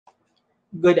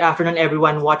Good afternoon,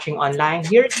 everyone watching online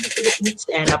here in the Philippines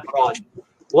and abroad.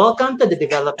 Welcome to the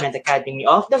Development Academy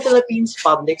of the Philippines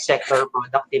Public Sector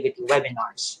Productivity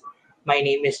Webinars. My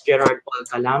name is Gerard Paul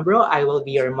Calambro. I will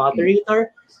be your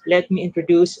moderator. Let me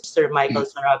introduce Mr. Michael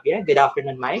Sarabia. Good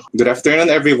afternoon, Mike. Good afternoon,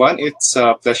 everyone. It's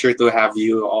a pleasure to have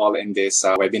you all in this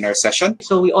webinar session.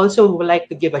 So we also would like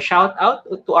to give a shout out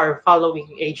to our following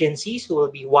agencies who will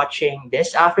be watching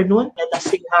this afternoon. Let us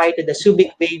say hi to the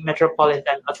Subic Bay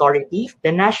Metropolitan Authority,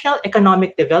 the National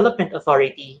Economic Development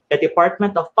Authority, the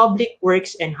Department of Public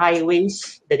Works and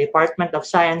Highways, the Department of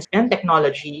Science and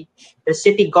Technology, the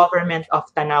City Government of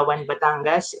Tanawan,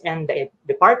 Batangas, and the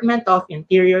Department of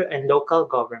Interior and Local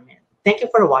Government. Thank you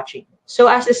for watching. So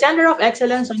as the Center of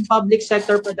Excellence on Public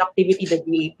Sector Productivity, the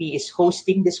DAP is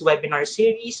hosting this webinar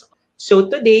series. So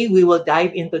today we will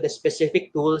dive into the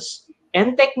specific tools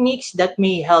and techniques that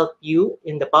may help you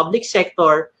in the public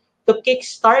sector to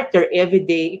kickstart your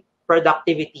everyday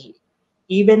productivity,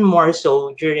 even more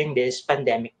so during these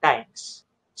pandemic times.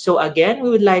 So again, we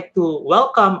would like to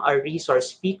welcome our resource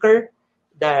speaker,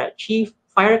 the Chief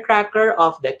Firecracker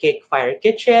of the Cake Fire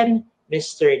Kitchen,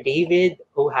 Mr. David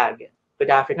O'Hagan. Good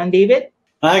afternoon, David.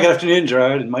 Hi, good afternoon,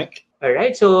 Gerard and Mike. All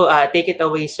right, so take it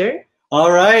away, sir.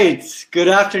 All right, good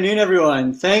afternoon,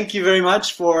 everyone. Thank you very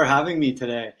much for having me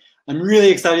today. I'm really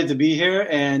excited to be here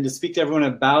and to speak to everyone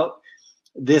about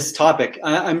this topic.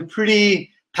 I'm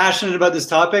pretty passionate about this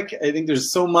topic. I think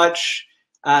there's so much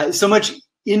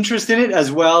interest in it,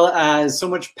 as well as so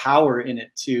much power in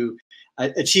it to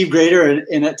achieve greater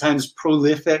and at times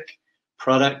prolific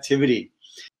productivity.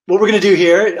 What we're going to do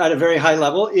here at a very high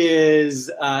level is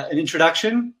an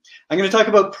introduction. I'm going to talk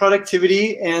about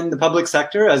productivity and the public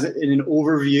sector as in an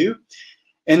overview.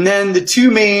 And then the two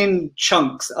main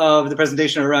chunks of the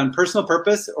presentation are around personal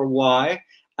purpose, or why,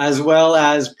 as well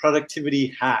as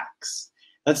productivity hacks.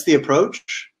 That's the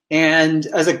approach. And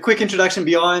as a quick introduction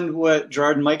beyond what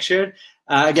Gerard and Mike shared,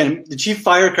 again, the Chief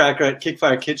Firecracker at Cake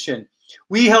Fire Kitchen,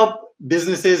 we help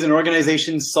businesses and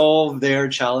organizations solve their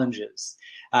challenges.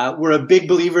 We're a big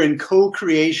believer in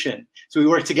co-creation. So we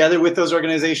work together with those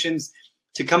organizations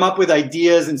to come up with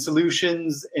ideas and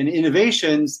solutions and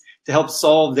innovations to help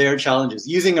solve their challenges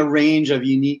using a range of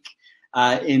unique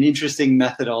and interesting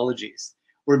methodologies.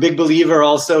 We're a big believer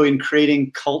also in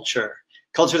creating culture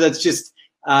that's just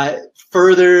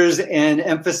furthers and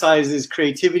emphasizes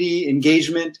creativity,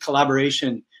 engagement,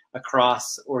 collaboration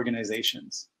across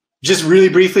organizations. Just really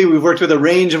briefly, we've worked with a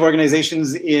range of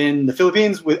organizations in the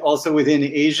Philippines, also within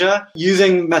Asia,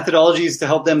 using methodologies to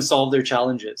help them solve their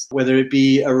challenges, whether it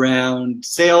be around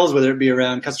sales, whether it be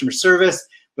around customer service,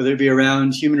 whether it be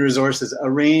around human resources,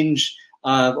 a range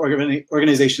of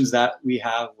organizations that we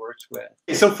have worked with.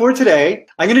 So for today,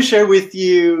 I'm going to share with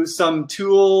you some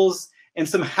tools and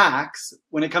some hacks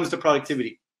when it comes to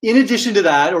productivity. In addition to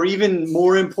that, or even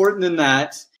more important than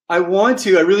that, I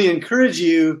really encourage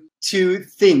you to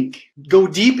go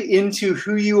deep into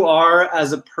who you are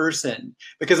as a person,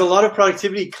 because a lot of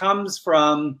productivity comes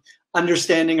from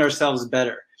understanding ourselves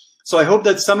better. So I hope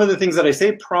that some of the things that I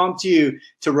say prompt you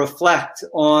to reflect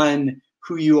on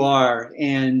who you are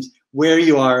and where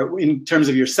you are in terms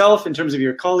of yourself, in terms of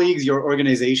your colleagues, your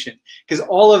organization, because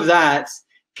all of that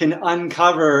can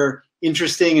uncover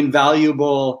interesting and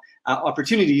valuable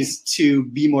opportunities to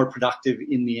be more productive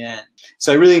in the end.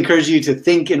 So I really encourage you to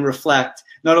think and reflect,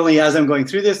 not only as I'm going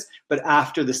through this, but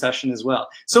after the session as well.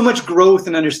 So much growth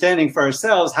and understanding for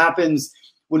ourselves happens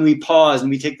when we pause and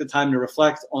we take the time to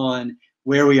reflect on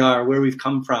where we are, where we've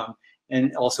come from,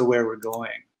 and also where we're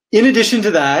going. In addition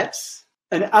to that,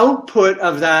 an output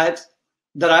of that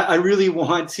I really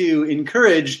want to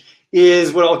encourage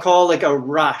is what I'll call like a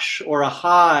rush or a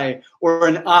high or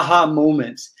an aha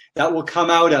moment that will come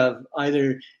out of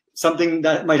either something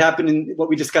that might happen in what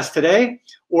we discussed today,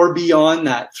 or beyond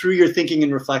that, through your thinking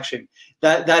and reflection,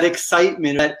 that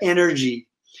excitement, that energy.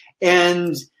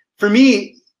 And for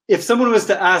me, if someone was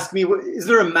to ask me, is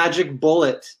there a magic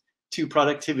bullet to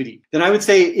productivity? Then I would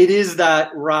say it is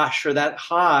that rush or that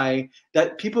high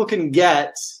that people can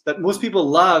get, that most people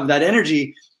love, that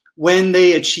energy when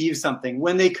they achieve something,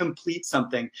 when they complete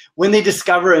something, when they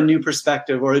discover a new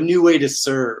perspective or a new way to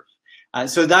serve.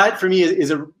 So that for me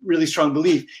is a really strong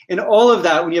belief. And all of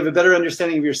that, when you have a better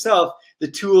understanding of yourself,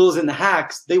 the tools and the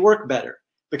hacks, they work better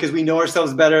because we know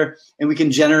ourselves better and we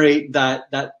can generate that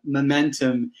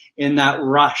momentum and that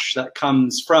rush that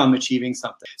comes from achieving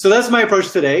something. So that's my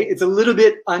approach today. It's a little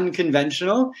bit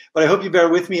unconventional, but I hope you bear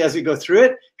with me as we go through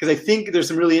it, because I think there's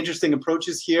some really interesting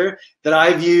approaches here that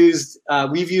I've used,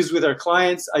 we've used with our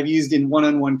clients, I've used in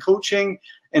one-on-one coaching,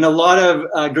 and a lot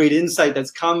of great insight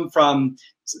that's come from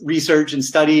research and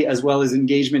study, as well as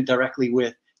engagement directly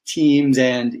with teams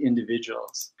and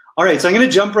individuals. All right, so I'm going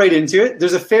to jump right into it.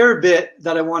 There's a fair bit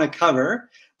that I want to cover,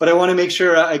 but I want to make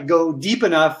sure I go deep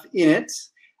enough in it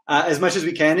as much as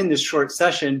we can in this short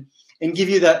session and give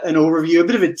you an overview, a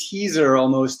bit of a teaser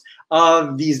almost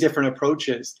of these different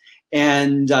approaches.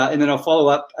 And then I'll follow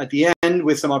up at the end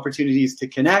with some opportunities to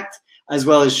connect, as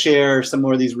well as share some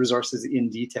more of these resources in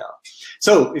detail.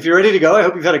 So if you're ready to go, I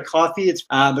hope you've had a coffee,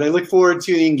 but I look forward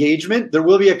to the engagement. There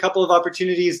will be a couple of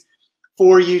opportunities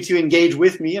for you to engage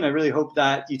with me, and I really hope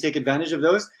that you take advantage of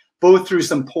those, both through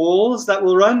some polls that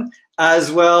we'll run,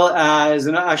 as well as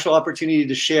an actual opportunity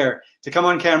to share, to come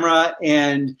on camera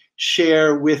and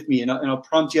share with me, and I'll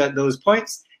prompt you at those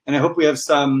points. And I hope we have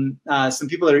some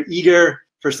people that are eager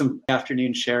for some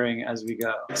afternoon sharing as we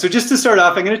go. So just to start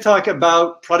off, I'm going to talk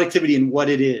about productivity and what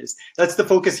it is. That's the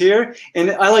focus here. And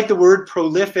I like the word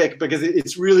prolific because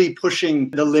it's really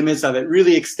pushing the limits of it,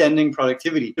 really extending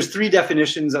productivity. There's 3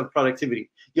 definitions of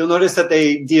productivity. You'll notice that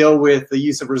they deal with the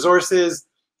use of resources,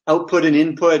 output and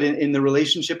input in the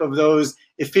relationship of those,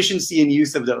 efficiency and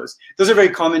use of those. Those are very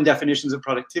common definitions of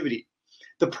productivity.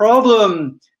 The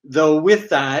problem, though, with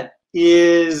that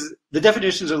is the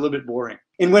definitions are a little bit boring.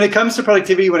 And when it comes to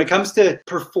productivity, when it comes to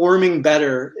performing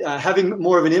better, having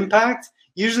more of an impact,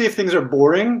 usually if things are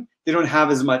boring, they don't have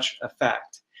as much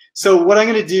effect. So what I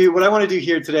want to do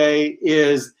here today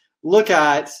is look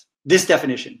at this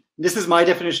definition. This is my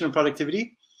definition of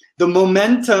productivity. The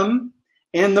momentum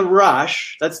and the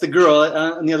rush, that's the girl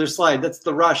on the other slide, that's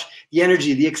the rush, the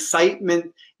energy, the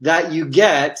excitement that you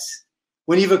get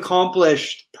when you've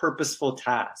accomplished purposeful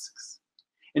tasks.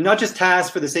 And not just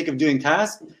tasks for the sake of doing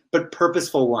tasks, but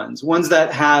purposeful ones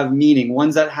that have meaning,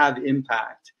 ones that have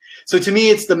impact. So to me,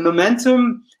 it's the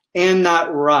momentum and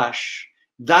that rush.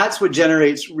 That's what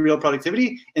generates real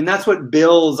productivity, and that's what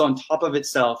builds on top of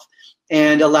itself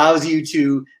and allows you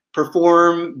to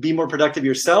perform, be more productive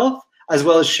yourself, as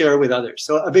well as share with others.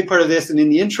 So a big part of this, and in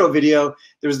the intro video,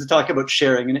 there was the talk about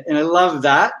sharing. And I love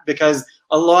that because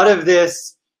a lot of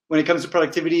this, when it comes to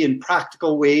productivity and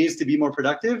practical ways to be more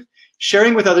productive,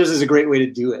 sharing with others is a great way to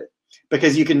do it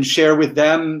because you can share with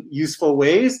them useful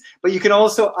ways, but you can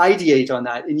also ideate on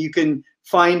that and you can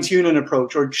fine tune an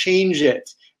approach or change it,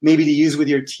 maybe to use with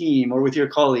your team or with your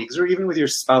colleagues or even with your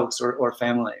spouse or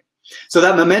family. So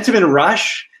that momentum and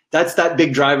rush, that's that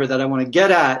big driver that I want to get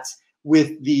at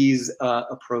with these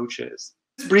approaches.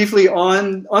 Briefly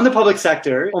on the public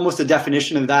sector, almost a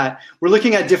definition of that, we're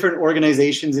looking at different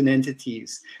organizations and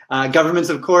entities. Governments,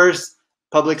 of course,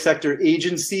 public sector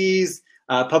agencies,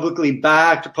 publicly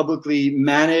backed, publicly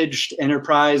managed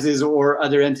enterprises or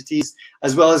other entities,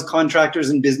 as well as contractors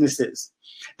and businesses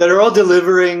that are all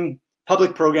delivering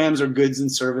public programs or goods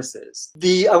and services.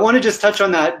 I want to just touch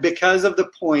on that because of the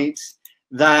point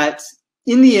that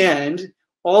in the end,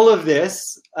 all of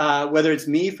this, whether it's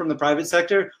me from the private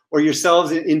sector or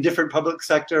yourselves in different public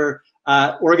sector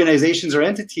organizations or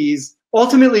entities,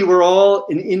 ultimately we're all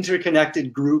an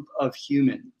interconnected group of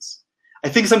humans. I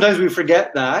think sometimes we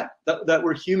forget that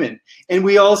we're human, and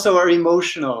we also are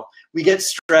emotional. We get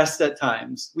stressed at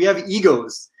times. We have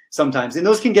egos sometimes, and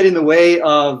those can get in the way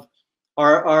of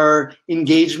our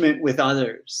engagement with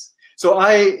others. So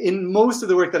in most of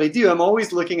the work that I do, I'm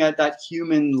always looking at that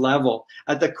human level,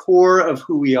 at the core of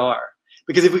who we are.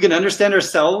 Because if we can understand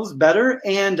ourselves better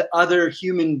and other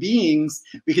human beings,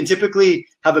 we can typically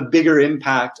have a bigger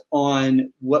impact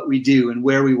on what we do and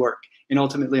where we work, and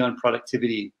ultimately on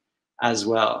productivity as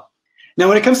well. Now,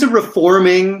 when it comes to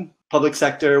reforming public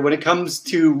sector, when it comes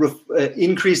to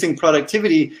increasing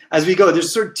productivity as we go,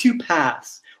 there's sort of 2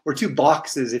 paths or 2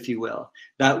 boxes, if you will,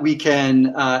 that we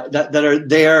can that are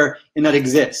there and that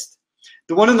exist.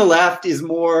 The one on the left is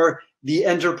more the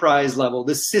enterprise level,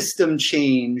 the system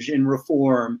change and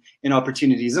reform and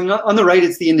opportunities. And on the right,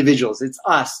 it's the individuals. It's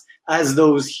us as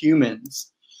those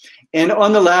humans. And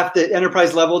on the left, the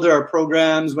enterprise level, there are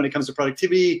programs when it comes to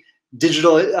productivity,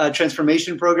 digital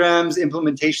transformation programs,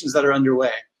 implementations that are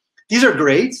underway. These are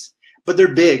great, but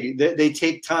they're big. They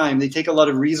take time. They take a lot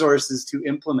of resources to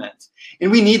implement.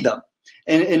 And we need them.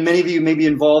 And many of you may be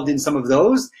involved in some of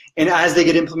those. And as they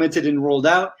get implemented and rolled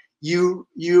out, you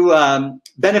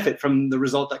benefit from the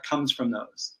result that comes from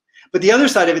those. But the other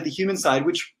side of it, the human side,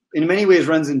 which in many ways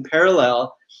runs in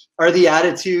parallel, are the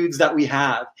attitudes that we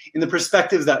have and the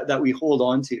perspectives that we hold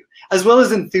on to, as well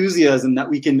as enthusiasm that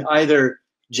we can either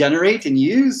generate and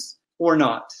use or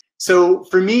not. So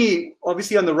for me,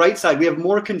 obviously on the right side, we have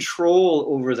more control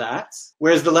over that,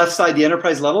 whereas the left side, the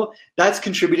enterprise level, that's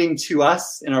contributing to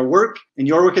us in our work and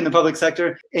your work in the public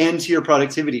sector and to your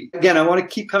productivity. Again, I want to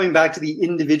keep coming back to the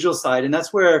individual side, and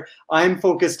that's where I'm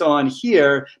focused on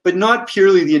here, but not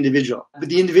purely the individual, but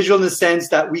the individual in the sense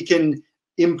that we can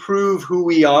improve who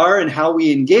we are and how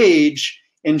we engage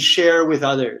and share with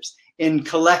others, and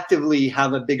collectively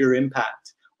have a bigger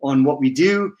impact on what we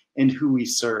do and who we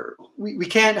serve. We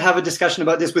can't have a discussion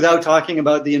about this without talking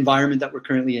about the environment that we're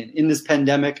currently in. In this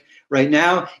pandemic right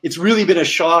now, it's really been a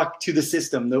shock to the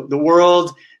system, the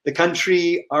world, the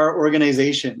country, our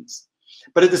organizations.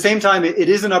 But at the same time, it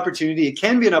is an opportunity, it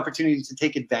can be an opportunity to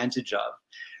take advantage of,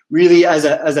 really as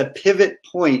a pivot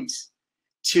point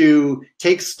to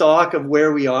take stock of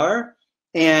where we are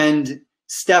and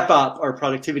step up our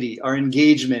productivity, our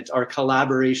engagement, our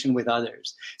collaboration with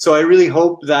others. So I really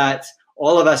hope that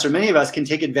all of us, or many of us, can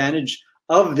take advantage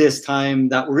of this time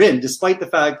that we're in, despite the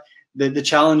fact that the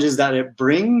challenges that it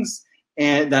brings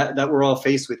and that we're all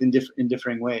faced with in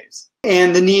differing ways.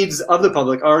 And the needs of the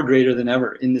public are greater than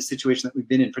ever in this situation that we've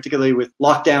been in, particularly with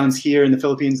lockdowns here in the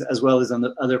Philippines as well as on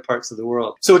the other parts of the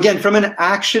world. So again, from an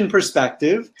action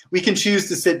perspective, we can choose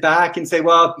to sit back and say,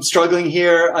 well, I'm struggling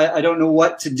here. I don't know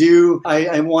what to do.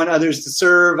 I want others to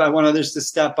serve. I want others to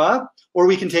step up. Or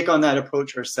we can take on that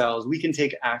approach ourselves. We can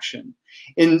take action.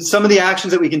 And some of the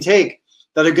actions that we can take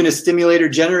that are going to stimulate or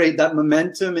generate that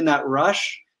momentum and that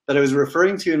rush that I was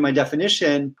referring to in my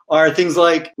definition are things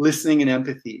like listening and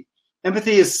empathy.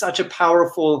 Empathy is such a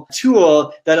powerful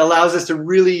tool that allows us to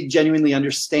really genuinely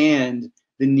understand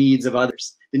the needs of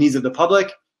others, the needs of the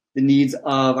public, the needs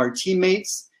of our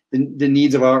teammates, the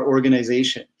needs of our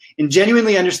organization. And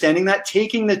genuinely understanding that,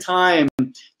 taking the time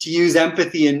to use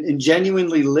empathy and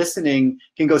genuinely listening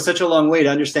can go such a long way to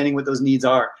understanding what those needs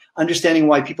are, understanding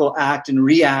why people act and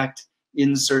react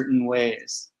in certain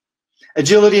ways.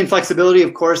 Agility and flexibility,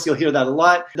 of course, you'll hear that a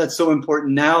lot. That's so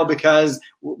important now because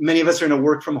many of us are in a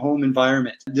work from home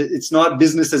environment. It's not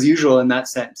business as usual in that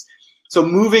sense. So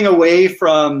moving away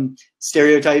from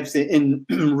stereotypes in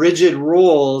rigid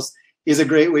roles is a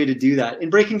great way to do that.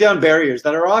 And breaking down barriers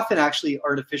that are often actually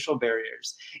artificial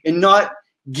barriers, and not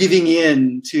giving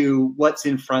in to what's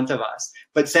in front of us,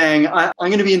 but saying, I'm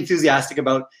going to be enthusiastic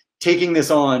about taking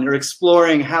this on or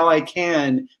exploring how I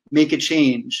can make a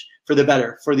change for the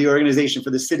better, for the organization,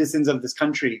 for the citizens of this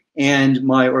country and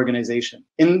my organization.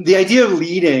 And the idea of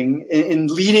leading, and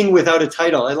leading without a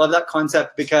title, I love that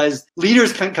concept because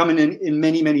leaders can come in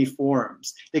many, many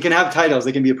forms. They can have titles.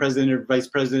 They can be a president or vice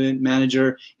president,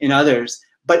 manager, and others.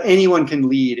 But anyone can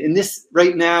lead. And this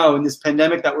right now, in this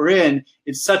pandemic that we're in,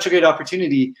 it's such a great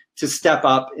opportunity to step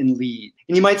up and lead.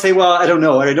 And you might say, well, I don't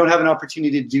know, or I don't have an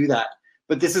opportunity to do that.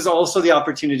 But this is also the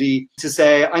opportunity to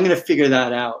say, I'm going to figure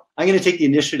that out. I'm going to take the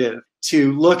initiative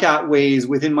to look at ways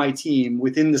within my team,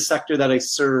 within the sector that I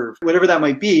serve, whatever that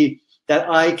might be, that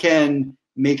I can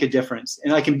make a difference.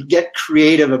 And I can get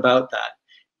creative about that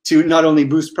to not only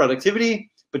boost productivity,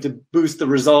 but to boost the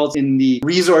results in the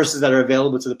resources that are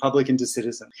available to the public and to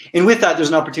citizens. And with that, there's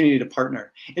an opportunity to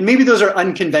partner. And maybe those are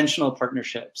unconventional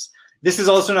partnerships. This is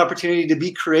also an opportunity to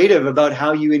be creative about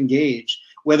how you engage,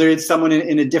 whether it's someone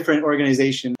in a different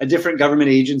organization, a different government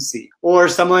agency, or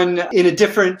someone in a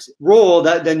different role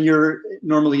than you're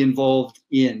normally involved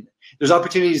in. There's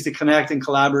opportunities to connect and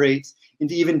collaborate and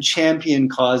to even champion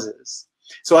causes.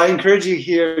 So I encourage you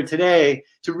here today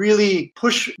to really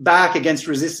push back against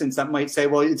resistance that might say,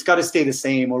 well, it's got to stay the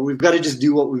same, or we've got to just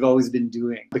do what we've always been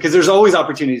doing. Because there's always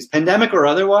opportunities, pandemic or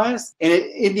otherwise. And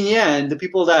in the end, the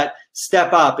people that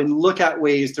step up and look at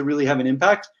ways to really have an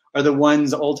impact are the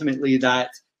ones ultimately that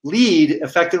lead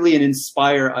effectively and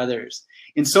inspire others.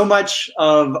 In so much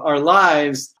of our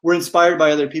lives, we're inspired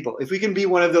by other people. If we can be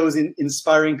one of those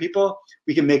inspiring people,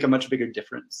 we can make a much bigger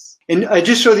difference. And I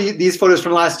just showed these photos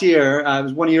from last year. It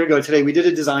was 1 year ago today. We did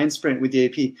a design sprint with the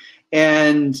AP.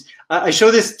 And I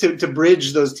show this to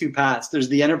bridge those two paths. There's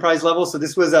the enterprise level. So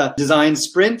this was a design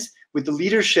sprint with the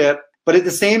leadership. But at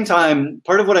the same time,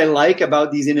 part of what I like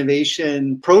about these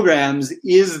innovation programs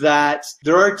is that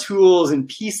there are tools and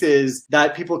pieces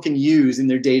that people can use in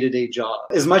their day-to-day job.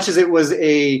 As much as it was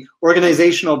a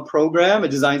organizational program, a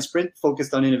design sprint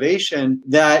focused on innovation,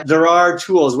 that there are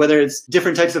tools, whether it's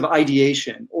different types of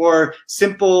ideation or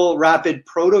simple, rapid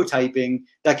prototyping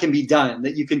that can be done,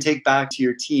 that you can take back to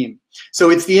your team. So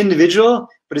it's the individual,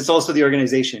 but it's also the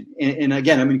organization. And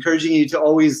again, I'm encouraging you to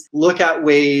always look at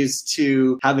ways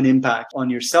to have an impact on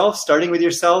yourself, starting with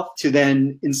yourself, to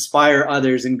then inspire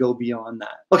others and go beyond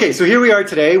that. Okay, so here we are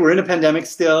today. We're in a pandemic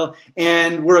still,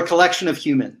 and we're a collection of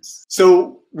humans.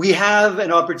 So we have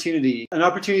an opportunity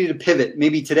to pivot.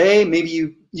 Maybe today, maybe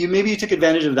you took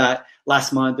advantage of that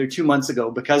last month or 2 months ago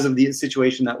because of the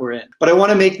situation that we're in. But I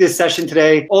want to make this session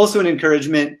today also an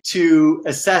encouragement to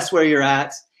assess where you're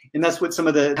at. And that's what some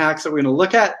of the hacks that we're going to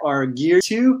look at are geared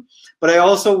to. But I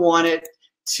also want it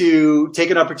to take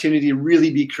an opportunity to really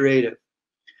be creative.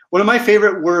 One of my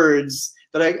favorite words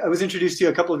that I was introduced to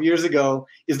a couple of years ago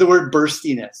is the word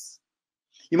burstiness.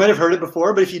 You might have heard it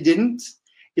before, but if you didn't,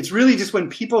 it's really just when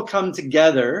people come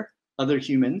together, other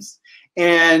humans,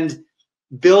 and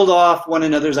build off one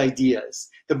another's ideas.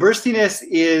 The burstiness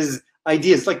is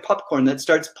ideas like popcorn that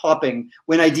starts popping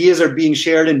when ideas are being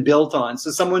shared and built on.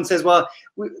 So someone says, well,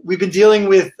 we've been dealing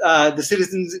with the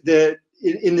citizens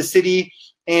in the city,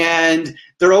 and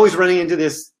they're always running into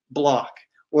this block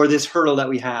or this hurdle that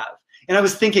we have. And I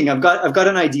was thinking, I've got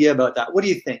an idea about that. What do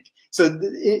you think? So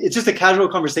it's just a casual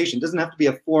conversation. It doesn't have to be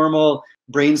a formal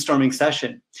brainstorming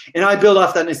session. And I build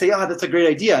off that and I say, that's a great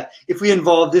idea. If we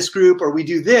involve this group or we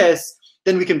do this,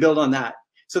 then we can build on that.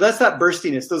 So that's that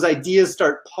burstiness. Those ideas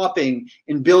start popping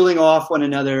and building off one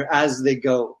another as they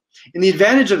go. And the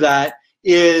advantage of that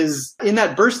is in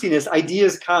that burstiness,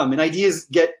 ideas come and ideas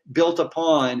get built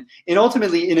upon, and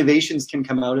ultimately innovations can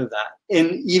come out of that.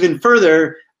 And even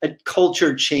further, a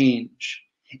culture change.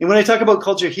 And when I talk about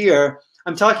culture here,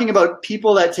 I'm talking about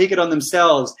people that take it on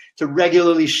themselves to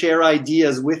regularly share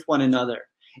ideas with one another.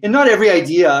 And not every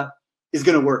idea is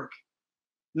going to work.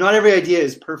 Not every idea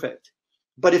is perfect.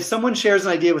 But if someone shares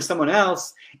an idea with someone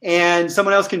else and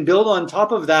someone else can build on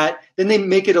top of that, then they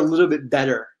make it a little bit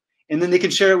better. And then they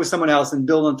can share it with someone else and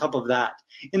build on top of that.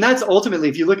 And that's ultimately,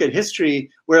 if you look at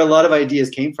history, where a lot of ideas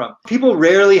came from. People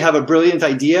rarely have a brilliant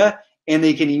idea and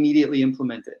they can immediately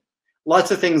implement it.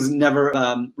 Lots of things never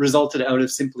resulted out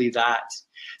of simply that.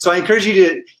 So I encourage you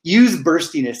to use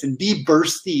burstiness and be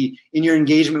bursty in your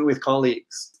engagement with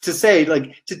colleagues. To say,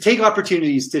 to take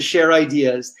opportunities to share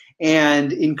ideas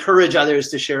and encourage others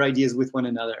to share ideas with one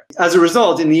another. As a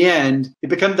result, in the end,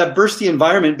 that bursty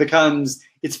environment becomes,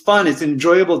 it's fun, it's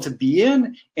enjoyable to be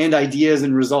in, and ideas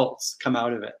and results come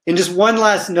out of it. And just one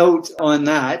last note on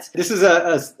that. This is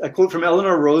a quote from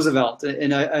Eleanor Roosevelt,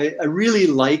 and I really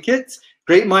like it.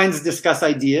 Great minds discuss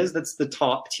ideas, that's the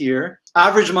top tier.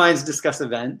 Average minds discuss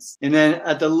events. And then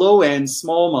at the low end,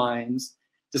 small minds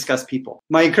discuss people.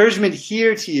 My encouragement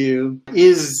here to you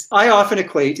is, I often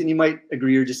equate, and you might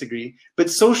agree or disagree, but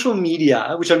social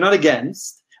media, which I'm not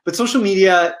against, but social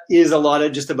media is a lot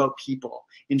of just about people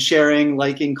and sharing,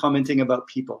 liking, commenting about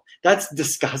people. That's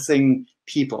discussing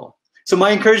people. So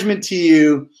my encouragement to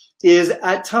you is,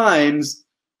 at times,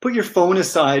 put your phone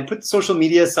aside, put social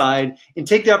media aside, and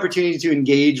take the opportunity to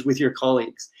engage with your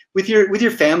colleagues, with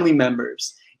your family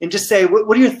members, and just say,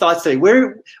 what are your thoughts today?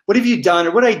 What have you done,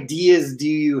 or what ideas do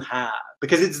you have?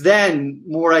 Because it's then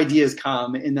more ideas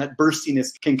come, and that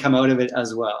burstiness can come out of it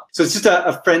as well. So it's just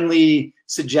a friendly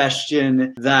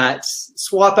suggestion that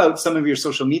swap out some of your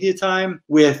social media time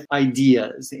with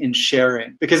ideas and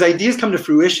sharing, because ideas come to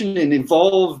fruition and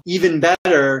evolve even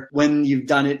better when you've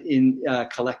done it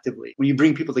collectively, when you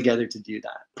bring people together to do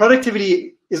that.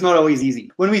 Productivity is not always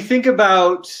easy. When we think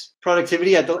about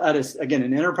productivity at again,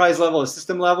 an enterprise level, a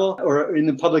system level, or in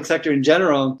the public sector in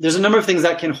general, there's a number of things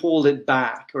that can hold it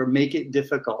back or make it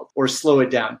difficult or slow it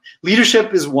down.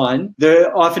 Leadership is one.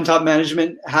 Often top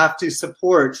management have to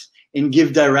support and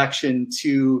give direction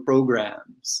to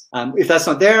programs. If that's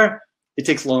not there, it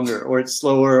takes longer, or it's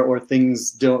slower, or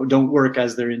things don't work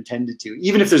as they're intended to,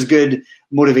 even if there's good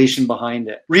motivation behind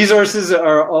it. Resources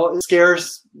are all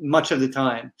scarce much of the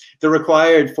time. They're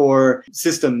required for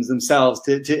systems themselves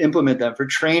to implement them, for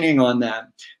training on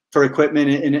them, for equipment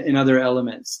and other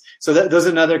elements. So those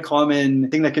are another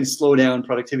common thing that can slow down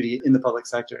productivity in the public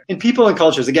sector. And people and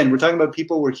cultures, again, we're talking about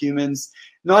people, we're humans.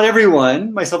 Not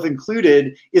everyone, myself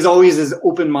included, is always as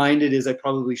open-minded as I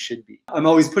probably should be. I'm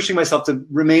always pushing myself to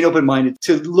remain open-minded,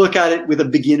 to look at it with a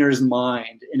beginner's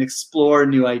mind and explore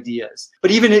new ideas.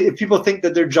 But even if people think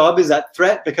that their job is at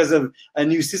threat because of a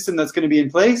new system that's going to be in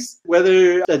place,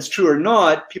 whether that's true or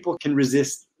not, people can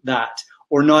resist that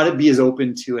or not be as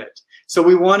open to it. So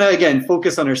we want to, again,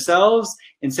 focus on ourselves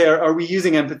and say, are we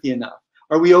using empathy enough?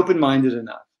 Are we open-minded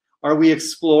enough? Are we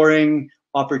exploring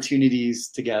opportunities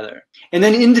together? And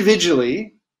then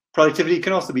individually, productivity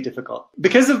can also be difficult.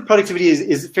 Because of productivity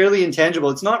is fairly intangible,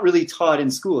 it's not really taught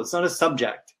in school. It's not a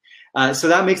subject. So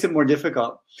that makes it more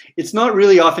difficult. It's not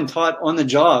really often taught on the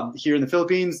job here in the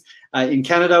Philippines, in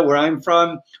Canada, where I'm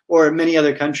from, or many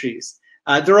other countries.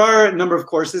 There are a number of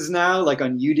courses now, like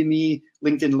on Udemy,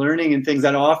 LinkedIn Learning, and things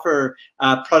that offer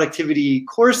productivity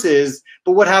courses.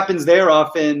 But what happens there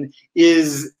often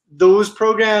is those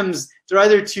programs, they're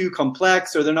either too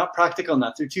complex or they're not practical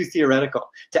enough. They're too theoretical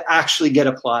to actually get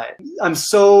applied. I'm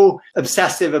so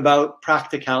obsessive about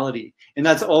practicality. And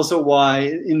that's also why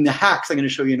in the hacks I'm going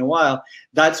to show you in a while,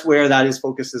 that's where that is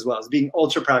focused as well, is being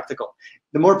ultra practical.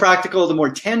 The more practical, the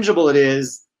more tangible it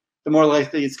is, the more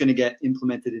likely it's going to get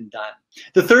implemented and done.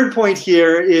 The third point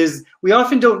here is we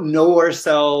often don't know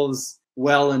ourselves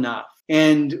well enough.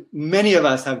 And many of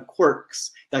us have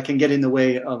quirks that can get in the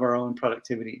way of our own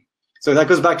productivity. So that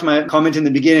goes back to my comment in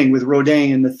the beginning with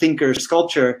Rodin and the thinker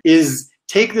sculpture, is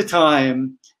take the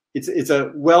time. It's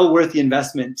a well worth the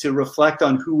investment to reflect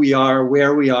on who we are,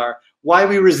 where we are, why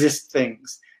we resist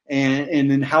things,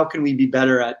 and then how can we be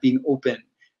better at being open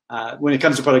when it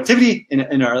comes to productivity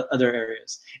in our other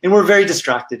areas. And we're very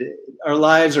distracted. Our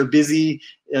lives are busy.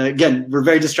 Again, we're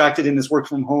very distracted in this work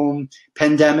from home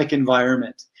pandemic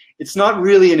environment. It's not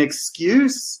really an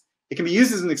excuse. It can be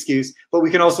used as an excuse, but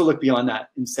we can also look beyond that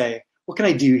and say, what can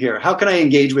I do here? How can I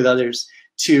engage with others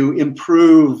to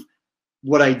improve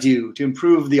what I do, to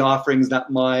improve the offerings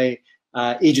that my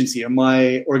agency or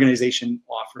my organization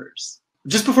offers?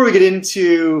 Just before we get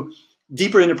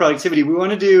deeper into productivity, we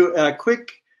want to do a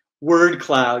quick word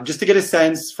cloud just to get a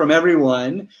sense from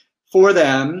everyone for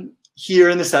them here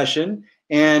in the session.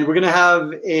 And we're going to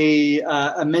have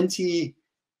a Menti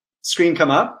screen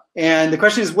come up. And the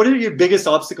question is, what are your biggest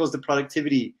obstacles to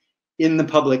productivity in the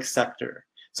public sector?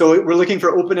 So we're looking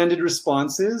for open-ended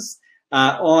responses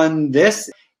on this.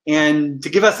 And to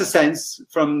give us a sense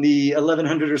from the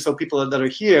 1,100 or so people that are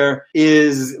here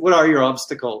is, what are your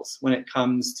obstacles when it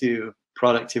comes to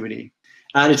productivity?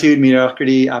 Attitude,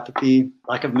 mediocrity, apathy,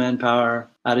 lack of manpower,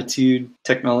 attitude,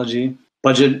 technology,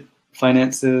 budget,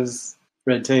 finances,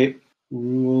 red tape,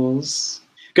 rules.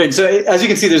 Good. So as you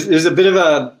can see, there's a bit of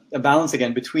a balance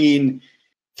again between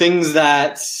things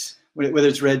that, whether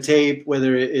it's red tape,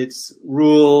 whether it's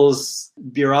rules,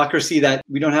 bureaucracy that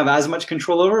we don't have as much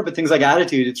control over, but things like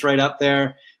attitude, it's right up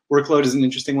there. Workload is an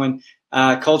interesting one.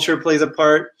 Culture plays a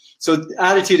part. So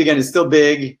attitude, again, is still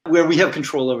big, where we have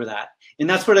control over that. And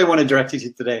that's what I want to direct you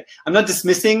to today. I'm not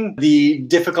dismissing the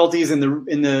difficulties and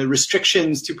the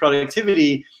restrictions to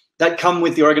productivity that come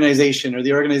with the organization or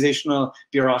the organizational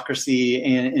bureaucracy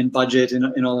and budget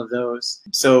and all of those.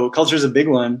 So culture is a big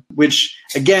one, which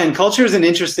again, culture is an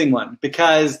interesting one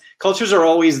because cultures are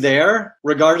always there,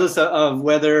 regardless of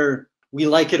whether we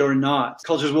like it or not.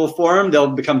 Cultures will form,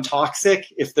 they'll become toxic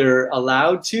if they're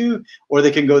allowed to, or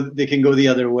they can go the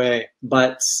other way.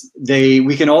 But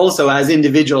we can also, as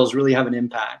individuals, really have an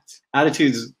impact.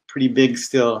 Attitudes pretty big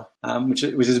still, which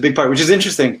is a big part, which is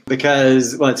interesting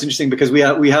because, well, it's interesting because we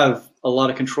have a lot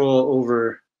of control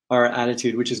over our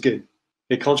attitude, which is good.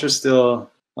 Okay, culture's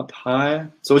still up high.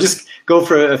 So we'll just go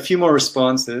for a few more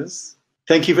responses.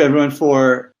 Thank you for everyone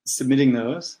for submitting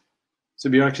those. So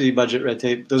bureaucracy, budget, red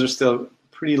tape, those are still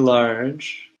pretty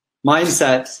large.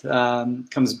 Mindset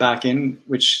comes back in,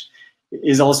 which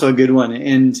is also a good one.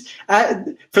 And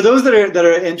for those that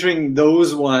are entering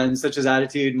those ones, such as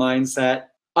attitude, mindset,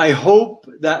 I hope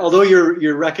that although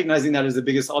you're recognizing that as the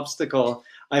biggest obstacle,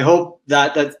 I hope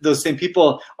that those same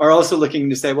people are also looking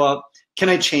to say, well, can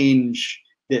I change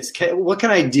this? What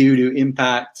can I do to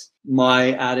impact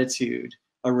my attitude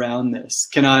around this?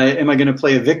 Am I going to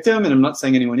play a victim? And I'm not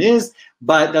saying anyone is,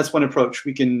 but that's one approach.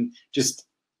 We can just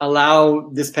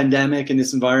allow this pandemic and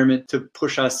this environment to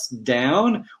push us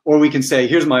down, or we can say,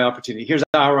 here's my opportunity. Here's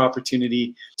our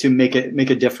opportunity to make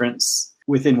a difference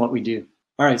within what we do.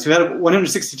 All right, so we had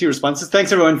 162 responses.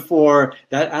 Thanks everyone for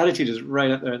that. Attitude is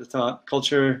right up there at the top.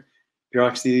 Culture,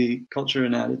 bureaucracy, culture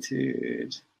and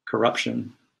attitude,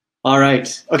 corruption. All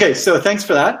right, okay, so thanks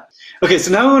for that. Okay,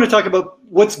 so now I want to talk about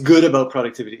what's good about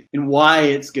productivity and why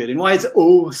it's good and why it's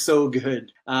oh so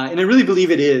good. And I really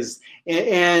believe it is.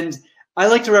 And I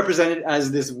like to represent it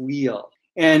as this wheel.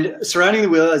 And surrounding the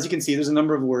wheel, as you can see, there's a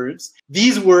number of words.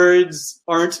 These words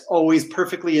aren't always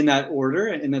perfectly in that order,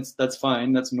 and that's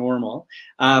fine, that's normal.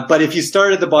 But if you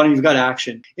start at the bottom, you've got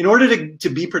action. In order to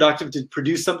be productive, to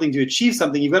produce something, to achieve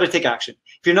something, you've got to take action.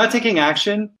 If you're not taking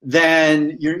action,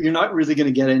 then you're not really going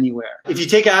to get anywhere. If you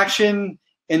take action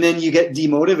and then you get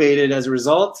demotivated as a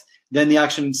result, then the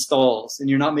action stalls and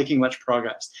you're not making much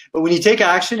progress. But when you take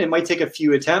action, it might take a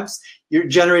few attempts, you're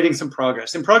generating some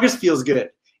progress. And progress feels good.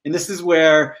 And this is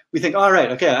where we think, all right,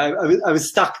 okay, I was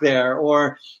stuck there,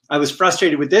 or I was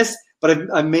frustrated with this, but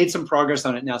I've made some progress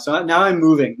on it now. So now I'm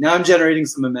moving. Now I'm generating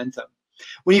some momentum.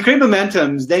 When you create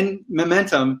momentum,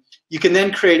 you can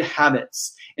then create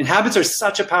habits. And habits are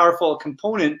such a powerful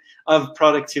component of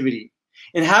productivity.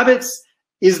 And habits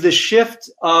is the shift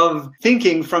of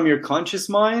thinking from your conscious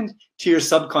mind to your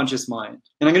subconscious mind.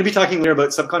 And I'm going to be talking later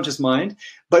about subconscious mind.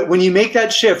 But when you make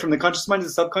that shift from the conscious mind to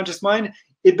the subconscious mind,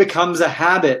 it becomes a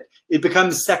habit. It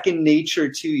becomes second nature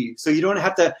to you. So you don't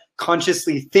have to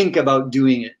consciously think about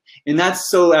doing it. And that's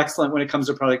so excellent when it comes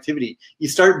to productivity. You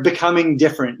start becoming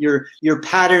different. Your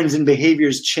patterns and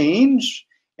behaviors change,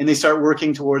 and they start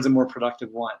working towards a more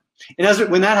productive one. And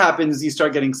when that happens, you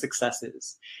start getting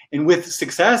successes. And with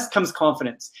success comes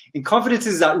confidence. And confidence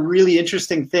is that really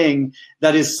interesting thing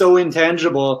that is so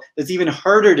intangible that's even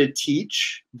harder to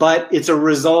teach, but it's a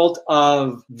result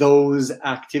of those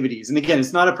activities. And again,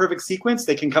 it's not a perfect sequence.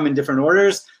 They can come in different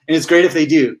orders, and it's great if they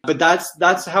do. But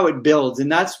that's how it builds.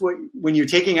 And that's what, when you're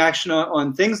taking action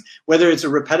on things, whether it's a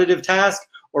repetitive task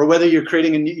or whether you're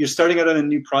you're starting out on a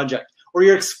new project, or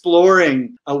you're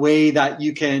exploring a way that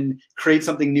you can create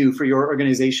something new for your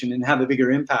organization and have a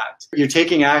bigger impact. You're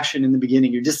taking action in the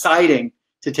beginning. You're deciding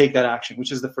to take that action,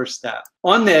 which is the first step.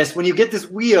 On this, when you get this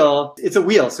wheel, it's a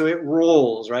wheel, so it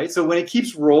rolls, right? So when it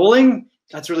keeps rolling,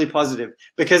 that's really positive,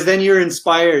 because then you're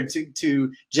inspired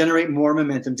to generate more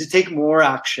momentum, to take more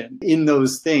action in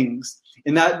those things.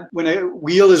 And that when a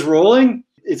wheel is rolling,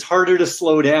 it's harder to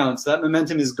slow down. So that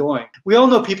momentum is going. We all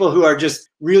know people who are just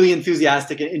really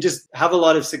enthusiastic and just have a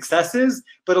lot of successes,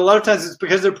 but a lot of times it's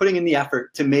because they're putting in the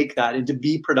effort to make that and to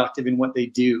be productive in what they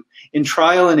do. And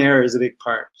trial and error is a big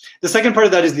part. The second part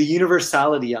of that is the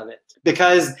universality of it.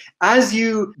 Because as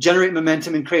you generate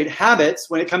momentum and create habits,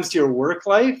 when it comes to your work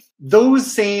life,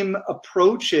 those same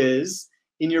approaches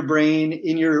in your brain,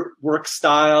 in your work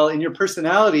style, in your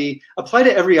personality, apply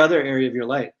to every other area of your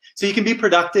life. So you can be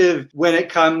productive when it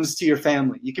comes to your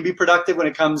family. You can be productive when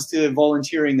it comes to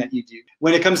volunteering that you do.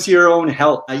 When it comes to your own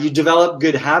health, you develop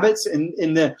good habits, and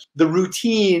the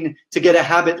routine to get a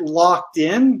habit locked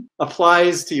in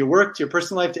applies to your work, to your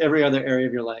personal life, to every other area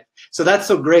of your life. So that's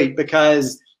so great,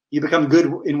 because you become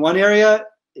good in one area,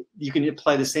 you can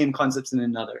apply the same concepts in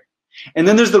another. And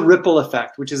then there's the ripple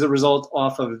effect, which is a result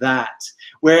off of that.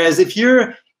 Whereas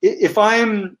if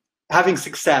I'm having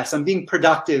success, I'm being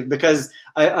productive because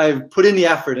I've put in the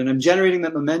effort and I'm generating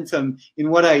that momentum in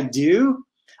what I do,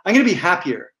 I'm going to be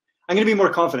happier. I'm going to be more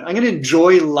confident. I'm going to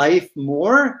enjoy life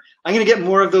more. I'm going to get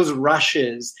more of those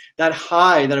rushes, that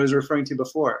high that I was referring to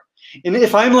before. And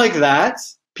if I'm like that,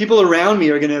 people around me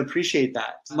are going to appreciate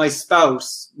that. My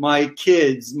spouse, my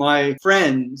kids, my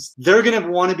friends, they're going to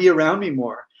want to be around me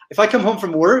more. If I come home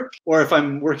from work, or if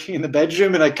I'm working in the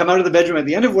bedroom and I come out of the bedroom at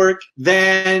the end of work,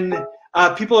 then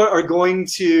people are going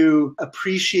to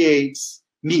appreciate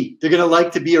me. They're going to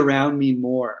like to be around me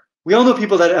more. We all know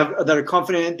people that are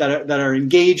confident, that are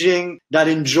engaging, that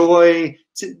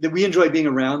we enjoy being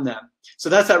around them. So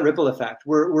that's that ripple effect.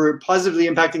 We're positively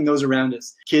impacting those around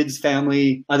us, kids,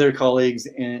 family, other colleagues,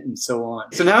 and so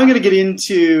on. So now I'm going to get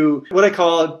into what I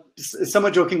call,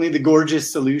 somewhat jokingly, the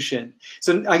gorgeous solution.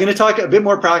 So I'm going to talk a bit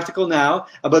more practical now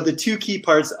about the two key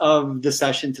parts of the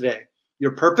session today: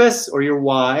 your purpose, or your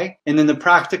why, and then the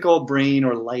practical brain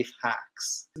or life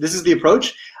hacks. This is the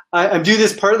approach. I do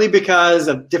this partly because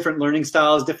of different learning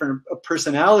styles, different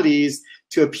personalities,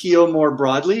 to appeal more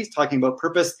broadly, talking about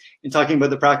purpose and talking about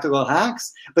the practical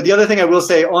hacks. But the other thing I will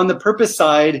say on the purpose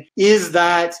side is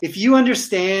that if you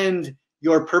understand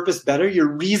your purpose better, your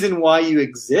reason why you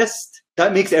exist,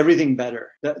 that makes everything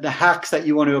better. The hacks that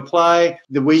you want to apply,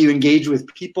 the way you engage with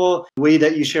people, the way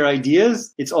that you share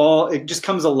ideas, it just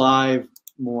comes alive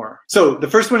more. So the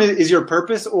first one is your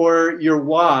purpose, or your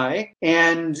why.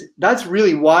 And that's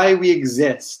really why we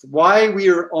exist, why we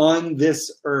are on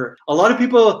this earth. A lot of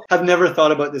people have never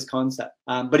thought about this concept,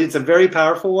 but it's a very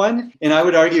powerful one. And I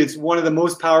would argue it's one of the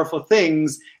most powerful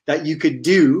things that you could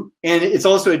do. And it's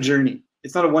also a journey.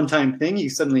 It's not a one-time thing. You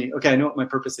suddenly, okay, I know what my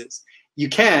purpose is. You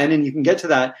can, and you can get to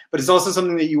that, but it's also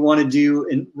something that you want to do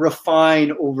and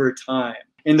refine over time.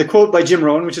 And the quote by Jim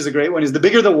Rohn, which is a great one, is: the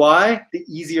bigger the why, the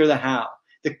easier the how.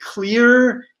 The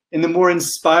clearer and the more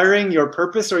inspiring your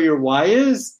purpose or your why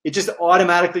is, it just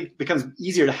automatically becomes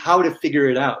easier to how to figure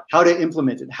it out, how to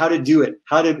implement it, how to do it,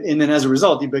 and then as a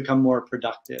result, you become more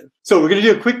productive. So we're going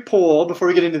to do a quick poll before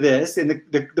we get into this. And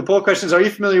the poll question is: are you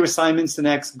familiar with Simon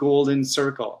Sinek's golden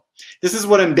circle? This is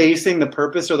what I'm basing the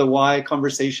purpose or the why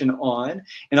conversation on.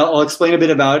 And I'll explain a bit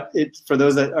about it for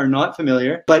those that are not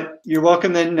familiar. But you're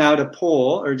welcome then now to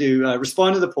poll, or to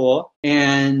respond to the poll.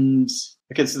 And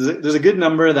okay, so there's a good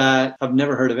number that have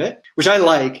never heard of it, which I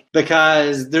like,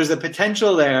 because there's a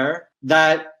potential there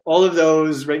that all of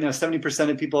those, right now, 70%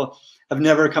 of people have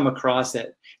never come across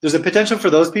it. There's a potential for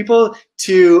those people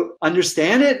to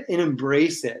understand it and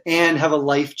embrace it and have a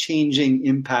life-changing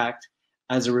impact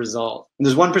as a result. And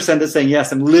there's 1% that's saying,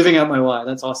 yes, I'm living out my why.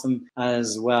 That's awesome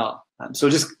as well. So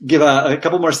just give a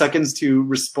couple more seconds to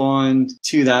respond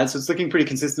to that. So it's looking pretty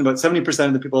consistent. About 70%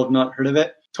 of the people have not heard of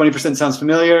it. 20% sounds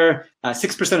familiar.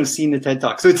 6% have seen the TED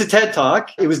Talk. So it's a TED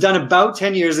Talk. It was done about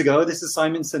 10 years ago. This is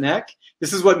Simon Sinek.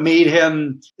 This is what made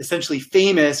him essentially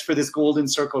famous for this golden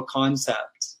circle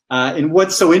concept. And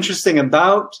what's so interesting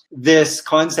about this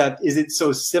concept is it's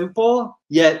so simple,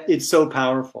 yet it's so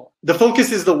powerful. The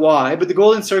focus is the why, but the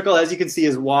golden circle, as you can see,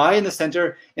 is why in the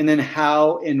center, and then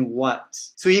how and what.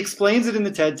 So he explains it in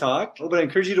the TED Talk, but I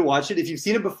encourage you to watch it. If you've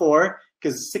seen it before,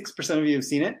 because 6% of you have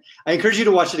seen it, I encourage you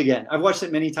to watch it again. I've watched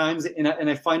it many times, and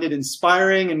I find it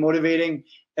inspiring and motivating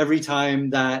every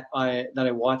time that I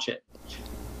watch it.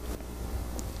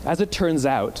 As it turns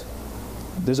out,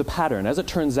 there's a pattern. As it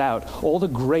turns out, all the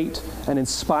great and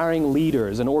inspiring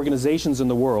leaders and organizations in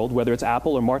the world, whether it's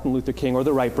Apple or Martin Luther King or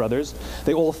the Wright brothers,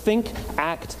 they all think,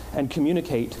 act, and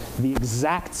communicate the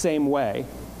exact same way,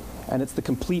 and it's the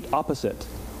complete opposite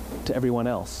to everyone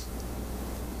else.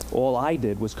 All I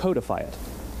did was codify it.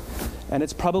 And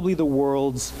it's probably the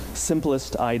world's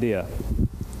simplest idea.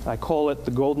 I call it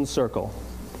the golden circle.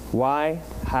 Why,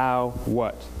 how,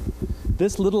 what?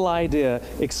 This little idea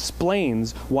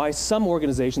explains why some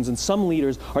organizations and some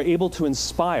leaders are able to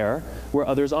inspire where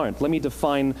others aren't. Let me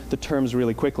define the terms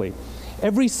really quickly.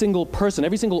 Every single person,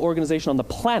 every single organization on the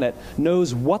planet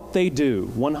knows what they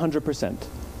do 100%.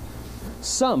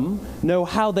 Some know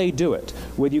how they do it,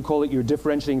 whether you call it your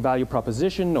differentiating value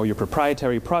proposition or your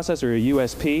proprietary process or your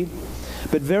USP.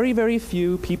 But very, very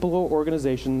few people or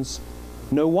organizations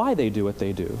know why they do what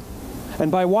they do.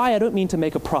 And by why, I don't mean to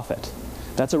make a profit.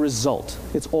 That's a result.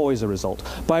 It's always a result.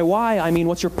 By why, I mean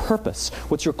what's your purpose?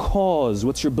 What's your cause?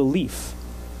 What's your belief?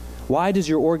 Why does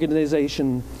your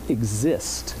organization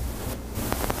exist?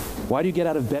 Why do you get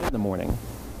out of bed in the morning?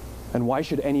 And why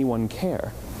should anyone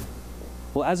care?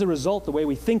 Well, as a result, the way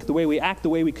we think, the way we act, the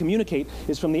way we communicate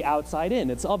is from the outside in.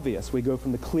 It's obvious. We go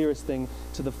from the clearest thing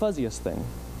to the fuzziest thing.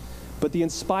 But the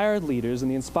inspired leaders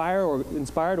and the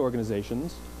inspired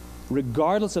organizations,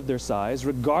 regardless of their size,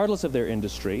 regardless of their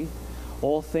industry,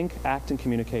 all think, act, and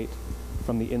communicate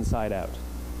from the inside out.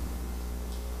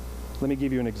 Let me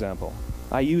give you an example.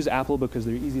 I use Apple because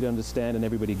they're easy to understand and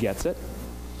everybody gets it.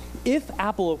 If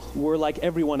Apple were like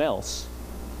everyone else,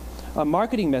 a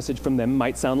marketing message from them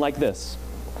might sound like this.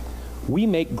 We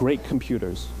make great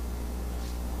computers.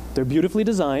 They're beautifully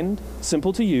designed,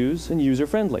 simple to use, and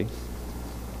user-friendly.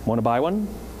 Want to buy one?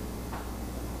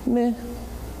 Meh.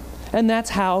 And that's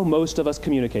how most of us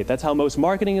communicate. That's how most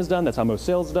marketing is done, that's how most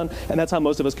sales is done, and that's how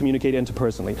most of us communicate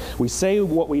interpersonally. We say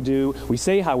what we do, we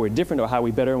say how we're different or how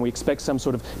we're better, and we expect some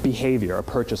sort of behavior, a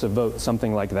purchase, a vote,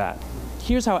 something like that.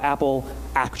 Here's how Apple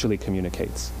actually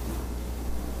communicates.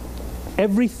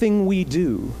 Everything we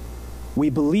do, we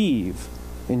believe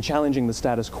in challenging the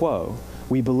status quo.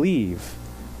 We believe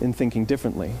in thinking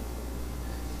differently.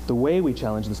 The way we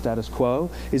challenge the status quo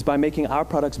is by making our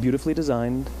products beautifully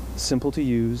designed, simple to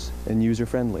use, and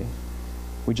user-friendly.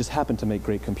 We just happen to make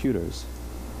great computers.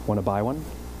 Want to buy one?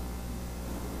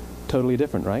 Totally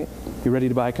different, right? You're ready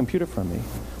to buy a computer from me.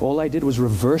 All I did was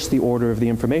reverse the order of the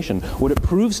information. What it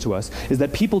proves to us is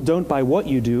that people don't buy what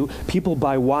you do, people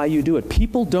buy why you do it.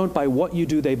 People don't buy what you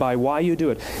do, they buy why you do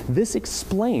it. This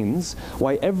explains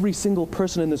why every single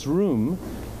person in this room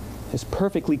is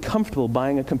perfectly comfortable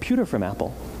buying a computer from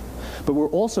Apple. But we're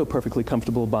also perfectly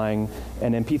comfortable buying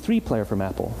an MP3 player from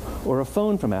Apple, or a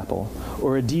phone from Apple,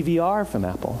 or a DVR from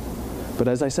Apple. But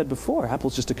as I said before,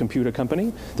 Apple's just a computer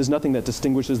company. There's nothing that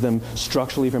distinguishes them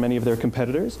structurally from any of their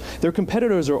competitors. Their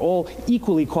competitors are all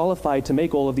equally qualified to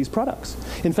make all of these products.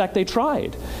 In fact, they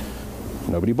tried.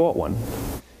 Nobody bought one.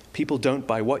 People don't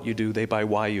buy what you do, they buy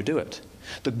why you do it.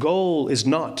 The goal is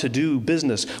not to do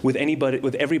business with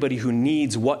everybody who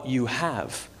needs what you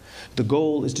have. The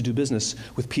goal is to do business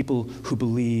with people who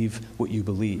believe what you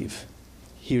believe.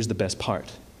 Here's the best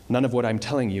part. None of what I'm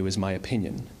telling you is my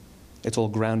opinion. It's all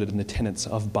grounded in the tenets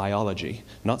of biology,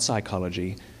 not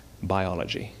psychology,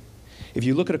 biology. If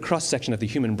you look at a cross-section of the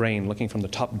human brain, looking from the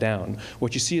top down,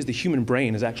 what you see is the human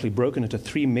brain is actually broken into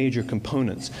three major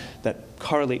components that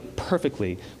correlate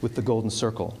perfectly with the golden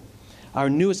circle. Our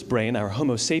newest brain, our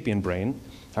Homo sapien brain,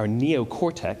 our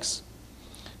neocortex,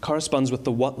 corresponds with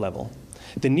the what level.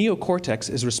 The neocortex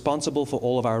is responsible for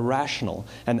all of our rational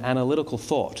and analytical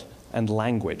thought and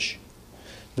language.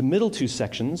 The middle two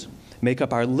sections make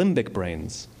up our limbic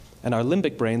brains, and our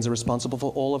limbic brains are responsible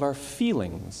for all of our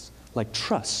feelings, like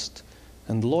trust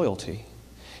and loyalty.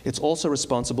 It's also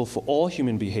responsible for all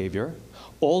human behavior,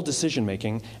 all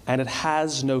decision-making, and it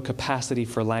has no capacity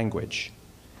for language.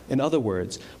 In other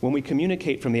words, when we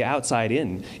communicate from the outside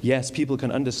in, yes, people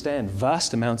can understand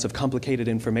vast amounts of complicated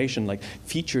information like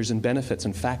features and benefits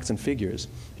and facts and figures.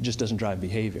 It just doesn't drive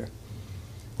behavior.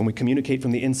 When we communicate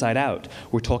from the inside out,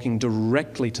 we're talking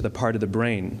directly to the part of the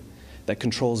brain that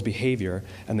controls behavior,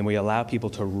 and then we allow people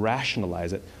to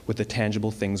rationalize it with the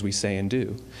tangible things we say and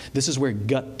do. This is where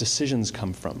gut decisions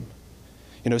come from.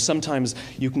 You know, sometimes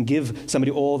you can give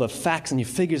somebody all the facts and your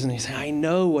figures and they say, I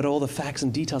know what all the facts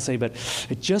and details say, but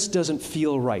it just doesn't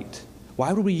feel right.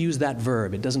 Why would we use that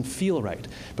verb? It doesn't feel right.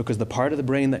 Because the part of the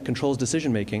brain that controls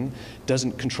decision-making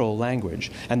doesn't control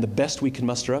language. And the best we can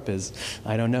muster up is,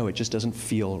 I don't know, it just doesn't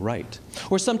feel right.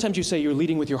 Or sometimes you say you're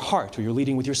leading with your heart or you're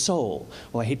leading with your soul.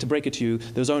 Well, I hate to break it to you,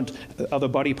 those aren't other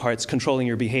body parts controlling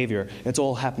your behavior. It's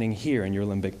all happening here in your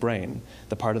limbic brain,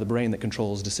 the part of the brain that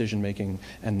controls decision-making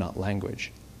and not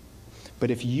language.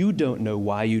 But if you don't know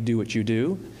why you do what you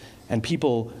do, and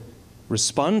people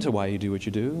respond to why you do what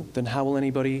you do, then how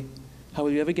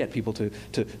will you ever get people to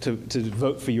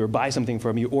vote for you or buy something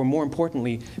from you, or more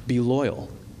importantly, be loyal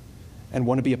and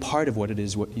want to be a part of what it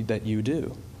is that you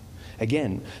do?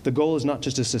 Again, the goal is not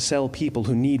just to sell people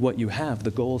who need what you have.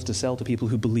 The goal is to sell to people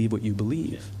who believe what you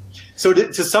believe. So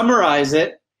to summarize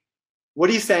it, what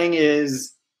he's saying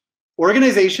is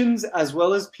organizations as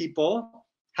well as people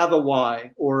have a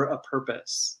why or a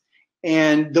purpose.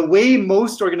 And the way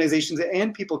most organizations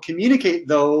and people communicate,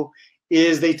 though,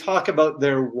 is they talk about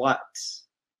their what,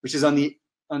 which is on the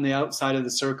outside of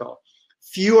the circle.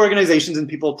 Few organizations and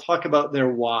people talk about their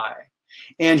why.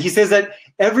 And he says that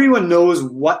everyone knows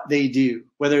what they do,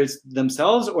 whether it's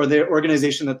themselves or their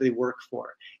organization that they work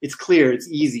for. It's clear, it's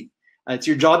easy. It's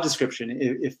your job description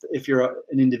if you're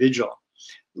an individual.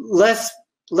 Less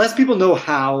people know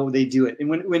how they do it. And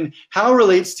when how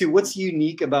relates to what's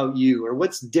unique about you or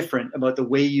what's different about the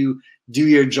way you do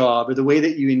your job or the way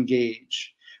that you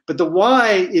engage. But the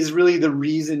why is really the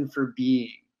reason for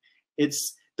being.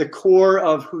 It's the core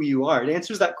of who you are. It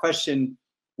answers that question,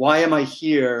 why am I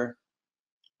here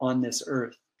on this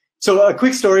earth? So a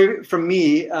quick story from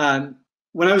me.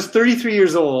 When I was 33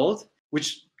 years old,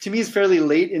 which to me is fairly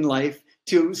late in life,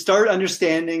 to start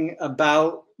understanding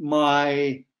about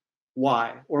my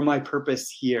why or my purpose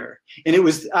here. And it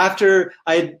was after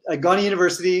I'd gone to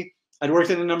university. I'd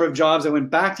worked in a number of jobs. I went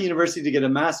back to university to get a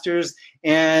master's,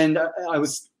 and I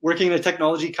was working in a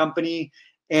technology company,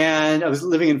 and I was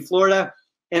living in Florida,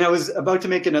 and I was about to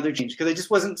make another change because I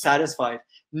just wasn't satisfied.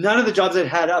 None of the jobs I'd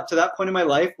had up to that point in my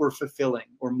life were fulfilling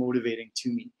or motivating to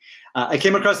me. I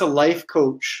came across a life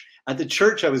coach at the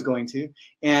church I was going to,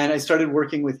 and I started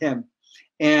working with him.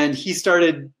 And he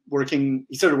started working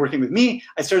with me.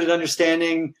 I started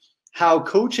understanding how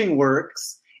coaching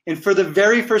works. And for the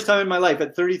very first time in my life,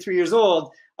 at 33 years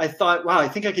old, I thought, wow, I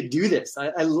think I could do this.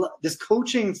 This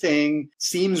coaching thing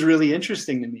seems really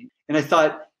interesting to me. And I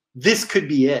thought, this could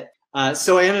be it.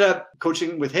 So I ended up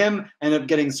coaching with him, I ended up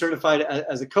getting certified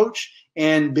as a coach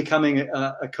and becoming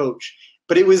a coach.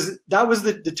 But that was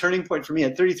the turning point for me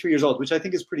at 33 years old, which I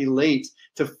think is pretty late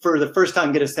to, for the first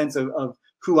time, get a sense of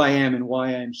who I am and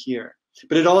why I'm here.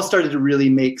 But it all started to really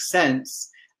make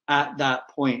sense at that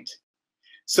point.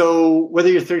 So whether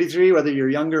you're 33, whether you're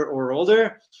younger or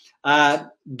older,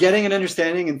 getting an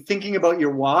understanding and thinking about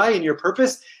your why and your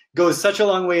purpose goes such a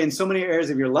long way in so many areas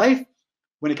of your life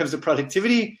when it comes to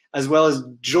productivity, as well as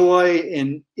joy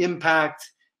and impact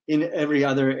in every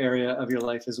other area of your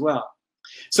life as well.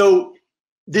 So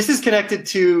this is connected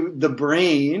to the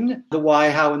brain, the why,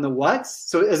 how, and the what.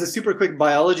 So as a super quick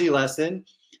biology lesson,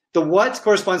 the what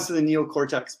corresponds to the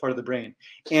neocortex part of the brain,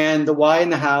 and the why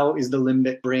and the how is the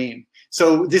limbic brain.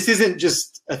 So this isn't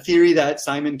just a theory that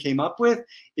Simon came up with.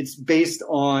 It's based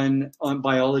on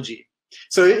biology.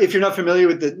 So if you're not familiar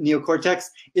with the neocortex,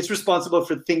 it's responsible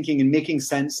for thinking and making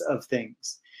sense of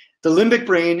things. The limbic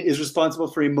brain is responsible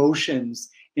for emotions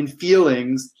and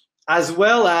feelings, as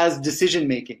well as decision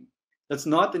making. That's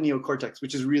not the neocortex,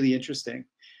 which is really interesting.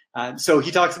 So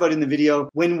he talks about in the video,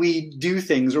 when we do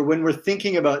things or when we're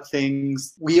thinking about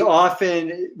things, we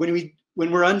often,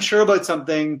 when we're unsure about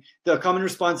something, the common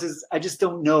response is, I just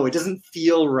don't know. It doesn't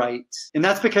feel right. And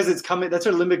that's because that's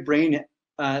our limbic brain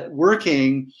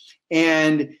working,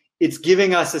 and it's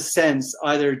giving us a sense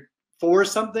either for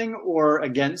something or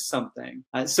against something.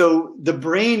 So the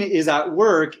brain is at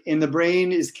work, and the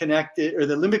brain is connected, or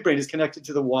the limbic brain is connected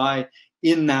to the why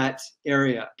in that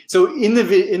area. So in the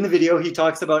video, he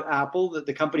talks about Apple,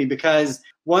 the company, because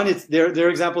one, it's their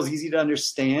example is easy to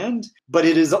understand, but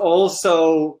it is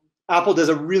also, Apple does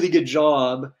a really good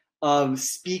job of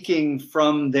speaking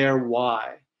from their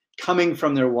why, coming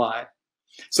from their why.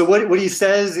 So what he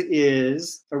says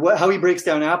is, or how he breaks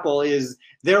down Apple is,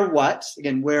 their what,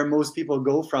 again, where most people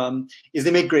go from, is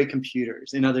they make great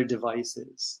computers and other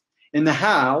devices. And the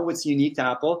how, what's unique to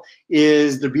Apple,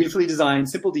 is they're beautifully designed,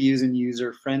 simple to use, and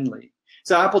user-friendly.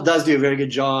 So Apple does do a very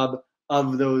good job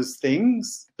of those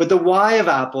things. But the why of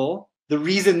Apple, The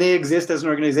reason they exist as an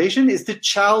organization is to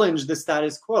challenge the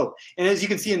status quo. And as you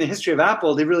can see in the history of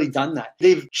Apple, they've really done that.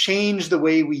 They've changed the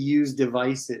way we use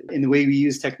devices and the way we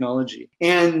use technology.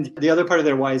 And the other part of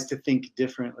their why is to think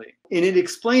differently. And it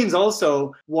explains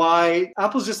also why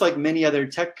Apple's just like many other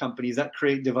tech companies that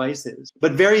create devices.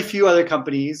 But very few other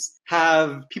companies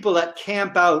have people that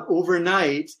camp out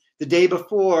overnight the day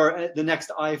before the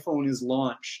next iPhone is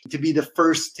launched to be the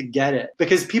first to get it.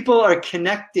 Because people are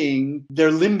connecting, their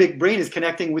limbic brain is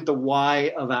connecting with the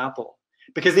why of Apple.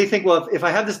 Because they think, well, if I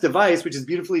have this device, which is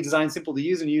beautifully designed, simple to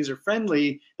use and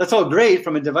user-friendly, that's all great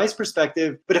from a device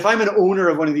perspective. But if I'm an owner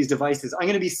of one of these devices, I'm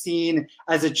going to be seen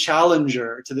as a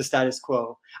challenger to the status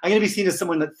quo. I'm going to be seen as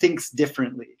someone that thinks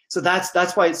differently. So that's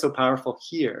why it's so powerful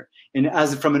here, and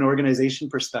as from an organization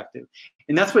perspective.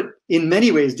 And that's what, in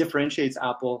many ways, differentiates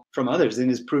Apple from others and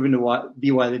is proven to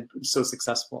be why they're so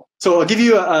successful. So I'll give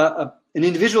you an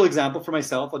individual example for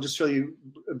myself. I'll just show you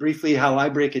briefly how I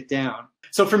break it down.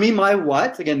 So for me, my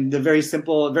what, again, the very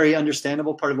simple, very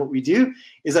understandable part of what we do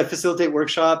is I facilitate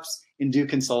workshops and do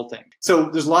consulting. So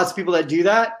there's lots of people that do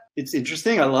that. It's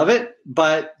interesting. I love it.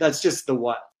 But that's just the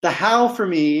what. The how for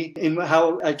me, in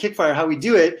how at Kickfire, how we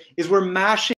do it is we're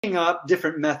mashing up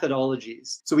different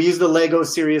methodologies. So we use the Lego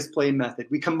serious play method.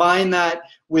 We combine that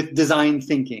with design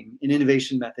thinking, an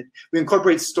innovation method. We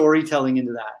incorporate storytelling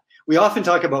into that. We often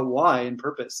talk about why and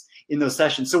purpose in those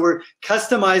sessions. So we're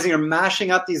customizing or mashing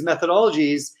up these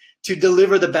methodologies to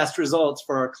deliver the best results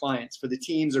for our clients, for the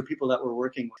teams or people that we're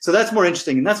working with. So that's more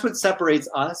interesting. And that's what separates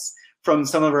us from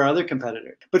some of our other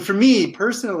competitors. But for me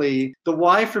personally, the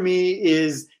why for me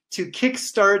is to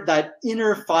kickstart that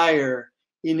inner fire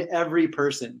in every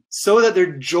person so that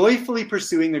they're joyfully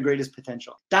pursuing their greatest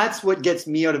potential. That's what gets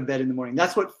me out of bed in the morning.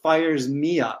 That's what fires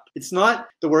me up. It's not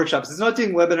the workshops. It's not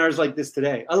doing webinars like this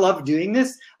today. I love doing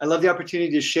this. I love the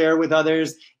opportunity to share with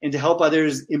others and to help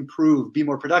others improve, be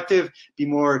more productive, be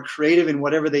more creative in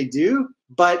whatever they do.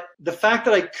 But the fact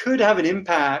that I could have an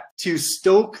impact to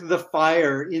stoke the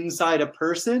fire inside a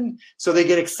person so they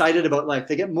get excited about life,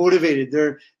 they get motivated,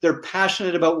 they're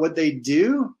passionate about what they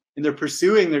do, and they're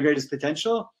pursuing their greatest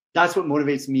potential, that's what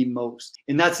motivates me most.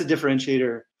 And that's a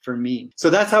differentiator for me. So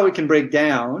that's how it can break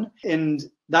down. And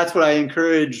that's what I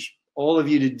encourage all of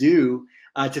you to do,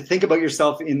 to think about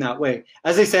yourself in that way.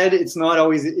 As I said, it's not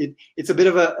always, it's a bit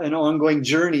of an ongoing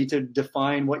journey to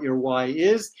define what your why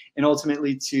is and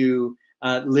ultimately to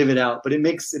live it out. But it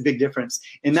makes a big difference.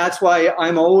 And that's why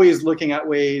I'm always looking at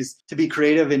ways to be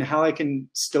creative in how I can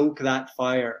stoke that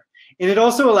fire. And it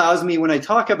also allows me, when I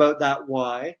talk about that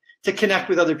why, to connect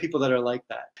with other people that are like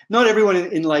that. Not everyone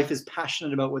in life is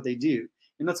passionate about what they do,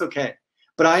 and that's okay.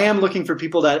 But I am looking for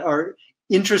people that are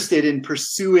interested in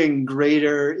pursuing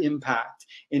greater impact,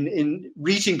 in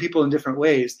reaching people in different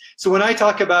ways. So when I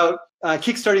talk about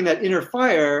kickstarting that inner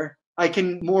fire, I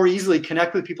can more easily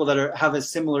connect with people that have a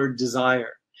similar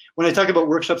desire. When I talk about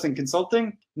workshops and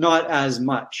consulting, not as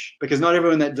much, because not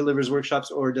everyone that delivers workshops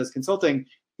or does consulting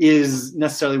is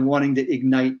necessarily wanting to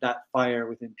ignite that fire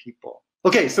within people.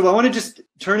 Okay, so I want to just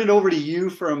turn it over to you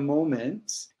for a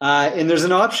moment. And there's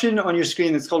an option on your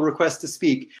screen that's called Request to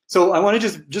Speak. So I want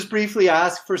to just briefly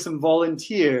ask for some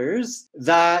volunteers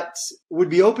that would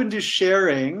be open to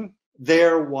sharing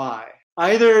their why.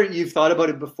 Either you've thought about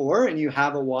it before and you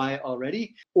have a why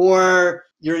already, or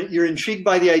you're intrigued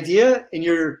by the idea and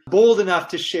you're bold enough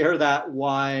to share that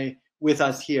why with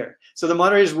us here. So the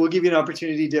moderators will give you an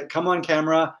opportunity to come on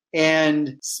camera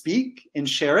and speak and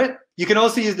share it. You can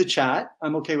also use the chat.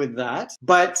 I'm okay with that.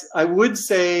 But I would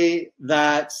say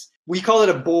that we call it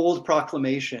a bold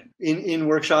proclamation in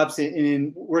workshops,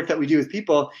 in work that we do with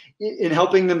people, in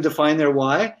helping them define their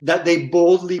why, that they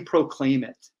boldly proclaim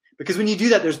it. Because when you do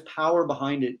that, there's power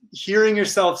behind it. Hearing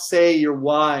yourself say your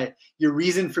why, your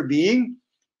reason for being,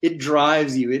 it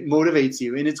drives you, it motivates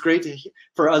you. And it's great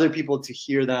for other people to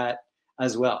hear that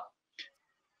as well.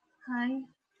 Hi.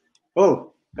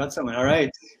 Oh, got someone. All right.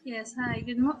 Yes. Hi.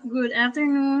 Good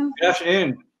afternoon. Good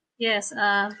afternoon. Yes.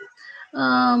 I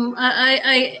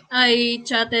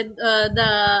chatted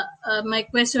my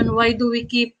question. Why do we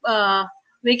keep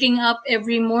waking up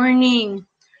every morning?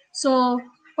 So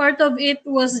part of it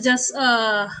was just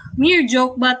a mere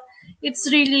joke, but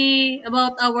it's really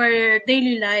about our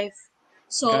daily life.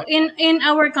 So Okay. in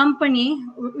our company,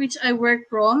 which I work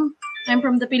from, I'm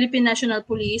from the Philippine National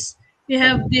Police. We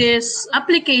have this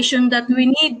application that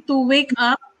we need to wake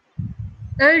up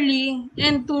early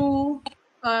and to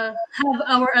have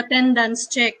our attendance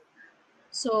checked.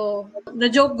 So the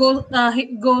joke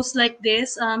goes like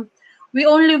this. We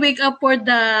only wake up for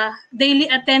the daily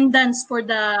attendance for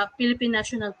the Philippine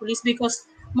National Police because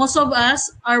most of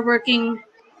us are working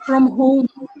from home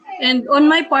And on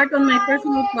my part, on my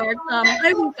personal part,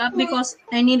 I woke up because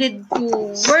I needed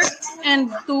to work and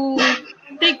to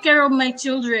take care of my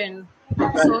children.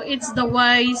 So it's the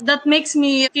whys that makes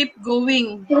me keep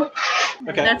going.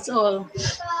 Okay, That's all.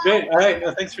 great. All right,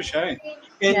 thanks for sharing.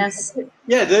 And Yes.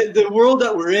 yeah, the world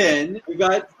that we're in, we've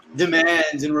got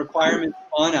demands and requirements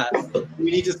on us.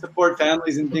 We need to support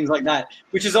families and things like that,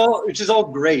 which is all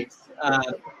great.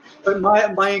 But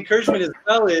my encouragement as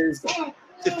well is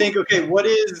to think, okay, what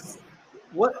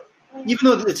even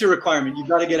though it's a requirement, you've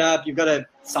got to get up, you've got to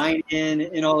sign in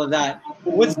and all of that.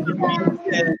 But what's the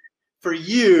reason for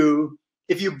you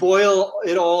if you boil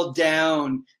it all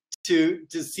down to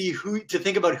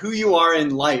think about who you are in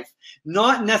life,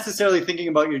 not necessarily thinking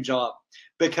about your job,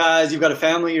 because you've got a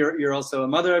family, you're also a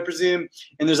mother, I presume,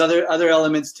 and there's other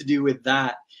elements to do with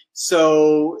that.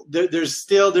 So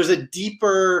there's a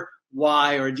deeper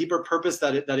why or a deeper purpose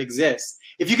that exists.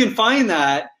 If you can find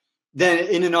that, then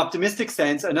in an optimistic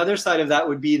sense, another side of that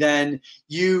would be then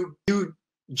you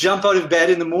jump out of bed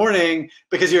in the morning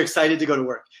because you're excited to go to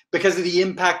work, because of the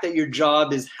impact that your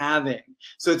job is having.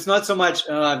 So it's not so much,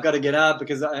 I've got to get up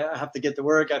because I have to get to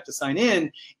work, I have to sign in.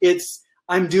 It's,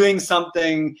 I'm doing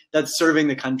something that's serving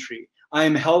the country.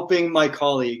 I'm helping my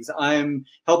colleagues. I'm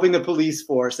helping the police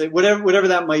force, whatever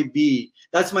that might be.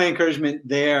 That's my encouragement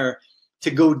there, to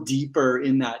go deeper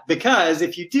in that. Because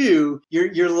if you do,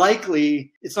 you're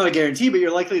likely, it's not a guarantee, but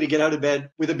you're likely to get out of bed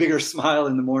with a bigger smile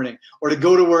in the morning, or to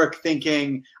go to work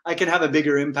thinking, I can have a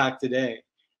bigger impact today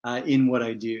in what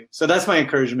I do. So that's my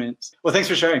encouragement. Well, thanks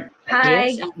for sharing. Hi,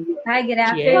 Yes. hi, good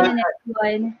afternoon,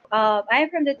 everyone. I'm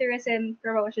from the Tourism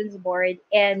Promotions Board,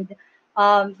 and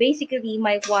basically,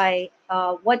 my why,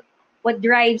 what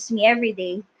drives me every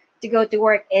day to go to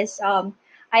work is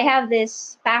I have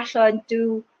this passion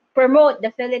to promote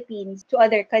the Philippines to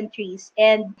other countries.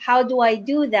 And how do I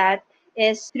do that?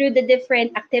 Is through the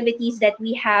different activities that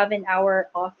we have in our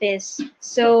office.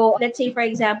 So let's say, for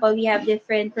example, we have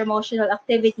different promotional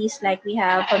activities, like we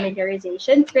have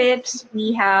familiarization trips,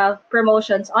 we have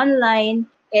promotions online,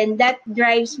 and that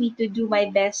drives me to do my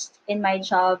best in my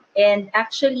job. And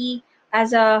actually,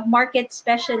 as a market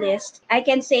specialist, I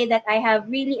can say that I have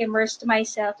really immersed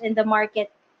myself in the market,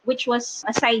 which was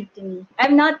assigned to me.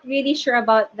 I'm not really sure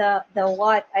about the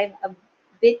what. I'm a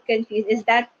bit confused. Is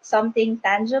that something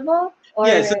tangible? Or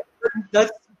Yeah, so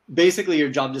that's basically your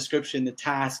job description. The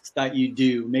tasks that you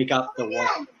do make up the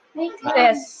what.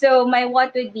 yes, so my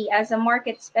what would be, as a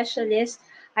market specialist,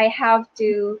 I have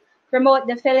to promote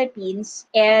the Philippines.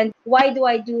 And why do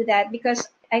I do that? Because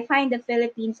I find the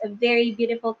Philippines a very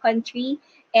beautiful country,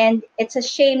 and it's a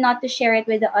shame not to share it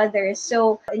with the others.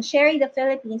 So in sharing the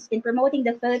Philippines, in promoting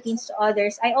the Philippines to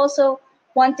others, I also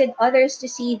wanted others to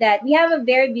see that we have a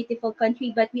very beautiful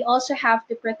country, but we also have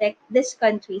to protect this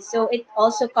country. So it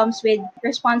also comes with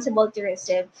responsible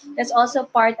tourism. That's also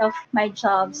part of my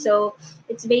job. So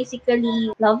it's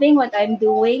basically loving what I'm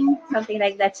doing, something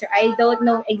like that. So I don't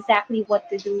know exactly what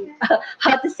to do,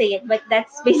 how to say it, but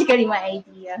that's basically my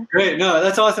idea. Great. No,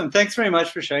 that's awesome. Thanks very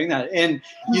much for sharing that. And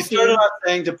you started off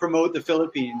saying to promote the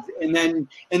Philippines, and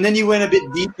then you went a bit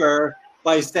deeper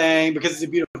by saying because it's a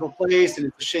beautiful place and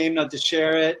it's a shame not to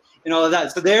share it and all of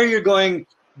that. So there you're going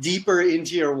deeper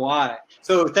into your why.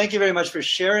 So thank you very much for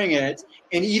sharing it.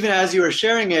 And even as you were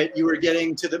sharing it, you were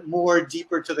getting to the more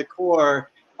deeper to the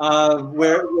core of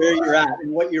where you're at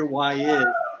and what your why is.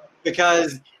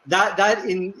 Because that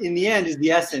in the end is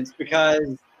the essence,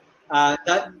 because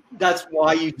that's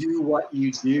why you do what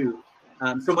you do.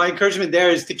 So my encouragement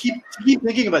there is to keep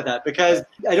thinking about that, because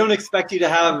I don't expect you to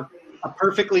have a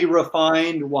perfectly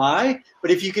refined why,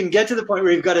 but if you can get to the point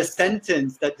where you've got a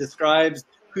sentence that describes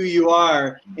who you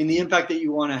are and the impact that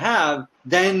you want to have,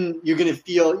 then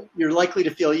you're likely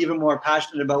to feel even more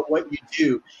passionate about what you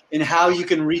do and how you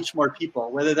can reach more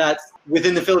people, whether that's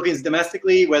within the Philippines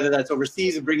domestically, whether that's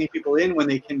overseas and bringing people in when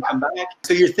they can come back.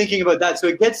 So you're thinking about that. So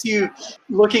it gets you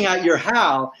looking at your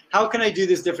how can I do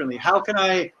this differently? How can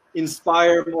I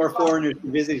inspire more foreigners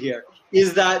to visit here?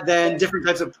 Is that then different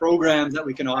types of programs that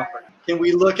we can offer? Can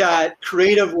we look at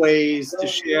creative ways to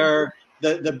share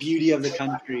the beauty of the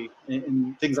country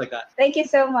and things like that? Thank you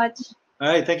so much. All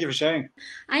right, thank you for sharing.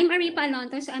 I'm Aripa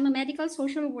Alonto. So I'm a medical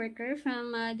social worker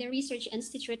from the Research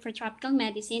Institute for Tropical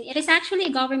Medicine. It is actually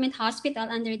a government hospital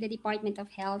under the Department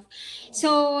of Health.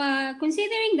 So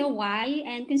considering the why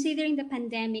and considering the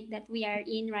pandemic that we are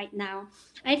in right now,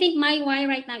 I think my why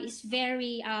right now is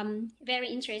very, very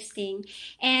interesting.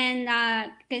 And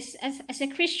because as a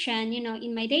Christian,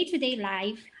 in my day-to-day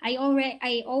life, I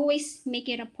always make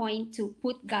it a point to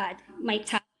put God, my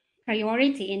top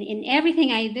priority in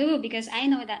everything I do, because I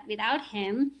know that without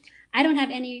him, I don't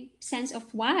have any sense of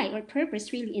why or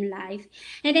purpose really in life.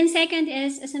 And then second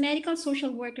is, as a medical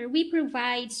social worker, we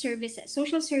provide services,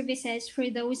 social services for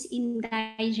those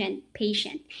indigent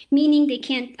patient, meaning they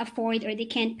can't afford or they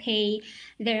can't pay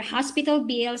their hospital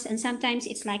bills. And sometimes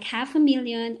it's like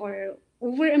 $500,000 or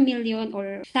over $1 million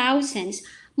or thousands.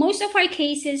 Most of our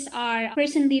cases are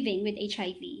person living with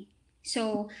HIV.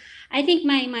 So I think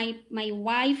my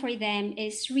why for them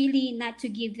is really not to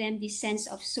give them this sense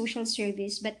of social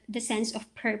service, but the sense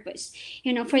of purpose.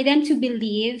 You know, for them to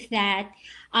believe that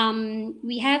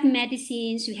we have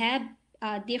medicines, we have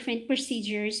different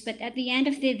procedures, but at the end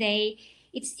of the day,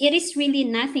 it is really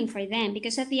nothing for them,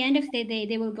 because at the end of the day,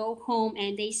 they will go home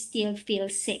and they still feel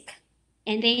sick,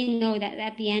 and they know that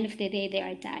at the end of the day they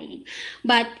are dying.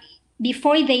 But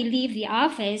before they leave the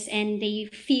office and they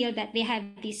feel that they have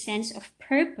this sense of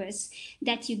purpose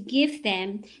that you give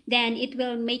them, then it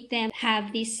will make them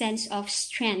have this sense of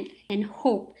strength and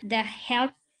hope. The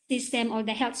health system or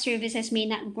the health services may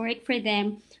not work for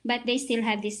them, but they still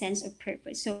have this sense of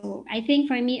purpose. So I think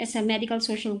for me as a medical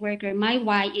social worker, my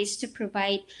why is to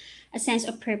provide a sense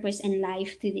of purpose and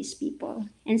life to these people.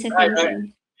 And so thank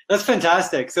you. That's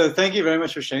fantastic. So thank you very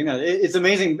much for sharing that. It's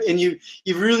amazing, and you've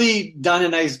really done a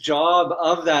nice job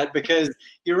of that, because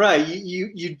you're right.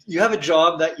 You have a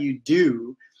job that you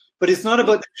do, but it's not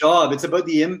about the job. It's about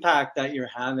the impact that you're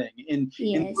having in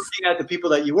looking at the people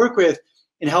that you work with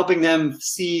and helping them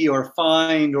see or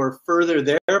find or further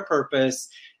their purpose.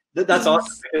 That's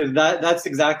awesome, because that's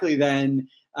exactly then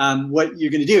what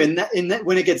you're going to do. And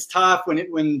when it gets tough,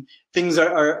 when things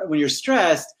are when you're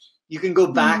stressed, you can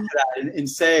go back to that and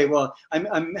say, well,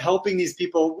 I'm helping these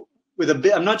people with a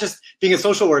bit. I'm not just being a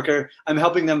social worker. I'm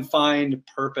helping them find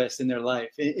purpose in their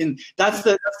life. And that's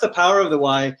the power of the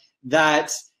why.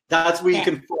 That's where you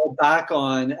can fall back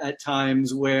on at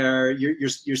times where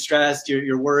you're stressed,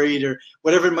 you're worried, or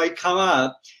whatever might come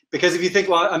up. Because if you think,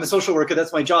 well, I'm a social worker,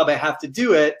 that's my job, I have to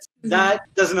do it. That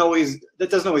doesn't always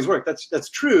work. That's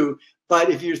true. But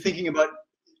if you're thinking about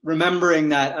remembering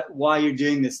that why you're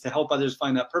doing this, to help others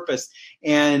find that purpose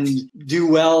and do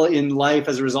well in life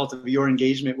as a result of your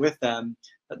engagement with them,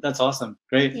 that's awesome.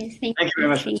 Great. Yes, thank you very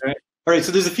much. All right,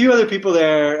 so there's a few other people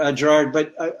there, Gerard,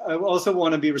 but I also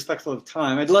want to be respectful of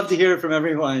time. I'd love to hear from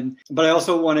everyone, but I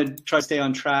also want to try to stay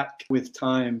on track with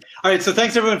time. All right, so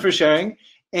thanks everyone for sharing.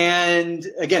 And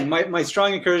again, my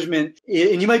strong encouragement,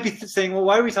 and you might be saying, well,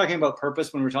 why are we talking about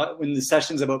purpose when the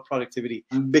session's about productivity?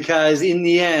 Because in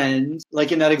the end,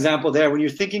 like in that example there, when you're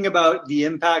thinking about the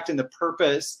impact and the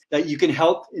purpose that you can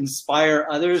help inspire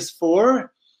others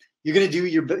for, you're going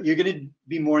to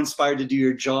be more inspired to do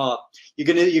your job.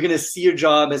 You're going to see your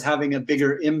job as having a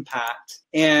bigger impact.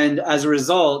 And as a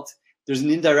result, there's an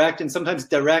indirect and sometimes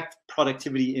direct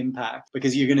productivity impact,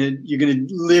 because you're going to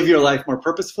live your life more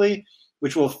purposefully,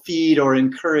 which will feed or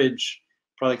encourage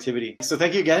productivity. So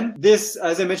thank you again. This,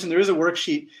 as I mentioned, there is a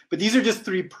worksheet, but these are just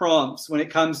 3 prompts when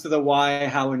it comes to the why,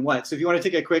 how, and what. So if you want to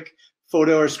take a quick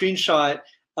photo or screenshot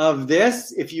of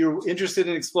this, if you're interested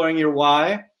in exploring your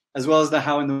why, as well as the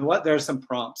how and the what, there are some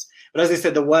prompts. But as I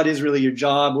said, the what is really your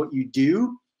job, what you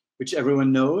do, which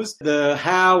everyone knows. The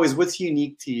how is what's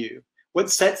unique to you,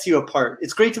 what sets you apart.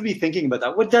 It's great to be thinking about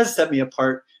that. What does set me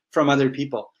apart from other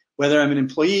people? Whether I'm an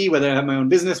employee, whether I have my own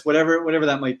business, whatever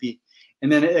that might be.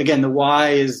 And then again, the why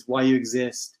is why you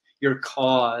exist, your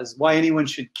cause, why anyone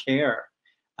should care.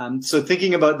 So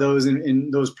thinking about those in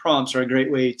those prompts are a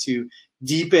great way to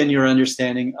deepen your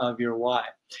understanding of your why.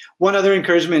 One other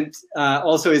encouragement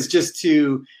also is just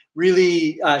to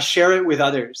really share it with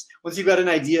others. Once you've got an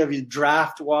idea of your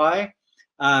draft why,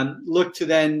 look to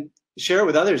then share it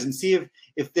with others and see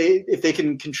if they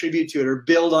can contribute to it or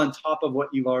build on top of what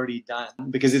you've already done.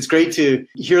 Because it's great to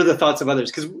hear the thoughts of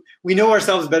others, because we know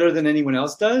ourselves better than anyone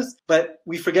else does, but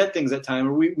we forget things at times,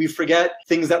 or we forget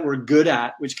things that we're good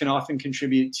at, which can often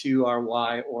contribute to our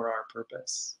why or our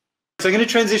purpose. So I'm going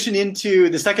to transition into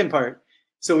the second part.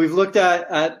 So we've looked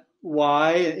at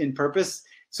why and purpose.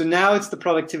 So now it's the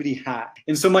productivity hack.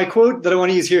 And so my quote that I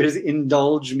want to use here is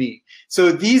indulge me.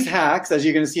 So these hacks, as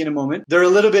you're going to see in a moment, they're a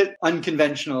little bit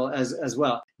unconventional as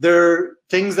well. They're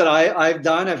things that I've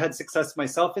done. I've had success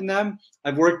myself in them.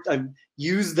 I've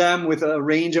used them with a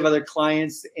range of other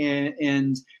clients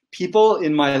and people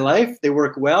in my life. They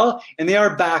work well, and they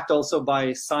are backed also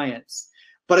by science.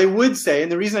 But I would say,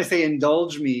 and the reason I say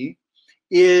indulge me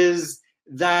is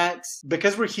that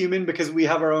because we're human, because we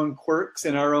have our own quirks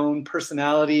and our own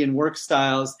personality and work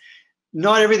styles,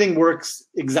 not everything works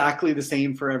exactly the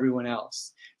same for everyone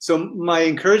else. So my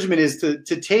encouragement is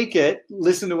to take it,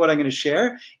 listen to what I'm going to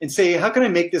share, and say, how can I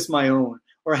make this my own?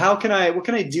 Or what can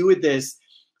I do with this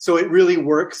So it really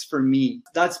works for me.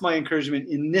 That's my encouragement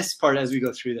in this part as we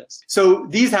go through this. So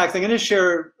these hacks, I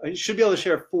should be able to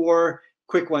share 4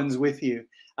 quick ones with you.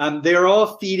 They are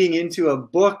all feeding into a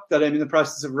book that I'm in the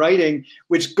process of writing,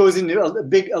 which goes into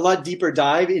a lot deeper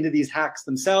dive into these hacks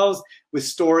themselves with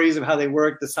stories of how they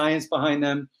work, the science behind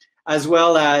them, as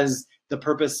well as the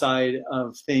purpose side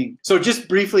of things. So just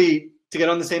briefly to get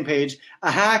on the same page,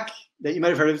 a hack that you might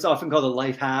have heard of is often called a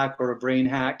life hack or a brain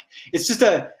hack. It's just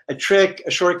a trick,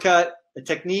 a shortcut, a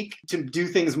technique to do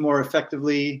things more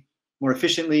effectively, more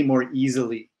efficiently, more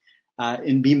easily,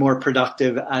 and be more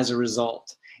productive as a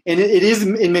result. And it is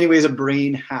in many ways a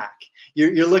brain hack.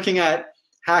 You're looking at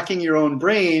hacking your own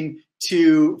brain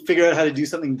to figure out how to do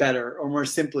something better or more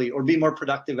simply or be more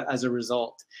productive as a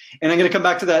result. And I'm going to come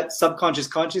back to that subconscious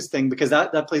conscious thing because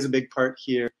that plays a big part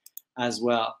here as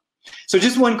well. So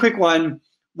just one quick one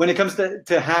when it comes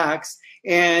to hacks,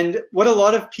 and what a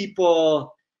lot of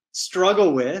people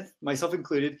struggle with, myself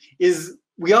included, is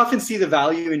we often see the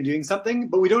value in doing something,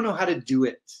 but we don't know how to do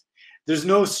it. There's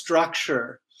no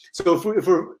structure. So if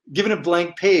we're given a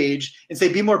blank page and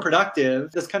say, be more productive,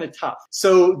 that's kind of tough.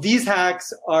 So these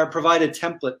hacks provide a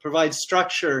template, provide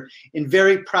structure in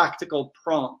very practical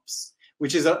prompts,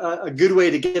 which is a good way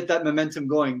to get that momentum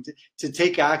going, to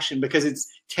take action, because it's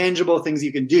tangible things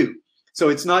you can do. So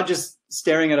it's not just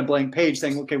staring at a blank page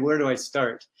saying, okay, where do I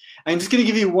start? I'm just going to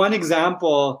give you one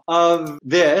example of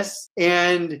this.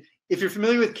 And if you're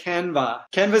familiar with Canva,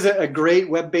 Canva is a great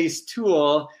web-based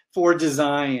tool for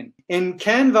design. And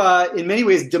Canva, in many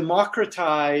ways,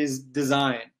 democratized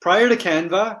design. Prior to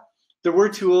Canva, there were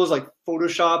tools like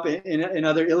Photoshop and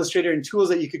other Illustrator and tools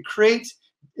that you could create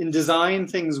and design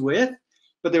things with,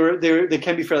 but they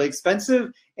can be fairly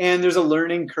expensive, and there's a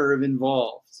learning curve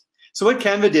involved. So what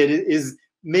Canva did is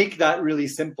make that really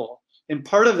simple. And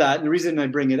part of that, and the reason I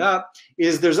bring it up,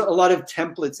 is there's a lot of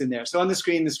templates in there. So on the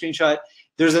screen, the screenshot,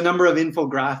 there's a number of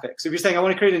infographics. So if you're saying, I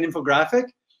want to create an infographic,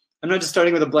 I'm not just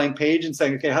starting with a blank page and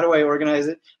saying, okay, how do I organize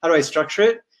it? How do I structure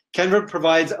it? Canva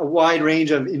provides a wide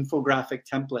range of infographic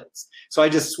templates. So I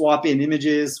just swap in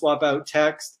images, swap out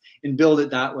text, and build it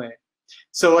that way.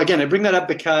 So again, I bring that up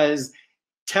because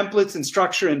templates and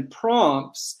structure and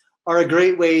prompts are a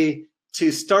great way to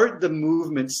start the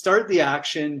movement, start the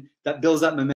action that builds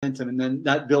that momentum, and then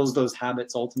that builds those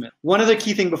habits ultimately. One other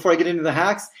key thing before I get into the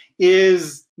hacks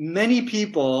is many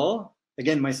people,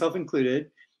 again, myself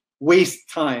included, waste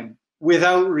time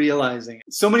without realizing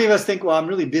it. So many of us think, well, I'm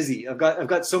really busy. I've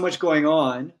got so much going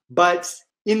on. But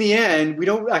in the end, we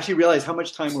don't actually realize how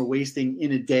much time we're wasting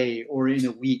in a day or in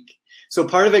a week. So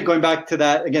part of it, going back to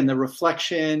that, again, the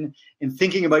reflection and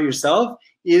thinking about yourself,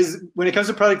 is when it comes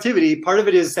to productivity, part of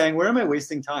it is saying, where am I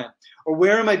wasting time? Or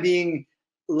where am I being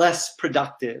less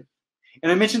productive?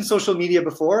 And I mentioned social media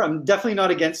before. I'm definitely not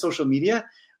against social media,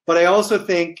 but I also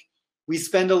think we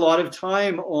spend a lot of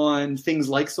time on things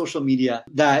like social media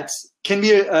that can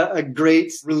be a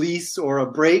great release or a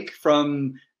break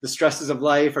from the stresses of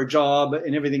life, our job,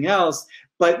 and everything else.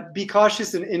 But be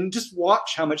cautious and just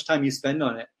watch how much time you spend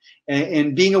on it.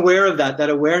 And being aware of that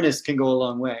awareness can go a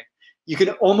long way. You can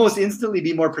almost instantly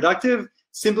be more productive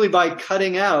simply by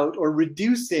cutting out or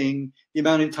reducing the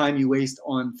amount of time you waste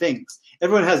on things.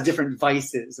 Everyone has different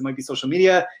vices. It might be social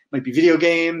media, it might be video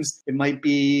games, it might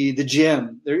be the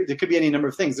gym. There could be any number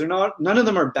of things. None of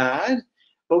them are bad,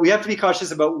 but we have to be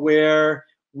cautious about where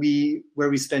we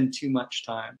spend too much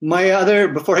time.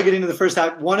 Before I get into the first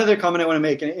half, one other comment I want to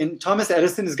make, and Thomas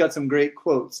Edison has got some great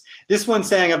quotes. This one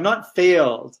saying, I've not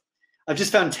failed. I've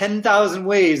just found 10,000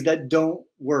 ways that don't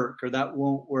work or that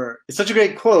won't work. It's such a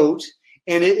great quote,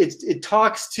 and it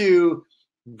talks to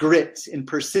grit and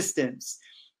persistence,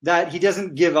 that he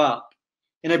doesn't give up.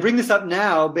 And I bring this up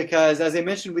now because, as I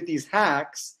mentioned with these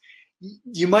hacks,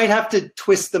 you might have to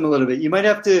twist them a little bit. You might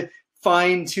have to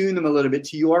fine-tune them a little bit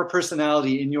to your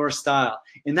personality and your style.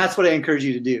 And that's what I encourage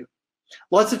you to do.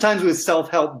 Lots of times with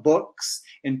self-help books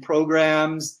and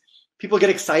programs, people get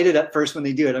excited at first when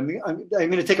they do it. I'm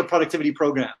going to take a productivity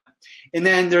program. And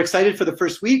then they're excited for the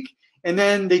first week. And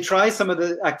then they try some of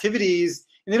the activities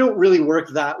and they don't really work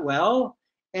that well.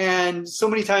 And so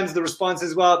many times the response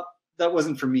is, well, that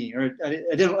wasn't for me, or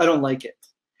I don't like it.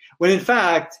 When in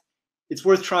fact, it's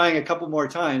worth trying a couple more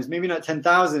times, maybe not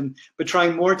 10,000, but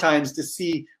trying more times to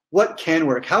see what can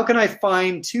work. How can I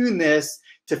fine tune this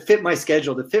to fit my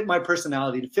schedule, to fit my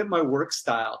personality, to fit my work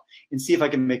style, and see if I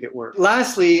can make it work.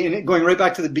 Lastly, and going right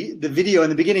back to the video in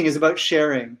the beginning, is about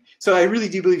sharing. So I really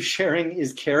do believe sharing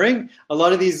is caring. A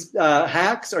lot of these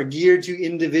hacks are geared to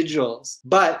individuals,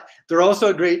 but they're also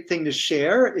a great thing to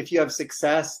share if you have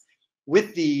success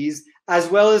with these, as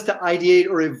well as to ideate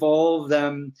or evolve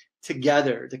them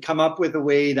together to come up with a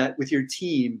way that with your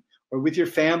team or with your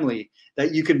family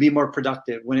that you can be more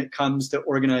productive when it comes to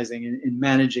organizing and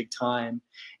managing time.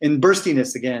 And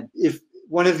burstiness, again, if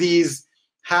one of these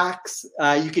hacks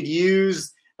you could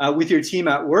use with your team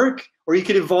at work, or you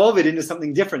could evolve it into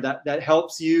something different that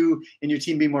helps you and your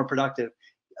team be more productive.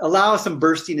 Allow some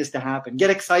burstiness to happen. Get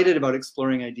excited about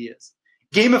exploring ideas.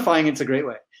 Gamifying it's a great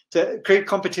way to create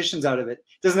competitions out of it.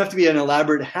 It doesn't have to be an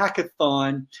elaborate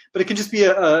hackathon, but it can just be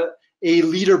a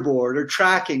leaderboard or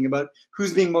tracking about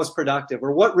who's being most productive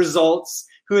or what results,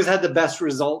 who has had the best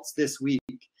results this week.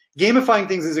 Gamifying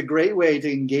things is a great way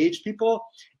to engage people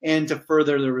and to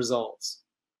further the results.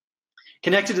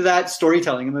 Connected to that,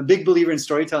 storytelling. I'm a big believer in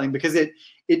storytelling because it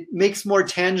makes more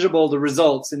tangible the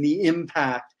results and the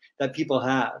impact that people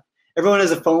have. Everyone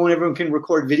has a phone, everyone can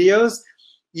record videos.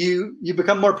 You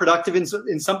become more productive in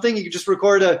something. You can just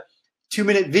record a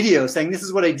 2-minute video saying, this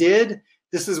is what I did,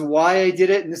 this is why I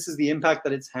did it, and this is the impact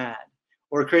that it's had.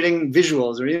 Or creating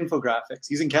visuals or infographics,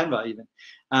 using Canva even,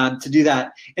 to do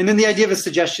that. And then the idea of a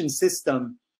suggestion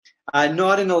system,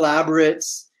 not an elaborate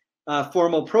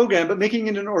formal program, but making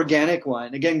it an organic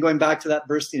one. Again, going back to that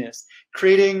burstiness,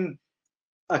 creating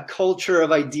a culture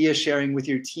of idea sharing with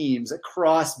your teams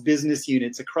across business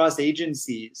units, across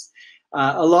agencies.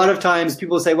 A lot of times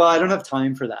people say, well, I don't have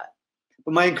time for that.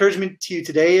 But my encouragement to you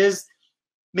today is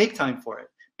make time for it,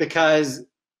 because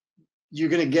you're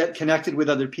going to get connected with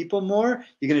other people more.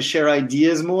 You're going to share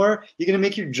ideas more. You're going to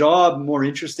make your job more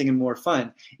interesting and more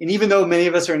fun. And even though many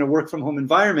of us are in a work from home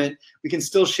environment, we can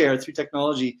still share through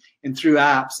technology and through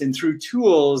apps and through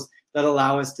tools that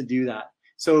allow us to do that.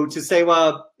 So to say,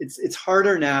 well, it's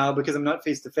harder now because I'm not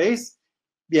face to face.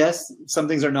 Yes, some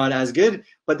things are not as good,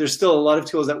 but there's still a lot of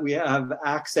tools that we have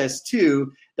access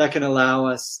to that can allow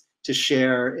us to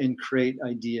share and create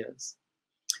ideas.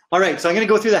 All right, so I'm going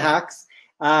to go through the hacks.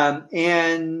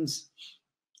 And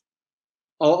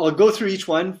I'll go through each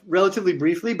one relatively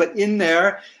briefly, but in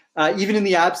there, even in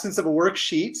the absence of a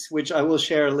worksheet, which I will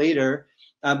share later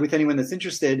with anyone that's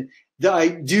interested, I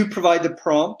do provide the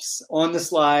prompts on the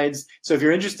slides. So if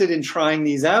you're interested in trying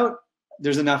these out,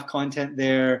 there's enough content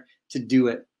there to do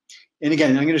it. And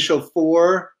again, I'm going to show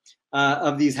 4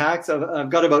 of these hacks. I've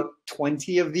got about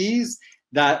 20 of these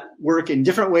that work in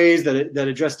different ways that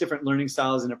address different learning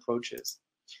styles and approaches.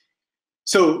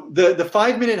 So the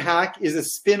 5-minute hack is a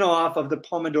spin-off of the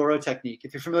Pomodoro technique.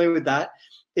 If you're familiar with that,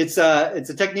 it's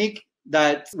a technique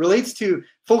that relates to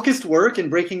focused work and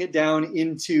breaking it down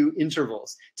into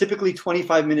intervals, typically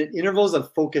 25-minute intervals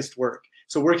of focused work.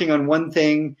 So working on one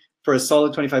thing for a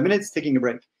solid 25 minutes, taking a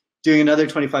break, doing another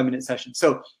 25-minute session.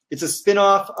 So it's a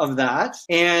spin-off of that,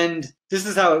 and this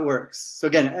is how it works. So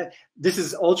again, this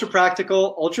is ultra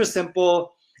practical, ultra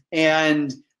simple,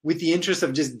 and with the interest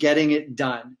of just getting it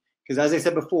done. Because as I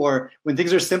said before, when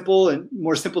things are simple and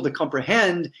more simple to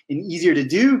comprehend and easier to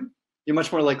do, you're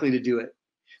much more likely to do it.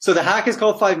 So the hack is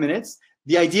called 5 minutes.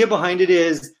 The idea behind it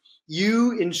is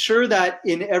you ensure that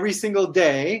in every single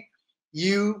day,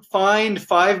 you find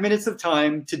 5 minutes of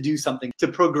time to do something, to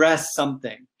progress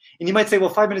something. And you might say, well,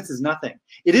 5 minutes is nothing.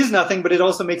 It is nothing, but it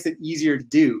also makes it easier to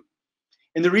do.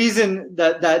 And the reason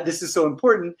that this is so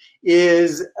important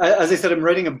is, as I said, I'm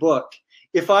writing a book.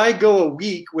 If I go a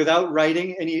week without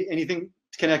writing anything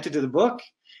connected to the book,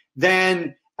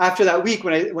 then after that week,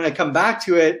 when I come back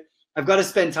to it, I've got to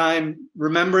spend time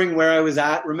remembering where I was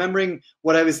at, remembering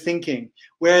what I was thinking.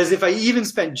 Whereas if I even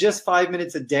spent just 5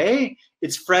 minutes a day,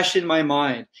 it's fresh in my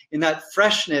mind. And that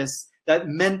freshness, that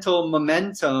mental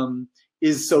momentum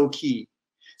is so key.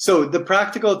 So the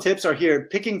practical tips are here,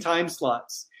 picking time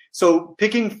slots. So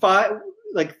picking 2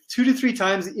 to 3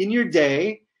 times in your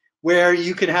day where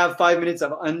you can have 5 minutes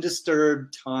of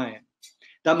undisturbed time.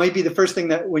 That might be the first thing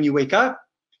that when you wake up.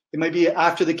 It might be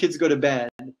after the kids go to bed.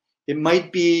 It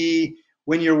might be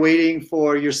when you're waiting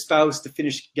for your spouse to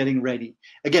finish getting ready.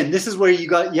 Again, this is where you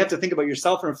have to think about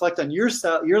yourself and reflect on your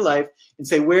life and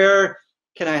say, where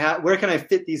can I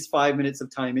fit these 5 minutes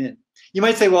of time in? You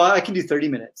might say, well, I can do 30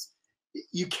 minutes.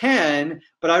 You can,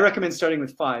 but I recommend starting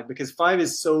with 5 because 5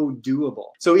 is so doable.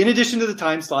 So in addition to the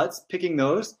time slots, picking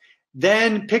those,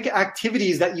 then pick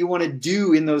activities that you want to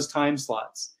do in those time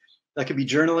slots. That could be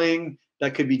journaling,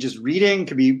 that could be just reading,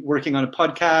 could be working on a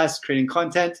podcast, creating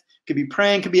content, could be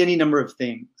praying, could be any number of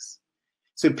things.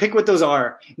 So pick what those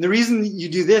are. And the reason you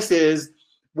do this is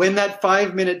when that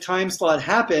 5-minute time slot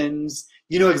happens,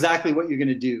 you know exactly what you're going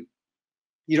to do.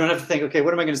 You don't have to think, okay,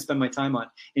 what am I going to spend my time on?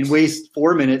 And waste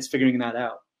 4 minutes figuring that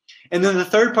out. And then the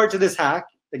third part to this hack,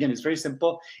 again, it's very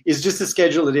simple, is just to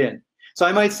schedule it in. So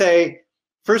I might say,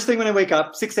 first thing when I wake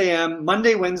up, 6 a.m.,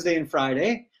 Monday, Wednesday, and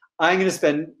Friday, I'm going to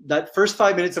spend that first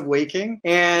 5 minutes of waking,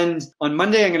 and on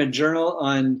Monday I'm going to journal.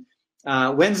 On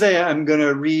Wednesday I'm going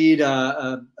to read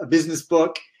a business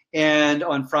book, and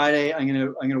on Friday I'm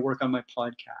going to work on my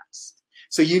podcast.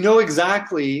 So you know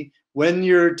exactly when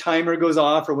your timer goes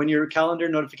off or when your calendar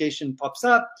notification pops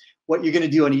up, what you're going to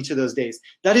do on each of those days.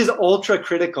 That is ultra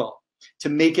critical to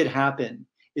make it happen,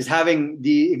 is having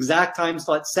the exact time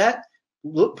slot set,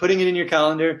 putting it in your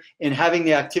calendar, and having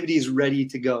the activities ready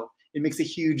to go. It makes a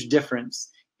huge difference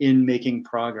in making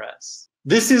progress.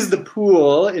 This is the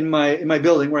pool in my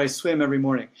building where I swim every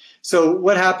morning. So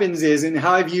what happens is, and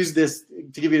how I've used this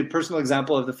to give you a personal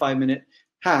example of the 5-minute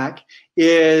hack,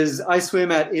 is I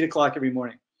swim at 8 o'clock every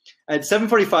morning. At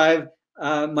 7:45,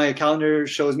 my calendar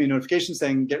shows me a notification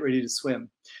saying, get ready to swim.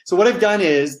 So what I've done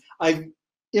is I've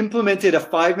implemented a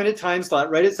 5-minute time slot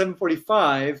right at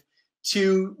 7:45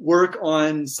 to work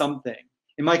on something.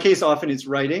 In my case, often it's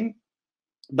writing,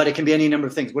 but it can be any number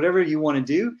of things. Whatever you want to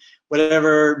do,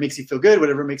 whatever makes you feel good,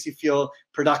 whatever makes you feel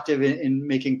productive in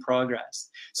making progress.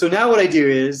 So now what I do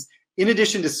is, in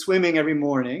addition to swimming every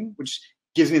morning, which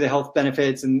gives me the health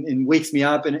benefits and wakes me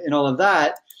up and all of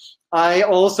that, I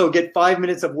also get 5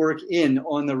 minutes of work in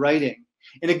on the writing.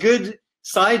 And a good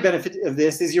side benefit of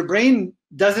this is your brain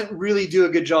doesn't really do a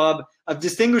good job of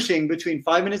distinguishing between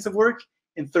 5 minutes of work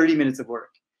and 30 minutes of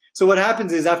work. So what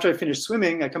happens is, after I finish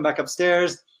swimming, I come back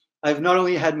upstairs. I've not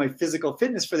only had my physical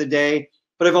fitness for the day,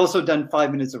 but I've also done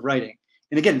 5 minutes of writing.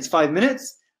 And again, it's 5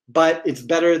 minutes, but it's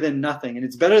better than nothing. And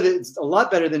it's a lot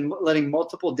better than letting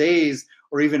multiple days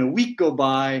or even a week go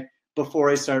by before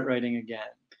I start writing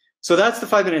again. So that's the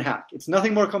 5-minute hack. It's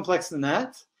nothing more complex than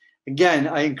that. Again,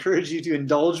 I encourage you to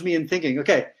indulge me in thinking,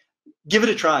 okay, give it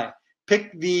a try.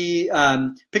 Pick the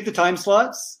time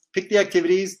slots, pick the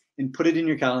activities, and put it in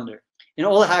your calendar. And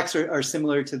all the hacks are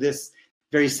similar to this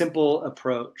very simple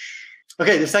approach.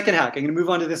 Okay, the second hack, I'm going to move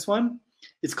on to this one.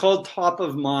 It's called top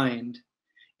of mind.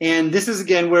 And this is,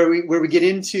 again, where we get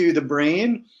into the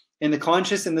brain and the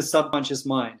conscious and the subconscious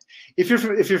mind. If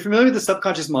you're familiar with the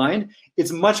subconscious mind,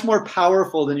 it's much more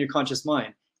powerful than your conscious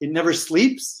mind. It never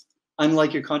sleeps,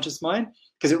 unlike your conscious mind,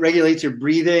 because it regulates your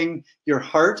breathing, your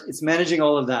heart. It's managing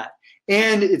all of that.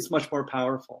 And it's much more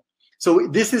powerful. So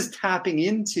this is tapping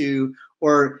into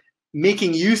or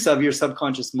making use of your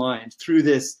subconscious mind through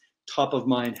this top of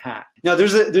mind hack. Now,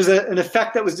 there's an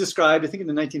effect that was described, I think, in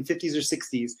the 1950s or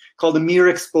 60s, called the mere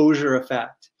exposure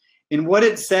effect. And what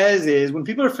it says is, when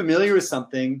people are familiar with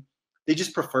something, they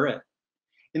just prefer it.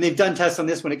 And they've done tests on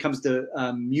this when it comes to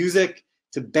music,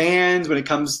 to bands, when it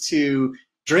comes to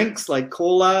drinks like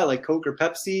cola, like Coke or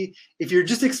Pepsi. If you're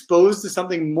just exposed to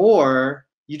something more,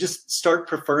 you just start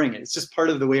preferring it. It's just part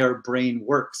of the way our brain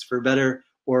works, for better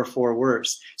or for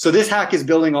worse. So this hack is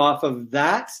building off of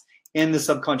that and the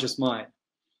subconscious mind.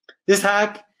 This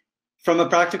hack, from a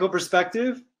practical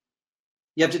perspective,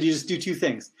 you have to just do two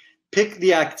things. Pick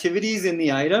the activities in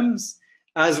the items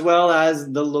as well as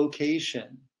the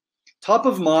location. Top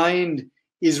of mind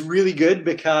is really good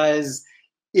because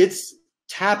it's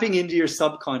tapping into your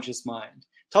subconscious mind.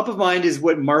 Top of mind is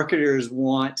what marketers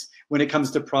want when it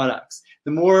comes to products.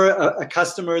 The more a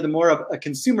customer, the more a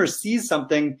consumer sees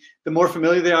something, the more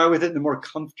familiar they are with it, the more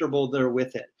comfortable they're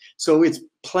with it. So it's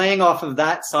playing off of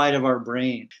that side of our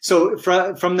brain. So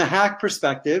from the hack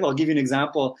perspective, I'll give you an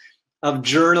example of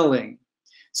journaling.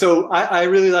 So I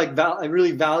really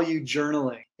value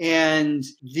journaling. And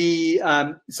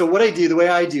so what I do, the way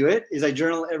I do it, is I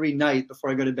journal every night before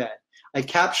I go to bed. I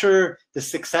capture the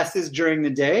successes during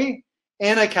the day,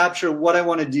 and I capture what I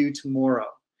want to do tomorrow.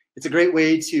 It's a great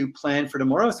way to plan for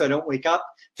tomorrow, so I don't wake up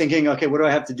thinking, okay, what do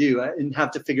I have to do? And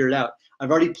have to figure it out.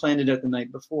 I've already planned it out the night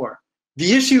before.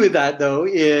 The issue with that, though,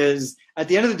 is at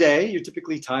the end of the day, you're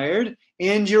typically tired,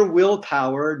 and your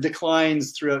willpower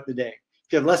declines throughout the day.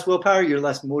 If you have less willpower, you're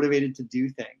less motivated to do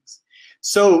things.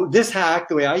 So this hack,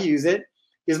 the way I use it,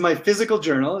 is my physical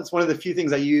journal. It's one of the few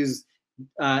things I use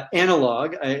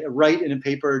analog. I write in a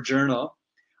paper journal.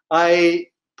 I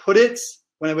put it,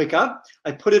 when I wake up,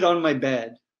 I put it on my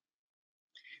bed.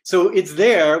 So it's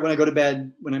there when I go to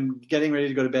bed, when I'm getting ready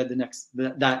to go to bed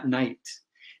that night.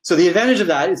 So the advantage of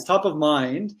that is top of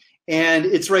mind, and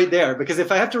it's right there, because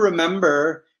if I have to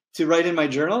remember to write in my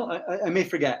journal, I may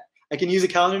forget. I can use a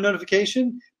calendar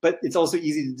notification, but it's also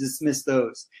easy to dismiss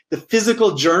those. The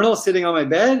physical journal sitting on my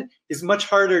bed is much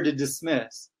harder to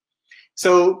dismiss.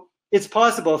 So it's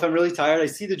possible, if I'm really tired, I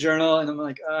see the journal and I'm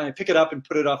like, I pick it up and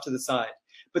put it off to the side.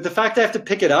 But the fact I have to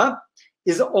pick it up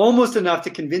is almost enough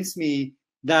to convince me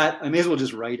that I may as well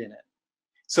just write in it.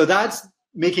 So that's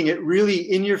making it really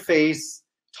in your face,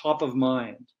 top of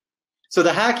mind. So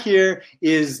the hack here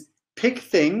is pick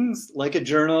things like a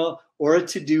journal or a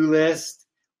to-do list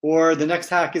Or the next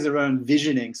hack is around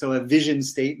visioning, so a vision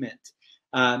statement.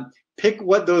 Pick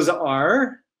what those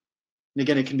are. And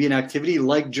again, it can be an activity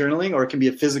like journaling, or it can be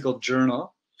a physical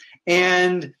journal.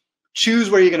 And choose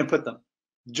where you're going to put them.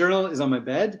 Journal is on my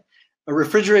bed. A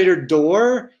refrigerator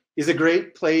door is a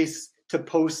great place to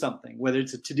post something, whether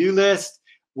it's a to-do list,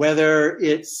 whether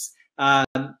it's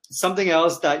something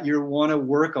else that you want to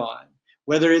work on,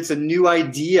 whether it's a new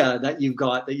idea that you've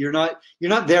got that you're not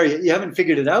there yet, you haven't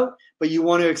figured it out, but you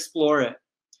want to explore it.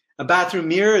 A bathroom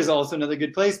mirror is also another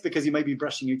good place because you might be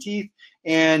brushing your teeth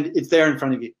and it's there in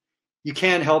front of you. You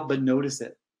can't help but notice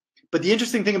it. But the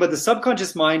interesting thing about the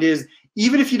subconscious mind is,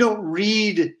 even if you don't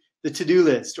read the to-do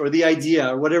list or the idea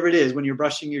or whatever it is when you're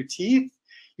brushing your teeth,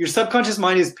 your subconscious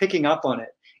mind is picking up on it.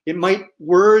 It might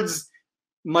words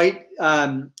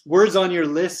on your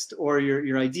list or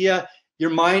your idea, your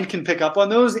mind can pick up on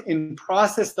those and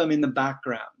process them in the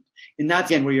background. And that's,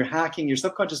 again, where you're hacking your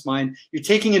subconscious mind. You're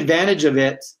taking advantage of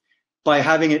it by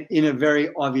having it in a very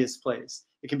obvious place.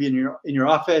 It can be in your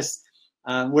office,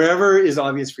 wherever is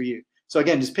obvious for you. So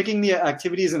again, just picking the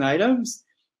activities and items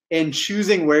and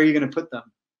choosing where you're going to put them.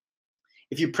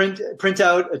 If you print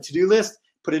out a to-do list,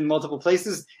 put it in multiple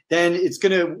places, then it's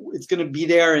gonna be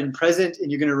there and present,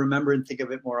 and you're gonna remember and think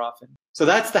of it more often. So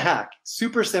that's the hack.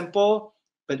 Super simple,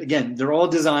 but again, they're all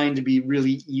designed to be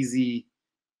really easy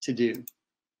to do.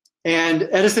 And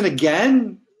Edison,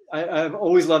 again, I've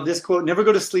always loved this quote: never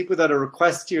go to sleep without a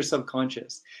request to your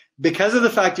subconscious. Because of the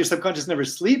fact your subconscious never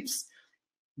sleeps,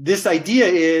 this idea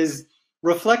is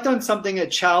reflect on something, a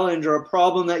challenge or a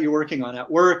problem that you're working on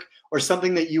at work, or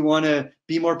something that you want to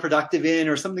be more productive in,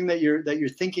 or something that you're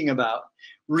thinking about.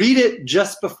 Read it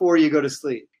just before you go to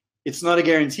sleep. It's not a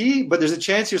guarantee, but there's a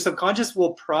chance your subconscious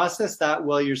will process that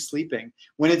while you're sleeping,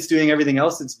 when it's doing everything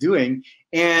else it's doing.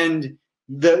 And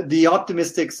the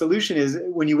optimistic solution is,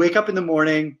 when you wake up in the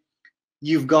morning,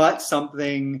 you've got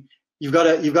something, you've got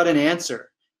an answer.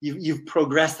 You've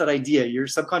progressed that idea. Your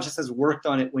subconscious has worked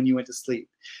on it when you went to sleep.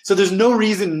 So there's no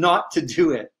reason not to do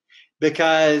it,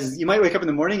 because you might wake up in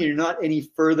the morning and you're not any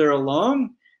further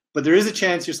along, but there is a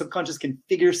chance your subconscious can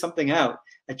figure something out.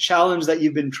 A challenge that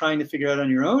you've been trying to figure out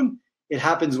on your own, it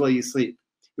happens while you sleep,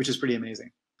 which is pretty amazing.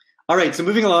 All right, so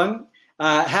moving along,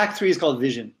 hack 3 is called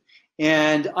vision.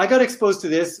 And I got exposed to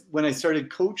this when I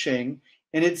started coaching,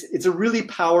 and it's a really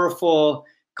powerful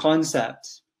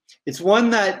concept. It's one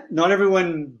that not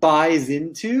everyone buys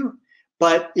into,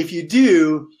 but if you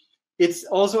do, it's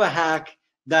also a hack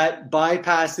that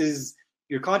bypasses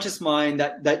your conscious mind,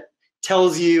 that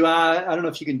tells you, I don't know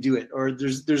if you can do it, or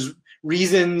there's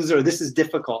reasons, or this is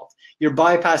difficult. You're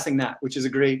bypassing that, which is a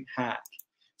great hack.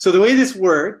 So the way this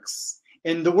works,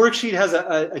 and the worksheet has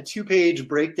a 2-page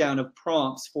breakdown of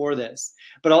prompts for this,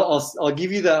 but I'll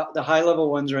give you the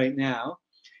high-level ones right now.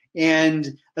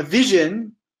 And a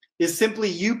vision is simply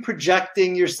you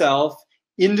projecting yourself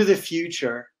into the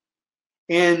future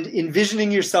and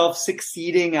envisioning yourself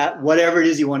succeeding at whatever it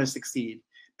is you want to succeed,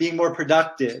 being more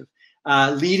productive,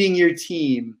 leading your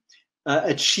team,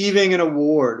 achieving an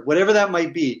award, whatever that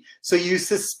might be. So you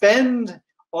suspend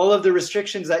all of the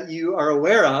restrictions that you are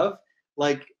aware of,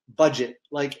 like budget,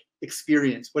 like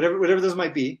experience, whatever those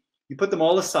might be. You put them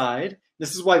all aside.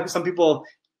 This is why some people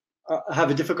have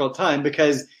a difficult time,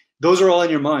 because those are all in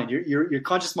your mind. Your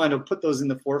conscious mind will put those in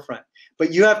the forefront.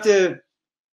 But you have to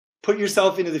put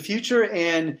yourself into the future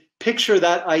and picture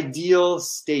that ideal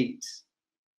state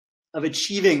of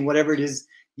achieving whatever it is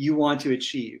you want to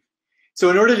achieve. So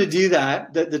in order to do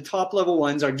that, the top level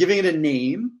ones are giving it a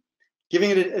name,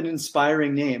 giving it an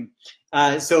inspiring name.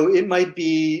 So it might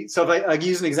be, so if I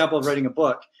use an example of writing a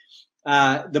book,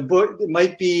 the book, it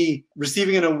might be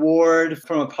receiving an award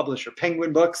from a publisher,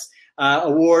 Penguin Books,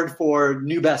 award for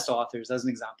new best authors, as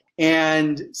an example.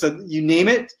 And so you name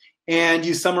it and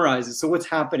you summarize it. So what's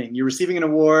happening? You're receiving an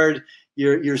award,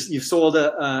 you've sold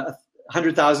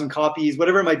 100,000 copies,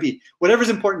 whatever it might be, whatever's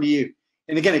important to you.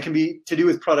 And again, it can be to do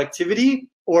with productivity,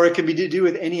 or it can be to do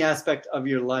with any aspect of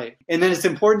your life. And then it's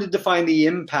important to define the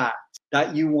impact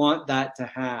that you want that to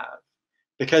have.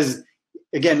 Because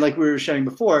again, like we were sharing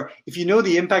before, if you know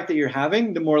the impact that you're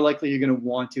having, the more likely you're going to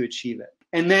want to achieve it.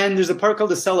 And then there's a part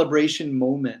called the celebration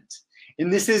moment.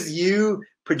 And this is you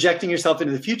projecting yourself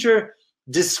into the future,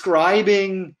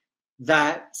 describing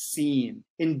that scene.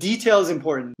 In detail is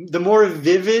important. The more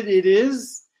vivid it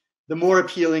is, the more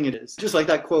appealing it is. Just like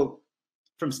that quote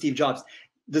from Steve Jobs.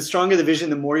 The stronger the vision,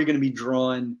 the more you're going to be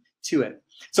drawn to it.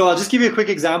 So I'll just give you a quick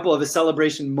example of a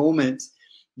celebration moment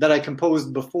that I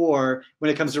composed before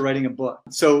when it comes to writing a book.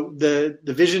 So the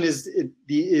vision is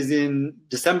in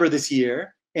December this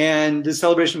year. And the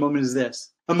celebration moment is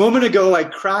this. A moment ago, I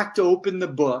cracked open the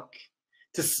book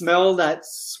to smell that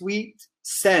sweet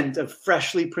scent of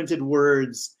freshly printed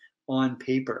words on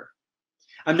paper.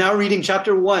 I'm now reading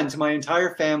chapter 1 to my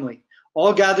entire family,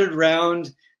 all gathered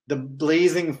round the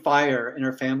blazing fire in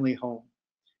our family home.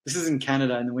 This is in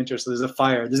Canada in the winter, so there's a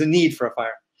fire. There's a need for a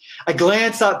fire. I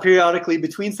glance up periodically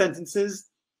between sentences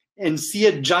and see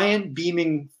a giant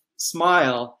beaming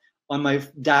smile on my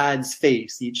dad's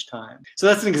face each time. So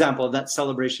that's an example of that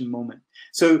celebration moment.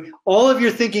 So all of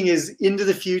your thinking is into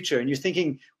the future, and you're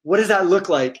thinking, what does that look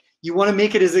like? You want to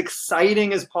make it as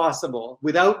exciting as possible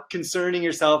without concerning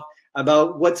yourself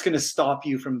about what's going to stop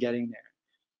you from getting there.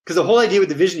 Because the whole idea with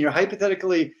the vision, you're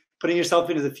hypothetically putting yourself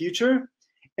into the future,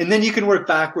 and then you can work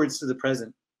backwards to the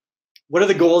present. What are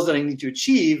the goals that I need to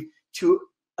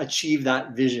achieve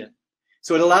that vision?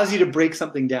 So it allows you to break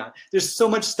something down. There's so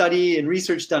much study and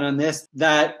research done on this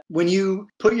that when you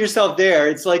put yourself there,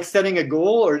 it's like setting a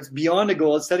goal, or it's beyond a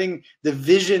goal. It's setting the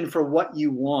vision for what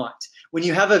you want. When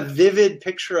you have a vivid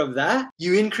picture of that,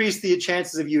 you increase the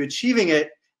chances of you achieving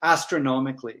it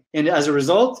astronomically. And as a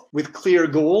result, with clear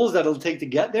goals that it'll take to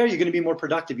get there, you're going to be more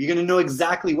productive. You're going to know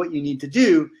exactly what you need to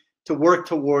do to work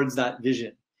towards that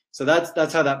vision. So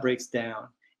that's how that breaks down.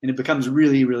 And it becomes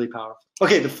really, really powerful.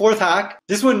 Okay, the fourth hack.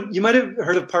 This one, you might have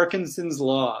heard of Parkinson's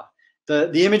Law.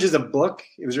 The image is a book.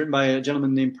 It was written by a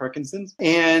gentleman named Parkinson.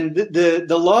 And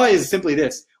the law is simply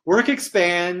this: work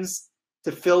expands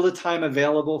to fill the time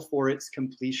available for its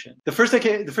completion. The first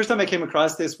time I came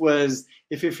across this was,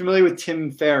 if you're familiar with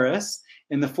Tim Ferriss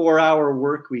in the 4-Hour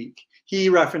Work Week, he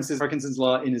references Parkinson's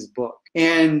Law in his book.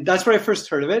 And that's where I first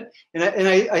heard of it. And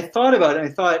I thought about it. I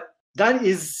thought, that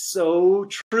is so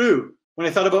true. When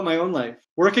I thought about my own life,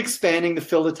 work expanding to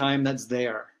fill the time that's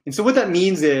there. And so what that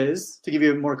means is, to give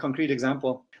you a more concrete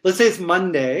example, let's say it's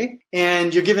Monday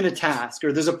and you're given a task,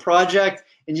 or there's a project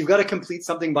and you've got to complete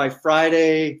something by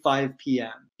Friday, 5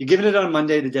 p.m. You're given it on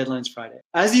Monday, the deadline's Friday.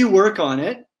 As you work on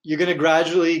it, you're going to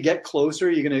gradually get closer,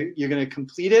 you're going to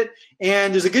complete it,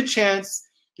 and there's a good chance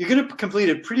you're going to complete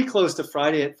it pretty close to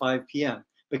Friday at 5 p.m.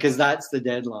 because that's the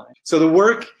deadline. So the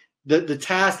work, the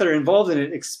tasks that are involved in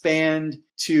it expand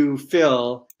to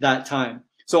fill that time.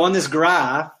 So on this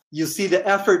graph, you'll see the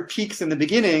effort peaks in the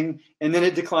beginning and then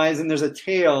it declines, and there's a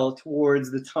tail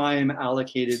towards the time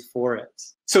allocated for it.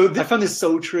 So I found this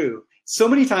so true. So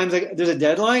many times there's a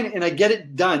deadline and I get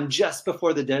it done just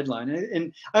before the deadline.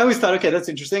 And I always thought, okay, that's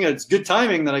interesting. It's good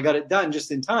timing that I got it done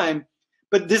just in time.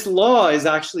 But this law is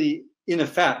actually in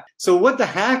effect. So what the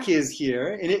hack is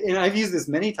here, and I've used this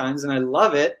many times and I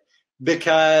love it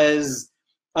because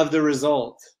of the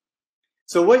result.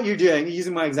 So what you're doing,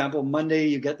 using my example, Monday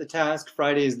you get the task,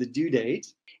 Friday is the due date,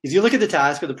 is you look at the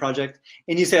task or the project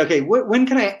and you say, okay, when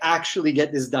can I actually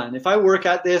get this done? If I work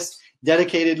at this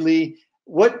dedicatedly,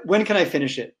 when can I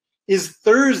finish it? Is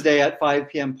Thursday at 5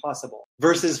 p.m. possible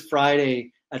versus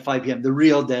Friday at 5 p.m., the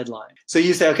real deadline? So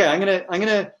you say, okay, I'm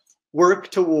gonna work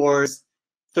towards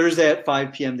Thursday at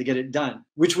 5 p.m. to get it done,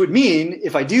 which would mean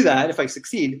if I do that, if I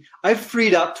succeed, I've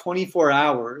freed up 24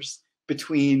 hours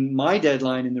between my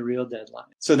deadline and the real deadline.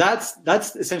 So that's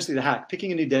essentially the hack,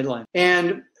 picking a new deadline.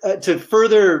 And to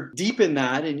further deepen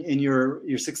that in your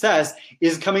success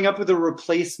is coming up with a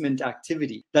replacement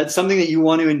activity. That's something that you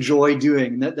want to enjoy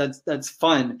doing. That's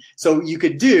fun. So you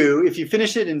could do, if you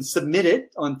finish it and submit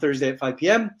it on Thursday at 5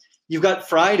 p.m., you've got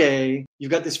Friday,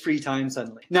 you've got this free time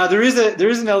suddenly. Now there is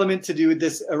an element to do with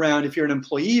this around if you're an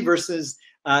employee versus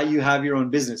you have your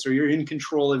own business or you're in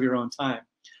control of your own time.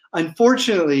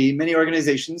 Unfortunately, many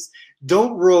organizations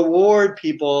don't reward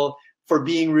people for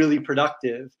being really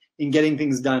productive in getting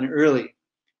things done early.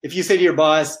 If you say to your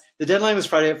boss, the deadline was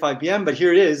Friday at 5 p.m., but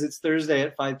here it is, it's Thursday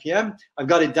at 5 p.m., I've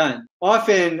got it done.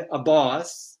 Often a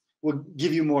boss will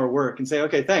give you more work and say,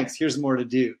 okay, thanks, here's more to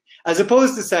do. As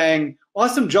opposed to saying,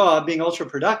 awesome job being ultra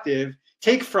productive,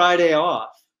 take Friday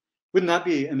off. Wouldn't that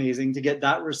be amazing to get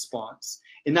that response?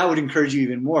 And that would encourage you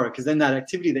even more, because then that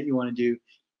activity that you want to do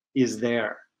is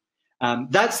there.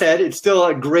 That said, it's still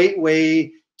a great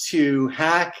way to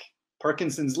hack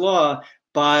Parkinson's Law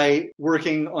by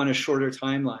working on a shorter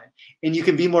timeline. And you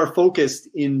can be more focused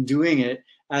in doing it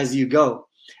as you go.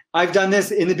 I've done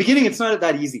this. In the beginning, it's not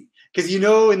that easy because you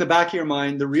know in the back of your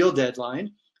mind the real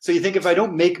deadline. So you think if I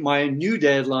don't make my new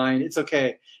deadline, it's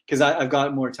okay because I've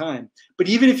got more time. But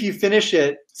even if you finish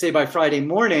it, say by Friday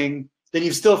morning, then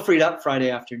you've still freed up Friday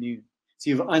afternoon.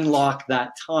 So you've unlocked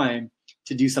that time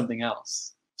to do something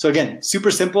else. So again,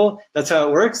 super simple. That's how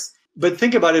it works. But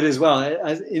think about it as well.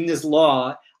 As in this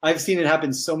law, I've seen it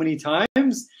happen so many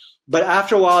times. But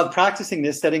after a while of practicing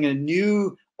this, setting a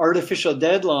new artificial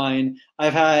deadline,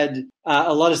 I've had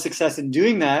a lot of success in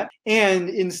doing that. And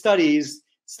in studies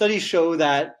show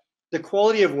that the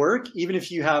quality of work, even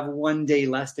if you have 1 day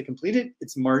less to complete it,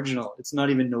 it's marginal. It's not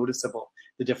even noticeable,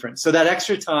 the difference. So that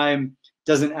extra time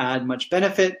doesn't add much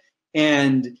benefit,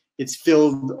 and it's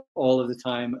filled all of the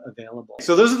time available.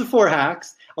 So those are the 4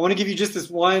 hacks. I want to give you just this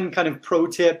one kind of pro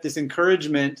tip, this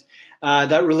encouragement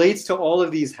that relates to all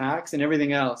of these hacks and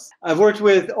everything else. I've worked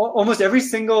with almost every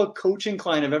single coaching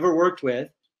client I've ever worked with.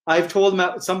 I've told them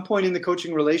at some point in the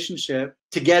coaching relationship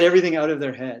to get everything out of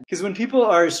their head. Because when people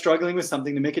are struggling with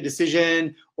something, to make a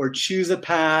decision or choose a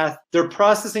path, they're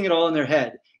processing it all in their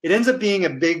head. It ends up being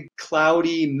a big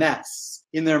cloudy mess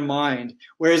in their mind.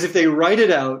 Whereas if they write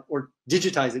it out or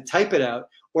digitize it, type it out,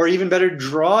 or even better,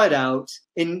 draw it out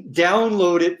and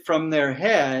download it from their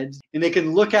head, and they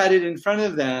can look at it in front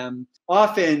of them,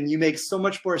 often you make so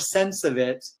much more sense of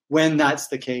it when that's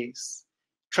the case.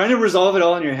 Trying to resolve it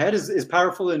all in your head is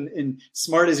powerful and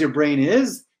smart as your brain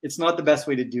is. It's not the best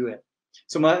way to do it.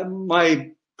 So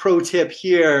my pro tip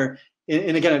here,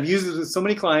 and again, I've used this with so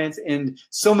many clients, and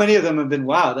so many of them have been,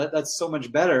 wow, that's so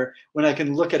much better when I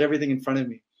can look at everything in front of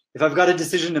me. If I've got a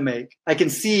decision to make, I can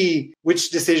see which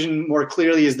decision more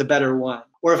clearly is the better one.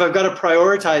 Or if I've got to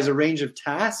prioritize a range of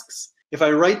tasks, if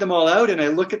I write them all out and I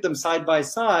look at them side by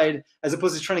side, as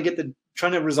opposed to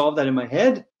trying to resolve that in my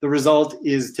head, the result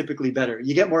is typically better.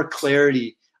 You get more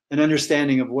clarity and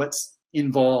understanding of what's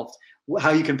involved,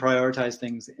 how you can prioritize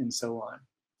things, and so on.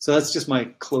 So that's just my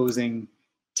closing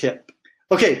tip.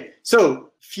 Okay,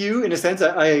 so few, in a sense,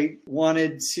 I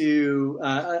wanted to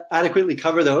adequately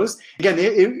cover those. Again,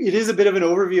 it is a bit of an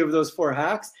overview of those 4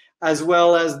 hacks, as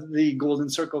well as the golden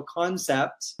circle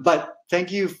concept. But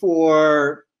thank you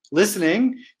for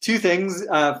listening. 2 things.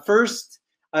 First,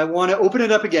 I want to open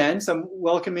it up again. So I'm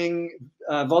welcoming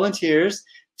volunteers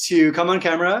to come on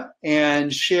camera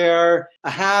and share a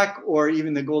hack or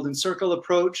even the golden circle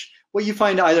approach, what you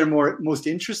find either most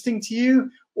interesting to you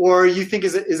or you think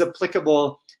is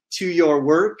applicable to your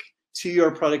work, to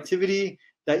your productivity,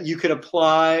 that you could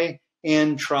apply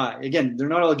and try. Again, they're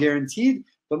not all guaranteed,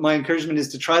 but my encouragement is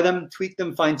to try them, tweak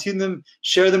them, fine-tune them,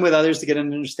 share them with others to get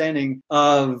an understanding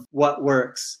of what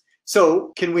works.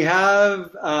 So can we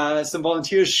have some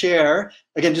volunteers share,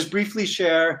 again, just briefly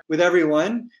share with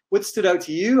everyone what stood out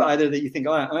to you, either that you think,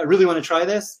 oh, I really want to try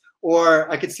this, or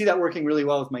I could see that working really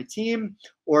well with my team,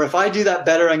 or if I do that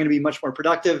better, I'm going to be much more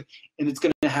productive, and it's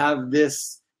going to have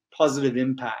this positive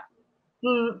impact.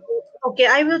 Okay,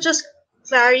 I will just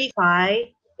clarify.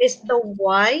 Is the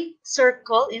why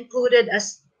circle included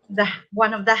as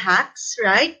one of the hacks,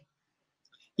 right?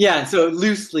 Yeah, so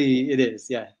loosely it is,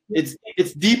 yeah.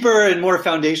 It's deeper and more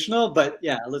foundational, but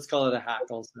yeah, let's call it a hack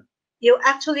also.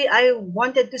 Actually, I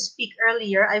wanted to speak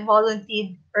earlier. I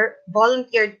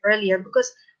volunteered earlier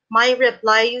because my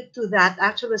reply to that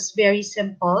actually was very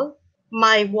simple.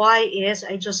 My why is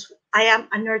I am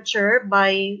a nurturer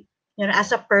by,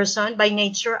 as a person, by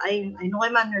nature. I know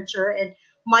I'm a nurturer, and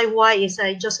my why is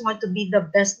I just want to be the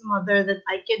best mother that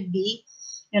I can be,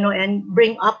 and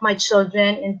bring up my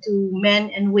children into men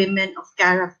and women of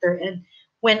character. And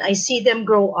when I see them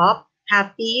grow up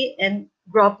happy and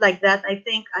grow up like that, I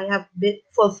think I have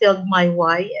fulfilled my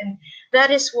why. And that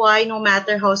is why no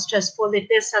matter how stressful it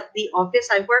is at the office,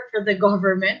 I work for the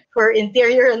government, for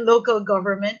interior and local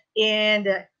government.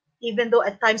 And even though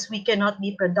at times we cannot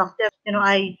be productive,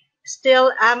 I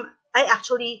still am, I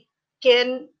actually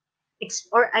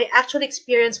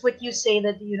experience what you say,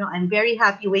 that, I'm very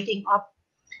happy waking up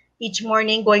each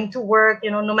morning, going to work,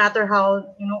 no matter how,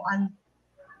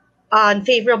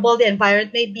 unfavorable the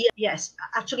environment may be. Yes,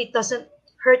 actually it doesn't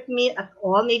hurt me at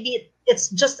all. Maybe it's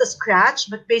just a scratch,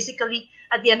 but basically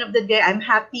at the end of the day, I'm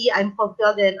happy, I'm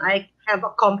fulfilled, and I have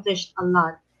accomplished a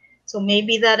lot. So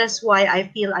maybe that is why I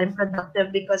feel I'm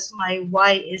productive, because my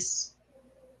why is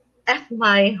at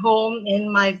my home,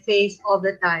 in my face all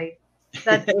the time.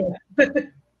 That's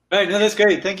it. Right, no, that's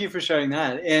great. Thank you for sharing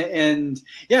that. And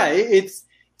yeah, it's,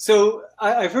 so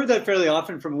I've heard that fairly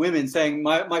often from women saying,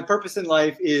 my purpose in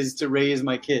life is to raise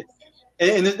my kids.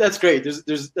 And that's great.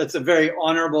 That's a very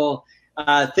honorable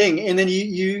thing. And then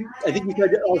I think you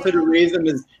said also to raise them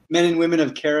as men and women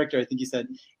of character, I think you said.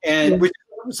 And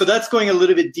so that's going a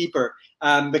little bit deeper,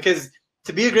 because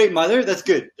to be a great mother, that's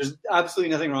good. There's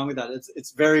absolutely nothing wrong with that.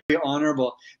 It's very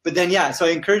honorable. But then, yeah, so I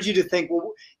encourage you to think,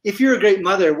 well, if you're a great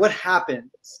mother, what happens?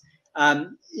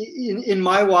 In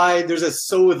my why, there's a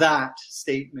so that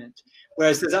statement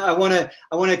where it says, I want to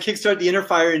kickstart the inner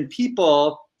fire in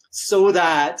people so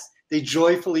that they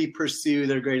joyfully pursue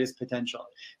their greatest potential.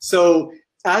 So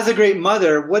as a great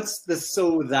mother, what's the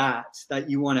so that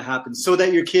you want to happen? So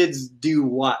that your kids do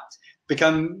what?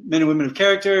 become men and women of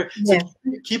character. So Yes.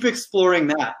 keep exploring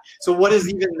that. So what does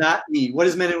even that mean? What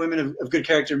does men and women of good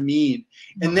character mean?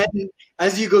 And then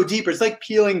as you go deeper, it's like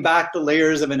peeling back the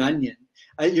layers of an onion.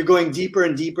 You're going deeper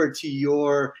and deeper to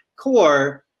your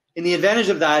core. And the advantage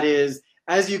of that is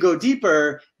as you go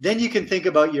deeper, then you can think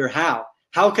about your how.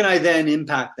 How can I then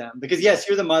impact them? Because yes,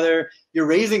 you're the mother, you're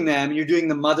raising them, you're doing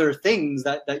the mother things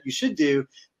that you should do.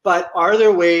 But are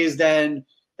there ways then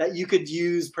that you could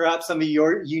use perhaps some of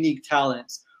your unique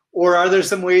talents? Or are there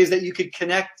some ways that you could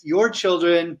connect your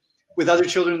children with other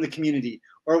children in the community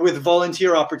or with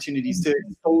volunteer opportunities to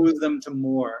expose them to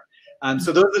more?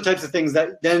 So those are the types of things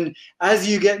that then as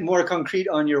you get more concrete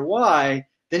on your why,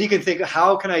 then you can think,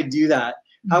 how can I do that?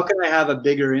 How can I have a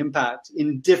bigger impact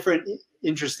in different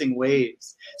interesting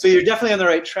ways? So you're definitely on the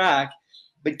right track,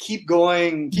 but keep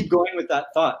going with that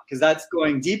thought, because that's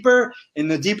going deeper.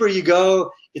 And the deeper you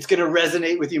go, it's going to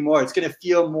resonate with you more. It's going to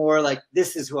feel more like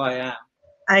this is who I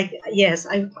am. Yes,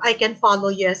 I can follow.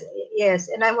 Yes,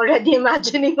 and I'm already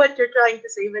imagining what you're trying to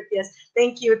say. But yes,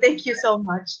 thank you so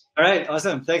much. All right,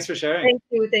 awesome. Thanks for sharing.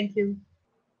 Thank you.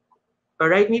 All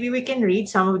right, maybe we can read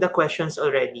some of the questions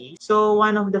already. So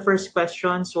one of the first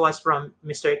questions was from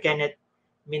Mr. Kenneth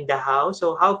Mindahao.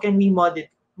 So how can we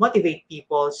motivate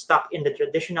people stuck in the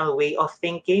traditional way of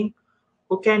thinking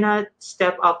who cannot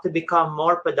step up to become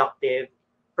more productive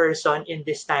person in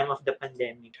this time of the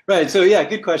pandemic? Right. So yeah,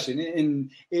 good question.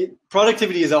 And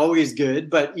productivity is always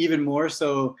good, but even more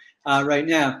so right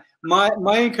now. My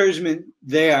encouragement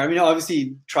there, I mean,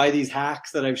 obviously try these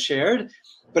hacks that I've shared,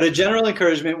 but a general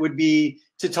encouragement would be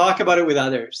to talk about it with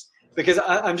others. Because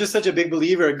I'm just such a big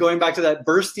believer, going back to that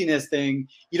burstiness thing,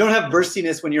 you don't have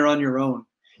burstiness when you're on your own.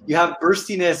 You have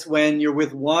burstiness when you're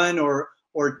with one or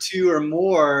two or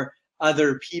more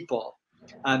other people.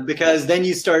 Because then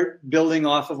you start building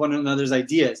off of one another's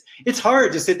ideas. It's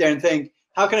hard to sit there and think,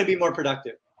 how can I be more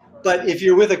productive? But if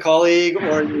you're with a colleague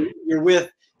or you're with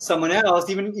someone else,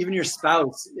 even your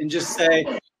spouse, and just say,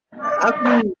 how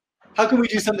can we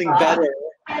do something better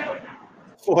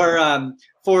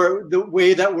for the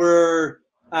way that we're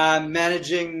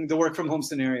managing the work from home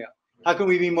scenario? How can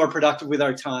we be more productive with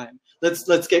our time?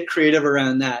 Let's get creative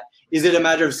around that. Is it a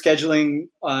matter of scheduling,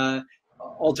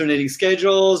 alternating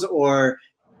schedules, or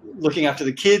looking after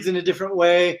the kids in a different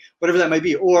way, whatever that might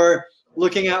be, or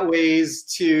looking at ways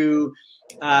to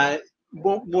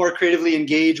more creatively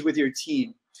engage with your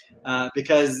team?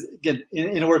 Because again,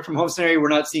 in a work from home scenario, we're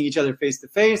not seeing each other face to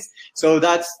face, so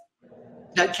that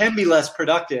can be less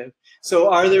productive. So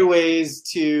are there ways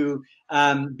to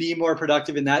be more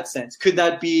productive in that sense? Could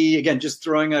that be, again, just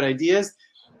throwing out ideas?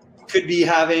 Could be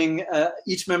having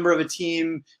each member of a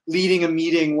team leading a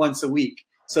meeting once a week.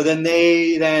 So then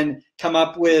they come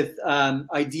up with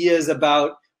ideas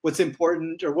about what's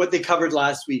important or what they covered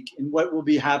last week and what will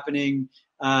be happening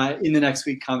in the next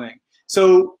week coming.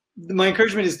 So my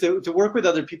encouragement is to work with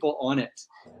other people on it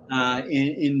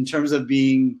in terms of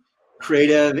being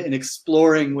creative and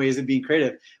exploring ways of being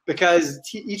creative, because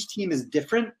each team is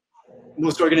different.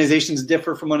 Most organizations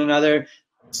differ from one another.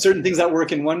 Certain things that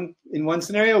work in one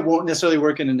scenario won't necessarily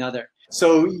work in another.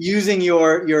 So using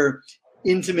your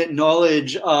intimate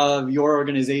knowledge of your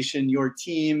organization, your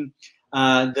team,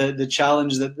 the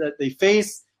challenge that they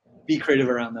face, be creative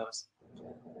around those.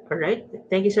 All right.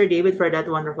 Thank you, Sir David, for that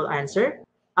wonderful answer.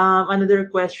 Another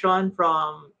question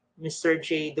from Mr.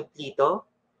 J. Duplito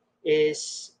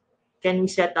is, can we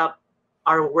set up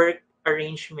our work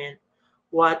arrangement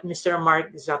what Mr.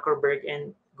 Mark Zuckerberg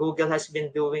and Google has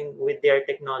been doing with their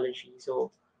technology?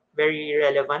 So very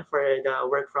relevant for the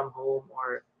work from home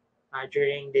or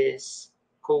during this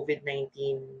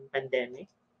COVID-19 pandemic.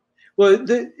 Well,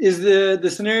 the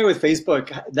scenario with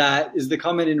Facebook, that is the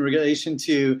comment in relation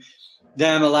to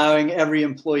them allowing every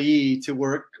employee to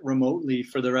work remotely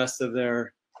for the rest of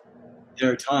their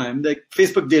time.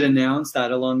 Facebook did announce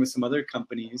that along with some other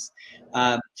companies.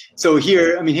 So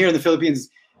here in the Philippines,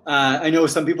 I know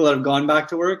some people that have gone back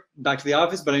to work, back to the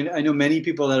office, but I know many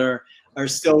people that are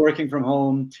still working from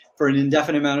home for an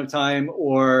indefinite amount of time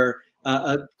or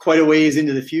quite a ways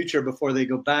into the future before they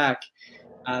go back.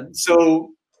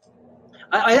 So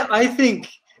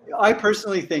I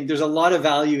personally think there's a lot of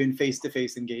value in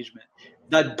face-to-face engagement.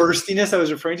 That burstiness I was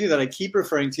referring to, that I keep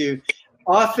referring to,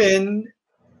 often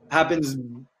happens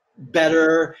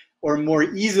better or more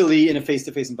easily in a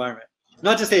face-to-face environment.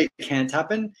 Not to say it can't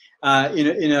happen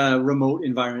in a remote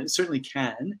environment. It certainly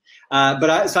can.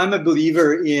 So I'm a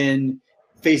believer in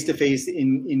face-to-face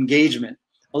engagement.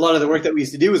 A lot of the work that we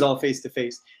used to do was all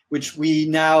face-to-face, which we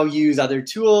now use other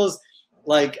tools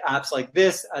like apps like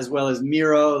this, as well as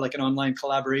Miro, like an online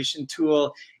collaboration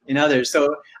tool. in others.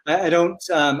 So I don't,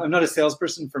 I'm not a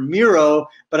salesperson for Miro,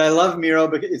 but I love Miro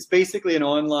because it's basically an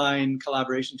online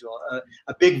collaboration tool,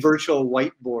 a big virtual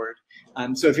whiteboard.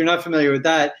 So if you're not familiar with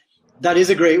that, that is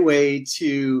a great way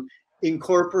to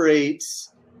incorporate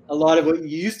a lot of what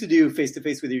you used to do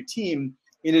face-to-face with your team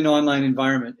in an online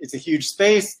environment. It's a huge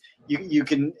space. You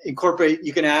can incorporate,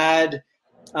 you can add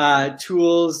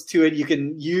tools to it. You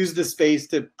can use the space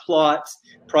to plot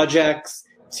projects,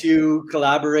 to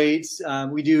collaborate.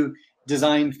 We do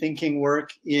design thinking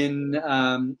work in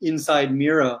inside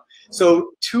Miro.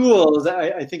 So tools,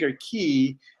 I think, are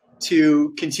key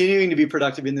to continuing to be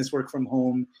productive in this work from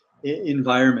home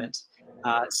environment.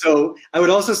 So I would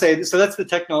also say, so that's the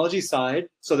technology side.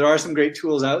 So there are some great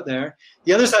tools out there.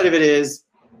 The other side of it is,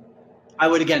 I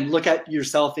would again look at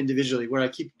yourself individually, where I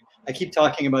keep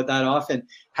talking about that often,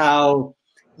 how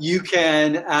you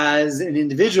can, as an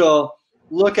individual,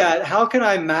 look at how can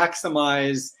I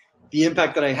maximize the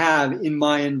impact that I have in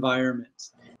my environment.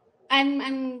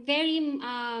 I'm very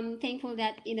thankful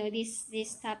that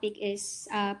this topic is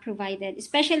provided,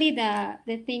 especially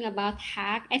the thing about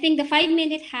hack. I think the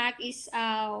 5-minute hack is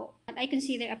what I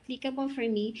consider applicable for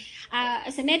me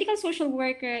as a medical social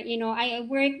worker. I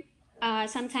work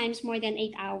sometimes more than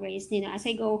 8 hours. As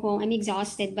I go home, I'm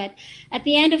exhausted. But at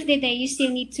the end of the day, you still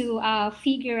need to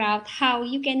figure out how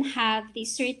you can have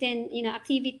these certain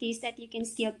activities that you can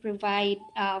still provide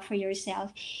for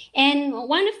yourself. And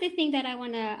one of the things that I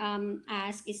want to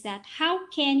ask is that how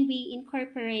can we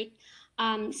incorporate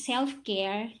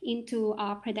self-care into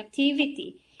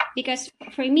productivity? Because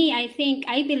for me,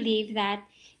 I believe that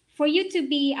for you to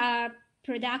be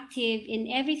productive in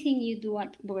everything you do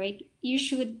at work, you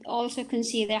should also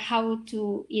consider how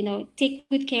to take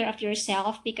good care of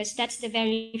yourself, because that's the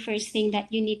very first thing that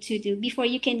you need to do before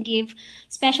you can give.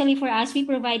 Especially for us, we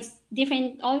provide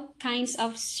all kinds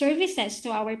of services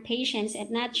to our patients, and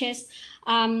not just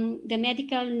the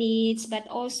medical needs, but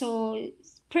also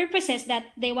purposes that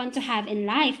they want to have in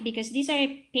life, because these are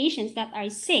patients that are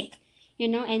sick.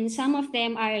 And some of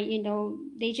them are,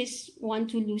 they just want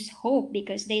to lose hope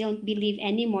because they don't believe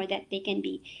anymore that they can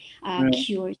be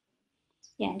cured.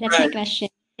 Yeah, that's my question.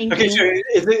 Thank you. Sure.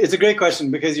 It's a great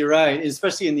question, because you're right,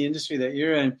 especially in the industry that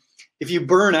you're in. If you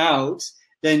burn out,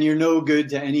 then you're no good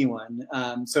to anyone.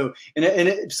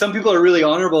 Some people are really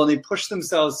honorable and they push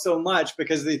themselves so much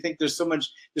because they think there's so much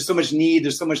need,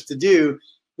 there's so much to do,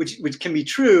 which can be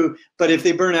true, but if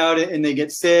they burn out and they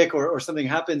get sick or something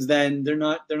happens, then they're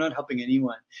not helping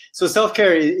anyone. So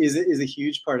self-care is a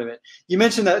huge part of it. You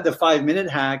mentioned that the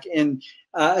 5-minute hack, and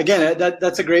again,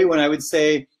 that's a great one, I would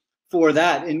say, for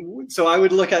that. And so I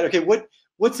would look at, okay,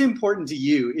 what's important to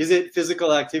you? Is it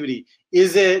physical activity?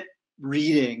 Is it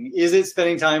reading? Is it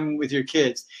spending time with your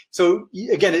kids? So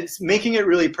again, it's making it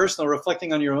really personal,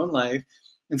 reflecting on your own life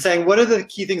and saying, what are the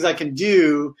key things I can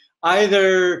do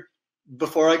either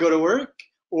before I go to work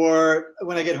or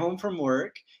when I get home from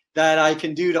work that I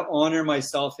can do to honor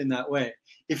myself in that way?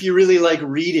 If you really like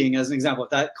reading, as an example, if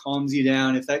that calms you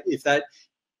down, if that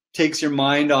takes your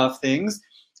mind off things,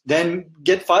 then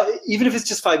even if it's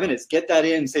just 5 minutes, get that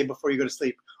in, say, before you go to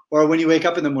sleep, or when you wake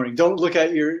up in the morning. Don't look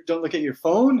at your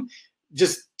phone.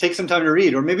 Just take some time to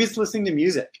read, or maybe it's listening to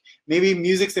music. Maybe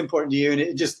music's important to you, and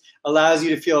it just allows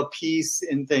you to feel peace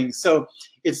in things. So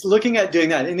it's looking at doing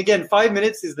that. And again, 5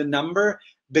 minutes is the number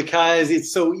because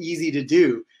it's so easy to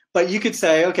do. But you could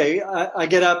say, okay, I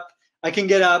can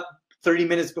get up 30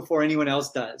 minutes before anyone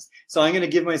else does. So I'm going to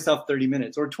give myself 30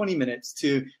 minutes or 20 minutes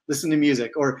to listen to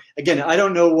music. Or again, I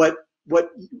don't know what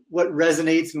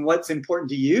resonates and what's important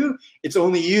to you. It's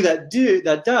only you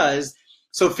that does.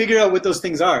 So figure out what those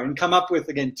things are and come up with,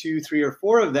 again, 2, 3, or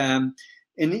 4 of them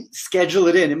and schedule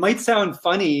it in. It might sound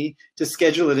funny to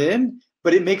schedule it in,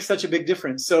 but it makes such a big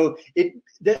difference. So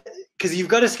because you've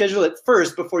got to schedule it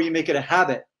first before you make it a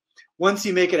habit. Once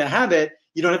you make it a habit,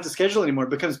 you don't have to schedule anymore. It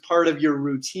becomes part of your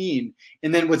routine.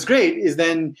 And then what's great is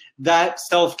then that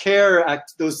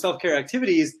those self-care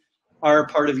activities are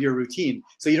part of your routine.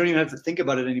 So you don't even have to think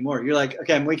about it anymore. You're like,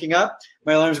 okay, I'm waking up,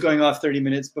 my alarm's going off 30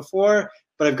 minutes before,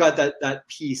 but I've got that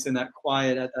peace and that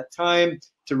quiet at that time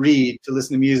to read, to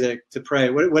listen to music, to pray,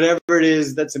 whatever it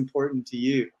is that's important to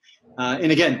you.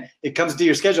 And again, it comes to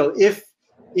your schedule. If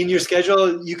in your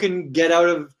schedule you can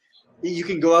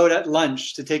go out at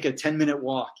lunch to take a 10-minute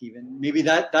walk even. Maybe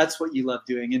that's what you love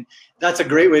doing. And that's a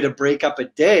great way to break up a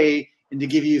day and to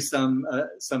give you some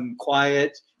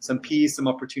quiet, some peace, some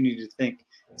opportunity to think.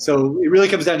 So it really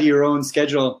comes down to your own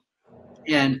schedule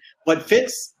and what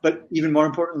fits, but even more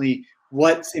importantly,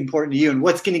 what's important to you and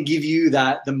what's going to give you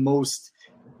the most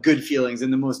good feelings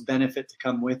and the most benefit to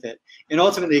come with it. And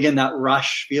ultimately, again, that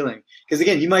rush feeling. Because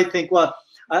again, you might think, well,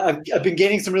 I've been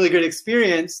gaining some really good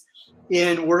experience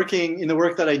in working in the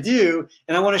work that I do,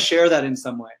 and I want to share that in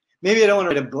some way. Maybe I don't want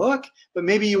to write a book, but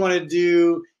maybe you want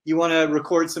to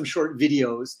record some short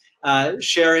videos,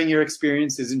 sharing your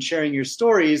experiences and sharing your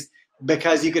stories,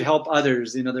 because you could help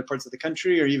others in other parts of the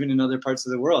country or even in other parts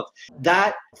of the world.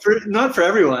 That, not for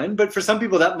everyone, but for some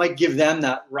people, that might give them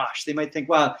that rush. They might think,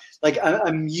 wow, like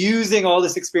I'm using all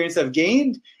this experience I've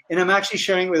gained and I'm actually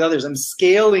sharing it with others. I'm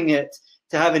scaling it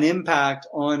to have an impact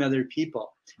on other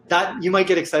people. That, you might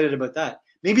get excited about that.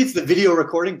 Maybe it's the video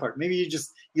recording part. Maybe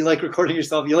you like recording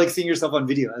yourself. You like seeing yourself on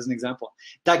video, as an example.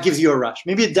 That gives you a rush.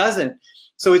 Maybe it doesn't.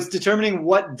 So it's determining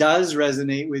what does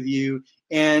resonate with you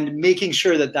and making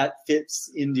sure that that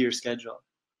fits into your schedule.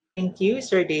 Thank you,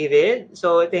 Sir David.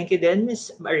 So thank you then,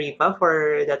 Ms. Maripa,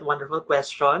 for that wonderful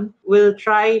question. We'll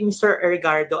try Mr.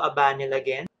 Ergardo Abanil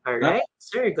again. All right,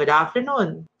 sir, good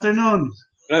afternoon. Good afternoon.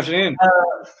 Good afternoon.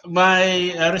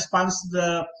 My response to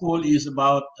the poll is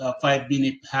about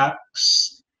 5-minute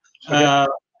hacks. Okay.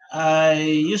 I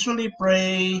usually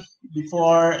pray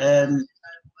before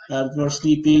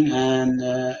sleeping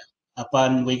and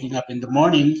upon waking up in the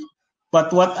morning.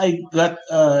 But what I got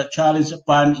challenged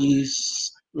upon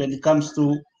is when it comes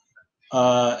to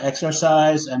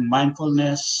exercise and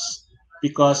mindfulness,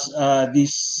 because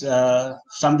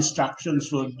some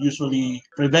distractions would usually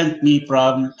prevent me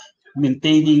from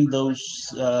maintaining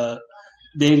those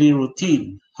daily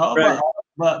routine. However,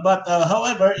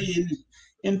 however,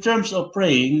 in terms of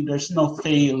praying, there's no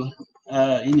fail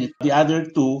in it. The other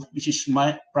two, which is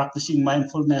practicing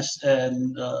mindfulness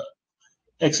and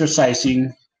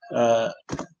exercising,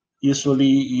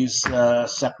 usually is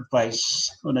sacrifice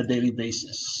on a daily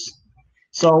basis.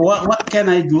 So what can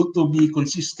I do to be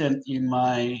consistent in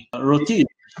my routine,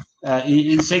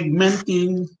 in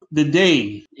segmenting the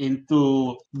day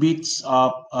into bits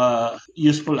of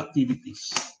useful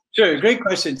activities? Sure, great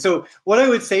question. So what I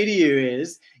would say to you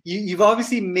is, you've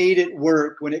obviously made it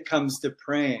work when it comes to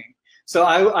praying. So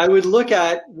I would look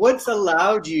at what's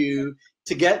allowed you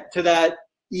to get to that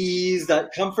ease,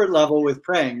 that comfort level with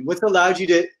praying. What's allowed you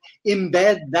to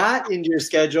embed that into your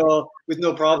schedule with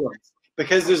no problems?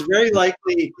 Because there's very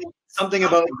likely something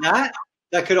about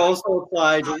that could also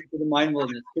apply to the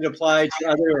mindfulness, could apply to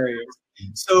other areas.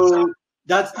 So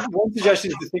that's one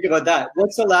suggestion, is to think about that.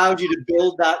 What's allowed you to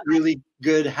build that really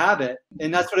good habit?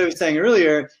 And that's what I was saying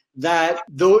earlier, that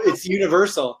though it's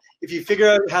universal, if you figure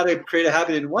out how to create a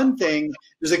habit in one thing,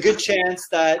 there's a good chance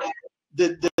that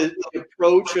the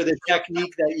approach or the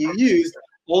technique that you use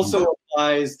also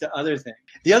applies to other things.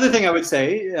 The other thing I would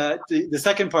say, the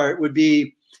second part would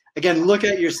be, again, look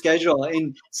at your schedule.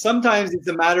 And sometimes it's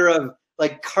a matter of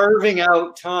like carving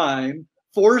out time,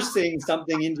 forcing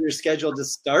something into your schedule to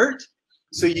start.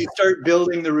 So you start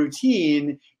building the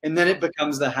routine and then it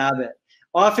becomes the habit.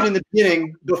 Often in the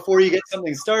beginning, before you get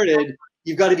something started,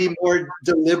 you've got to be more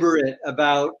deliberate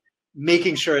about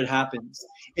making sure it happens.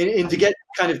 And to get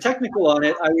kind of technical on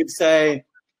it, I would say,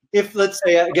 if, let's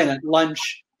say, again, at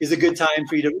lunch is a good time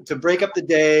for you to break up the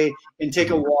day and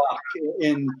take a walk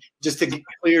and just to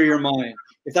clear your mind.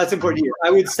 If that's important to you,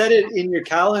 I would set it in your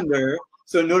calendar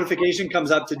so a notification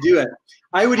comes up to do it.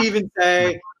 I would even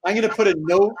say, I'm going to put a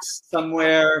note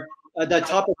somewhere, that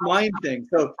top of mind thing.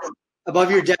 So above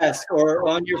your desk or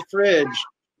on your fridge,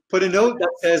 put a note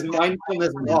that says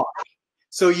mindfulness walk.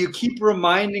 So you keep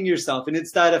reminding yourself, and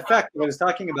it's that effect that I was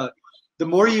talking about. The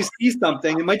more you see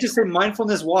something, it might just say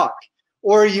mindfulness walk,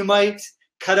 or you might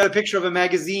cut out a picture of a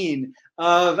magazine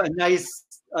of a nice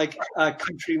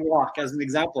country walk as an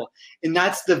example. And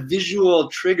that's the visual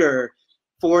trigger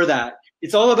for that.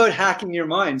 It's all about hacking your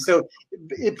mind. So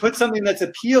it puts something that's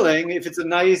appealing. If it's a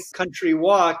nice country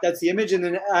walk, that's the image, and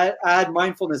then add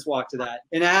mindfulness walk to that,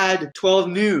 and add 12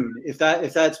 noon if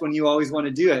that's when you always want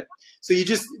to do it. So you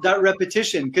just, that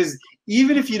repetition, because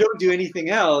even if you don't do anything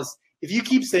else, if you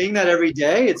keep saying that every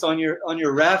day, it's on your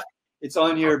ref, it's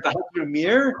on your bathroom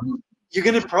mirror, you're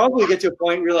going to probably get to a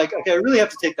point where you're like, okay, I really have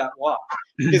to take that walk,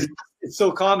 because it's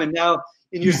so common now.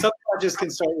 And your subconscious can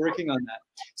start working on that.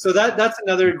 So that's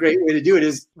another great way to do it,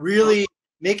 is really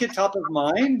make it top of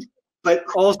mind, but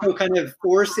also kind of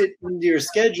force it into your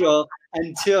schedule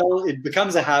until it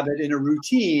becomes a habit and a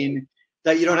routine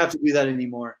that you don't have to do that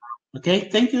anymore. Okay,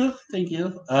 thank you.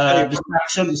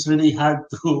 Distraction is really hard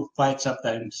to fight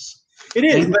sometimes. It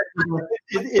is, but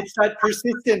it's that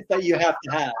persistence that you have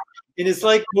to have. And it's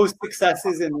like most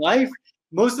successes in life.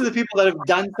 Most of the people that have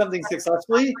done something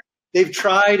successfully, they've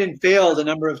tried and failed a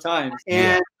number of times.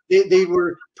 And they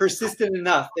were persistent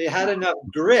enough. They had enough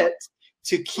grit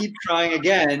to keep trying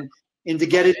again and to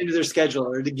get it into their schedule,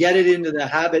 or to get it into the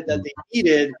habit that they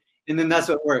needed and then that's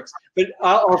what works. But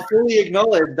I'll fully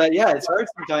acknowledge that, yeah, it's hard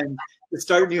sometimes to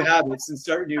start new habits and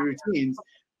start new routines.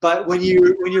 But when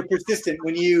you're persistent,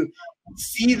 when you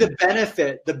see the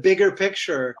benefit, the bigger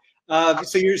picture,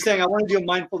 so you're saying, I want to do a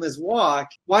mindfulness walk.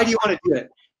 Why do you want to do it?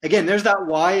 Again, there's that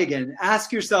why again.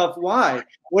 Ask yourself why.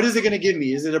 What is it going to give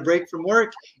me? Is it a break from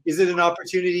work? Is it an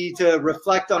opportunity to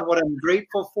reflect on what I'm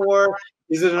grateful for?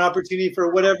 Is it an opportunity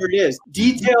for whatever it is?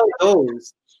 Detail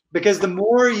those, because the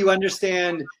more you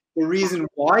understand the reason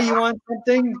why you want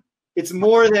something, it's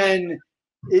more than,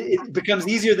 it becomes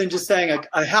easier than just saying,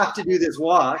 I have to do this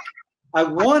walk. I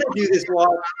want to do this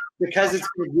walk because it's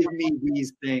going to give me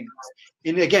these things.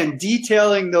 And again,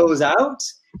 detailing those out,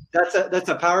 that's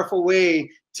a powerful way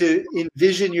to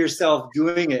envision yourself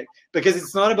doing it, because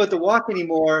it's not about the walk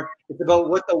anymore. It's about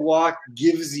what the walk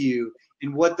gives you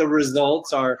and what the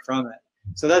results are from it.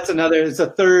 So it's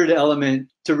a third element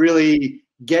to really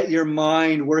get your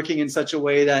mind working in such a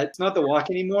way that it's not the walk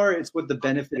anymore, it's what the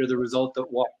benefit or the result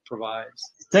that walk provides.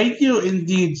 Thank you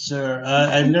indeed, sir.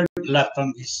 I learned a lot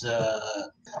from this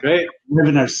Great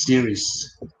webinar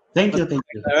series. Thank you.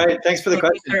 All right, thanks for the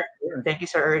question. Thank you,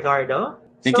 Sir Ricardo.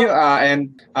 Thank you.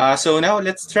 So now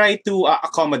let's try to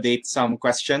accommodate some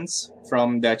questions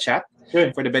from the chat.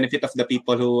 Sure. For the benefit of the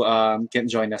people who can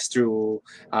join us through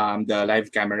the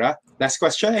live camera. Last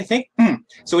question, I think.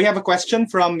 So we have a question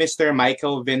from Mr.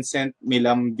 Michael Vincent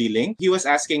Milam Biling. He was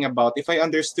asking about, if I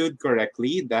understood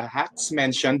correctly, the hacks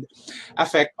mentioned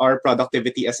affect our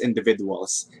productivity as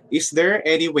individuals. Is there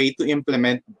any way to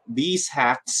implement these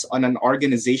hacks on an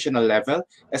organizational level,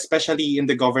 especially in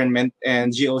the government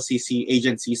and GOCC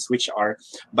agencies, which are,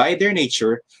 by their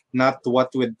nature, not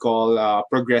what we'd call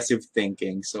progressive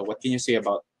thinking? So what can you say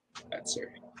about that,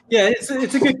 sir? Yeah, it's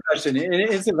a good question, and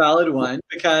it's a valid one,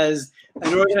 because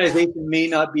an organization may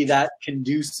not be that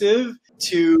conducive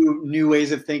to new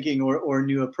ways of thinking or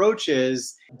new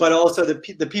approaches, but also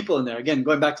the people in there. Again,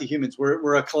 going back to humans,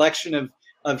 we're a collection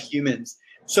of humans.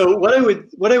 So what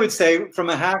I would say from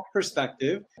a hack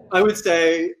perspective, I would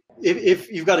say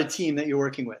if you've got a team that you're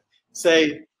working with,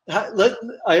 say,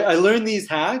 I learned these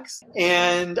hacks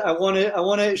and I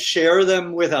want to share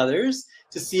them with others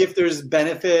to see if there's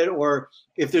benefit or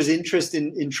if there's interest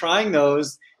in trying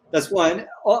those. That's one.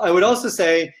 I would also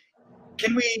say,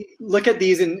 can we look at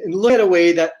these and look at a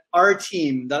way that our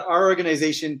team, that our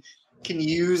organization can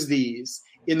use these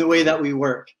in the way that we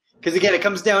work? Because again, it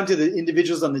comes down to the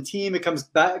individuals on the team. It comes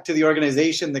back to the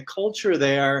organization, the culture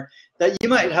there, that you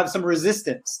might have some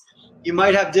resistance. You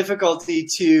might have difficulty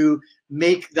to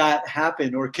make that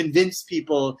happen or convince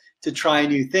people to try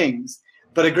new things.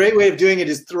 But a great way of doing it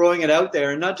is throwing it out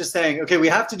there and not just saying, okay, we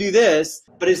have to do this,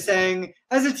 but is saying,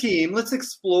 as a team, let's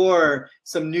explore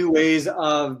some new ways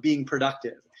of being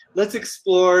productive. Let's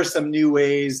explore some new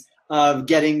ways of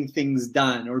getting things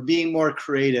done or being more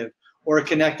creative or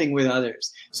connecting with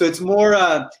others. So it's more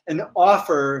an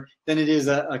offer than it is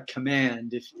a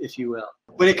command, if you will.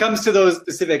 When it comes to those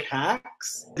specific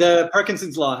hacks, the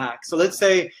Parkinson's Law hack. So let's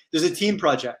say there's a team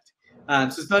project.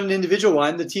 So it's not an individual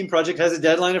one. The team project has a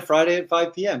deadline of Friday at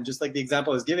 5 p.m., just like the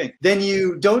example I was giving. Then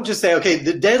you don't just say, okay,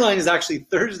 the deadline is actually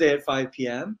Thursday at 5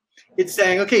 p.m. It's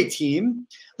saying, okay, team,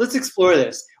 let's explore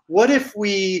this. What if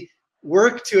we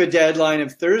work to a deadline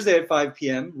of Thursday at 5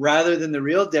 p.m. rather than the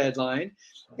real deadline?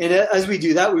 And as we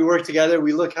do that, we work together,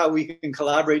 we look how we can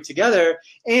collaborate together,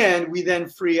 and we then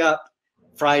free up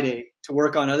Friday to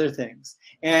work on other things.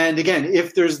 And again,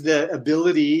 if there's the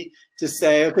ability to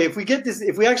say, okay,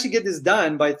 if we actually get this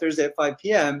done by Thursday at 5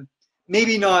 p.m.,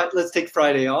 maybe not, let's take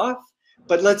Friday off,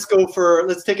 but let's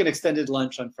take an extended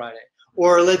lunch on Friday,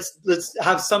 or let's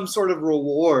have some sort of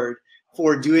reward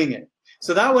for doing it.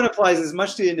 So that one applies as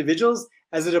much to individuals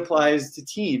as it applies to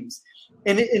teams.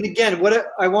 And again, what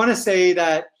I want to say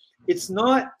that it's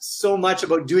not so much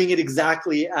about doing it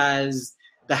exactly as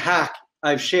the hack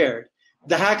I've shared.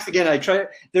 The hacks, again,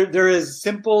 they're as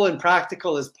simple and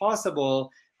practical as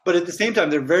possible, but at the same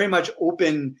time, they're very much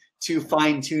open to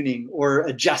fine-tuning or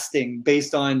adjusting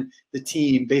based on the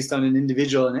team, based on an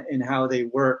individual and how they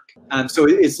work. So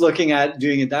it's looking at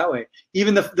doing it that way.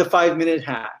 Even the 5-minute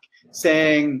hack,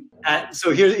 saying, so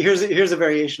here's a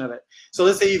variation of it. So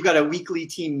let's say you've got a weekly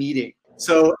team meeting.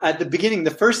 So at the beginning,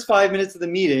 the first 5 minutes of the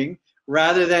meeting,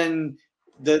 rather than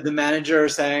the manager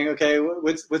saying, okay,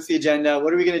 what's the agenda?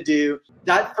 What are we going to do?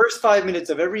 That first 5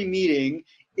 minutes of every meeting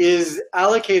is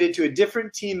allocated to a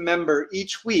different team member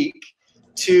each week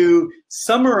to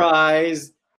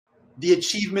summarize the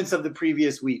achievements of the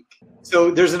previous week.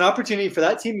 So there's an opportunity for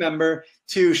that team member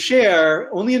to share,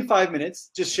 only in 5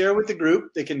 minutes, just share with the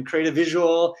group. They can create a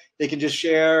visual. They can just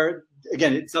share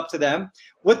again, it's up to them,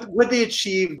 what they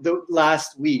achieved the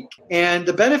last week. And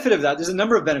the benefit of that, there's a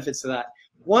number of benefits to that.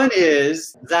 One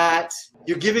is that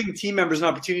you're giving team members an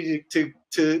opportunity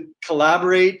to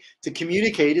collaborate, to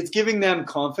communicate. It's giving them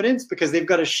confidence because they've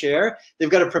got to share. They've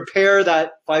got to prepare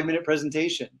that 5-minute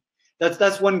presentation.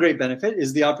 That's one great benefit,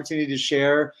 is the opportunity to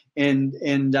share and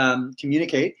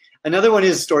communicate. Another one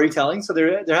is storytelling. So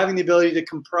they're having the ability to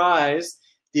comprise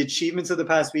the achievements of the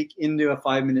past week into a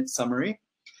 5-minute summary.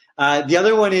 The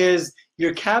other one is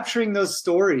you're capturing those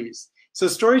stories. So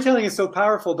storytelling is so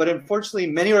powerful, but unfortunately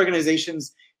many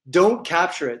organizations don't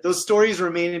capture it. Those stories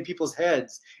remain in people's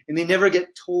heads and they never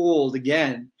get told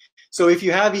again. So if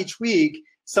you have each week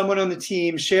someone on the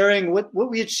team sharing what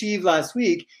we achieved last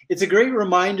week, it's a great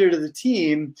reminder to the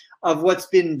team of what's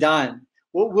been done,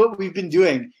 what we've been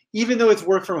doing. Even though it's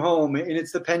work from home and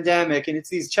it's the pandemic and it's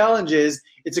these challenges,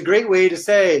 it's a great way to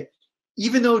say,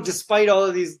 even though despite all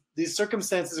of these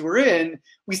circumstances we're in,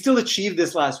 we still achieved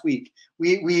this last week.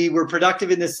 We were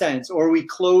productive in this sense, or we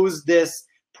closed this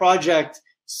project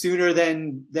sooner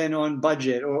than on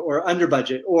budget, or under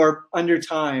budget, or under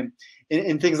time,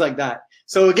 and things like that.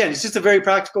 So again, it's just a very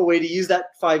practical way to use that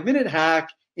 5-minute hack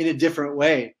in a different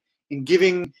way, and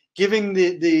giving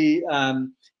the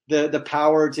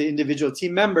power to individual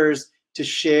team members to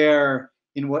share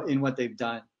in what they've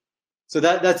done. So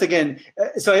that's again,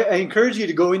 so I encourage you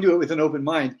to go into it with an open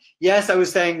mind. Yes, I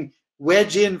was saying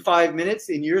wedge in 5 minutes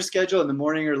in your schedule in the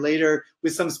morning or later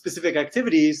with some specific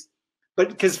activities, but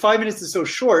because 5 minutes is so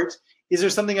short, is there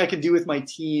something I can do with my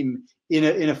team in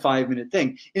a 5-minute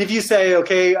thing? And if you say,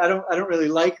 okay, I don't really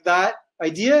like that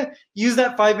idea, use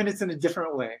that 5 minutes in a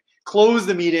different way. Close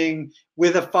the meeting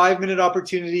with a 5-minute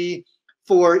opportunity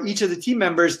for each of the team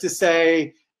members to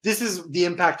say, this is the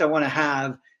impact I want to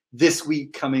have this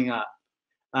week coming up.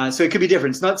 So it could be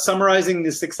different. It's not summarizing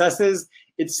the successes.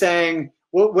 It's saying,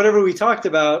 whatever we talked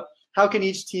about, how can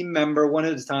each team member one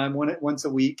at a time, once a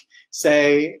week,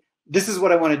 say, this is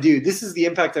what I want to do. This is the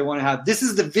impact I want to have. This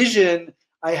is the vision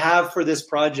I have for this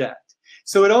project.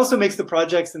 So it also makes the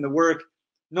projects and the work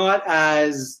not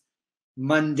as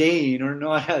mundane or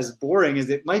not as boring as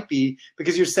it might be,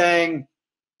 because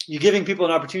you're giving people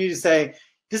an opportunity to say,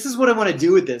 this is what I want to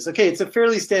do with this. Okay, it's a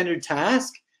fairly standard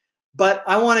task, but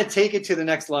I want to take it to the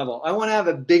next level. I want to have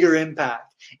a bigger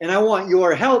impact. And I want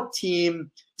your help,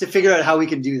 team, to figure out how we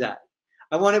can do that.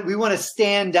 We want to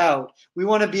stand out. We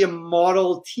want to be a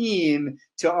model team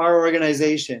to our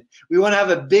organization. We want to have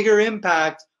a bigger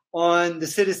impact on the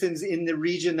citizens in the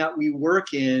region that we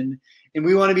work in, and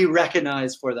we want to be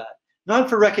recognized for that. Not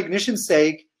for recognition's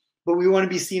sake, but we want to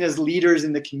be seen as leaders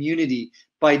in the community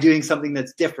by doing something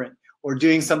that's different or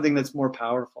doing something that's more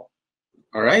powerful.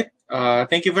 All right.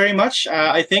 Thank you very much.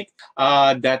 I think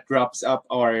that wraps up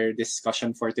our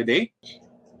discussion for today.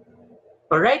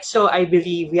 All right, so I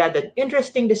believe we had an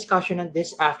interesting discussion on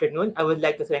this afternoon. I would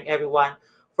like to thank everyone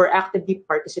for actively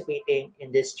participating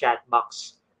in this chat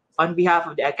box. On behalf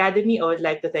of the Academy, I would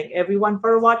like to thank everyone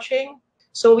for watching.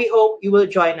 So we hope you will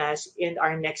join us in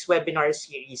our next webinar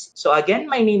series. So again,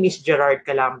 my name is Gerard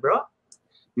Calambro.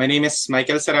 My name is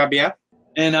Michael Sarabia.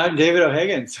 And I'm David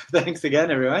O'Hagan. So thanks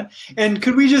again, everyone. And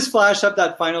could we just flash up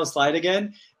that final slide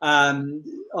again on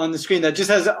the screen that just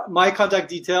has my contact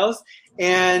details?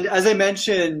 And as I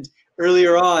mentioned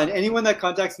earlier on, anyone that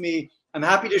contacts me, I'm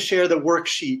happy to share the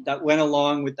worksheet that went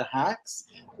along with the hacks.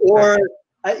 Or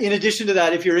in addition to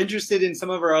that, if you're interested in some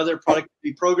of our other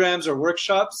productivity programs or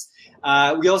workshops,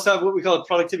 we also have what we call a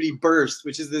productivity burst,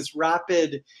 which is this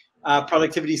rapid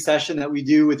productivity session that we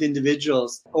do with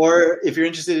individuals. Or if you're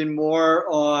interested in more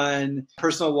on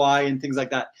personal why and things like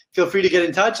that, feel free to get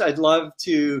in touch. I'd love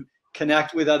to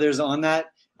connect with others on that.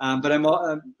 But I'm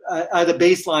at the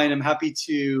baseline, I'm happy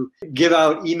to give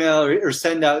out email or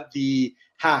send out the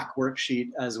hack worksheet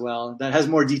as well. That has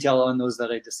more detail on those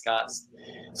that I discussed.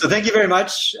 So thank you very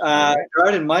much,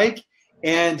 Gerard and Mike,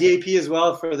 and DAP as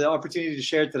well for the opportunity to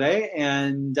share today.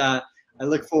 And I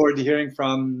look forward to hearing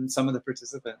from some of the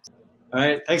participants. All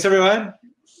right, thanks everyone.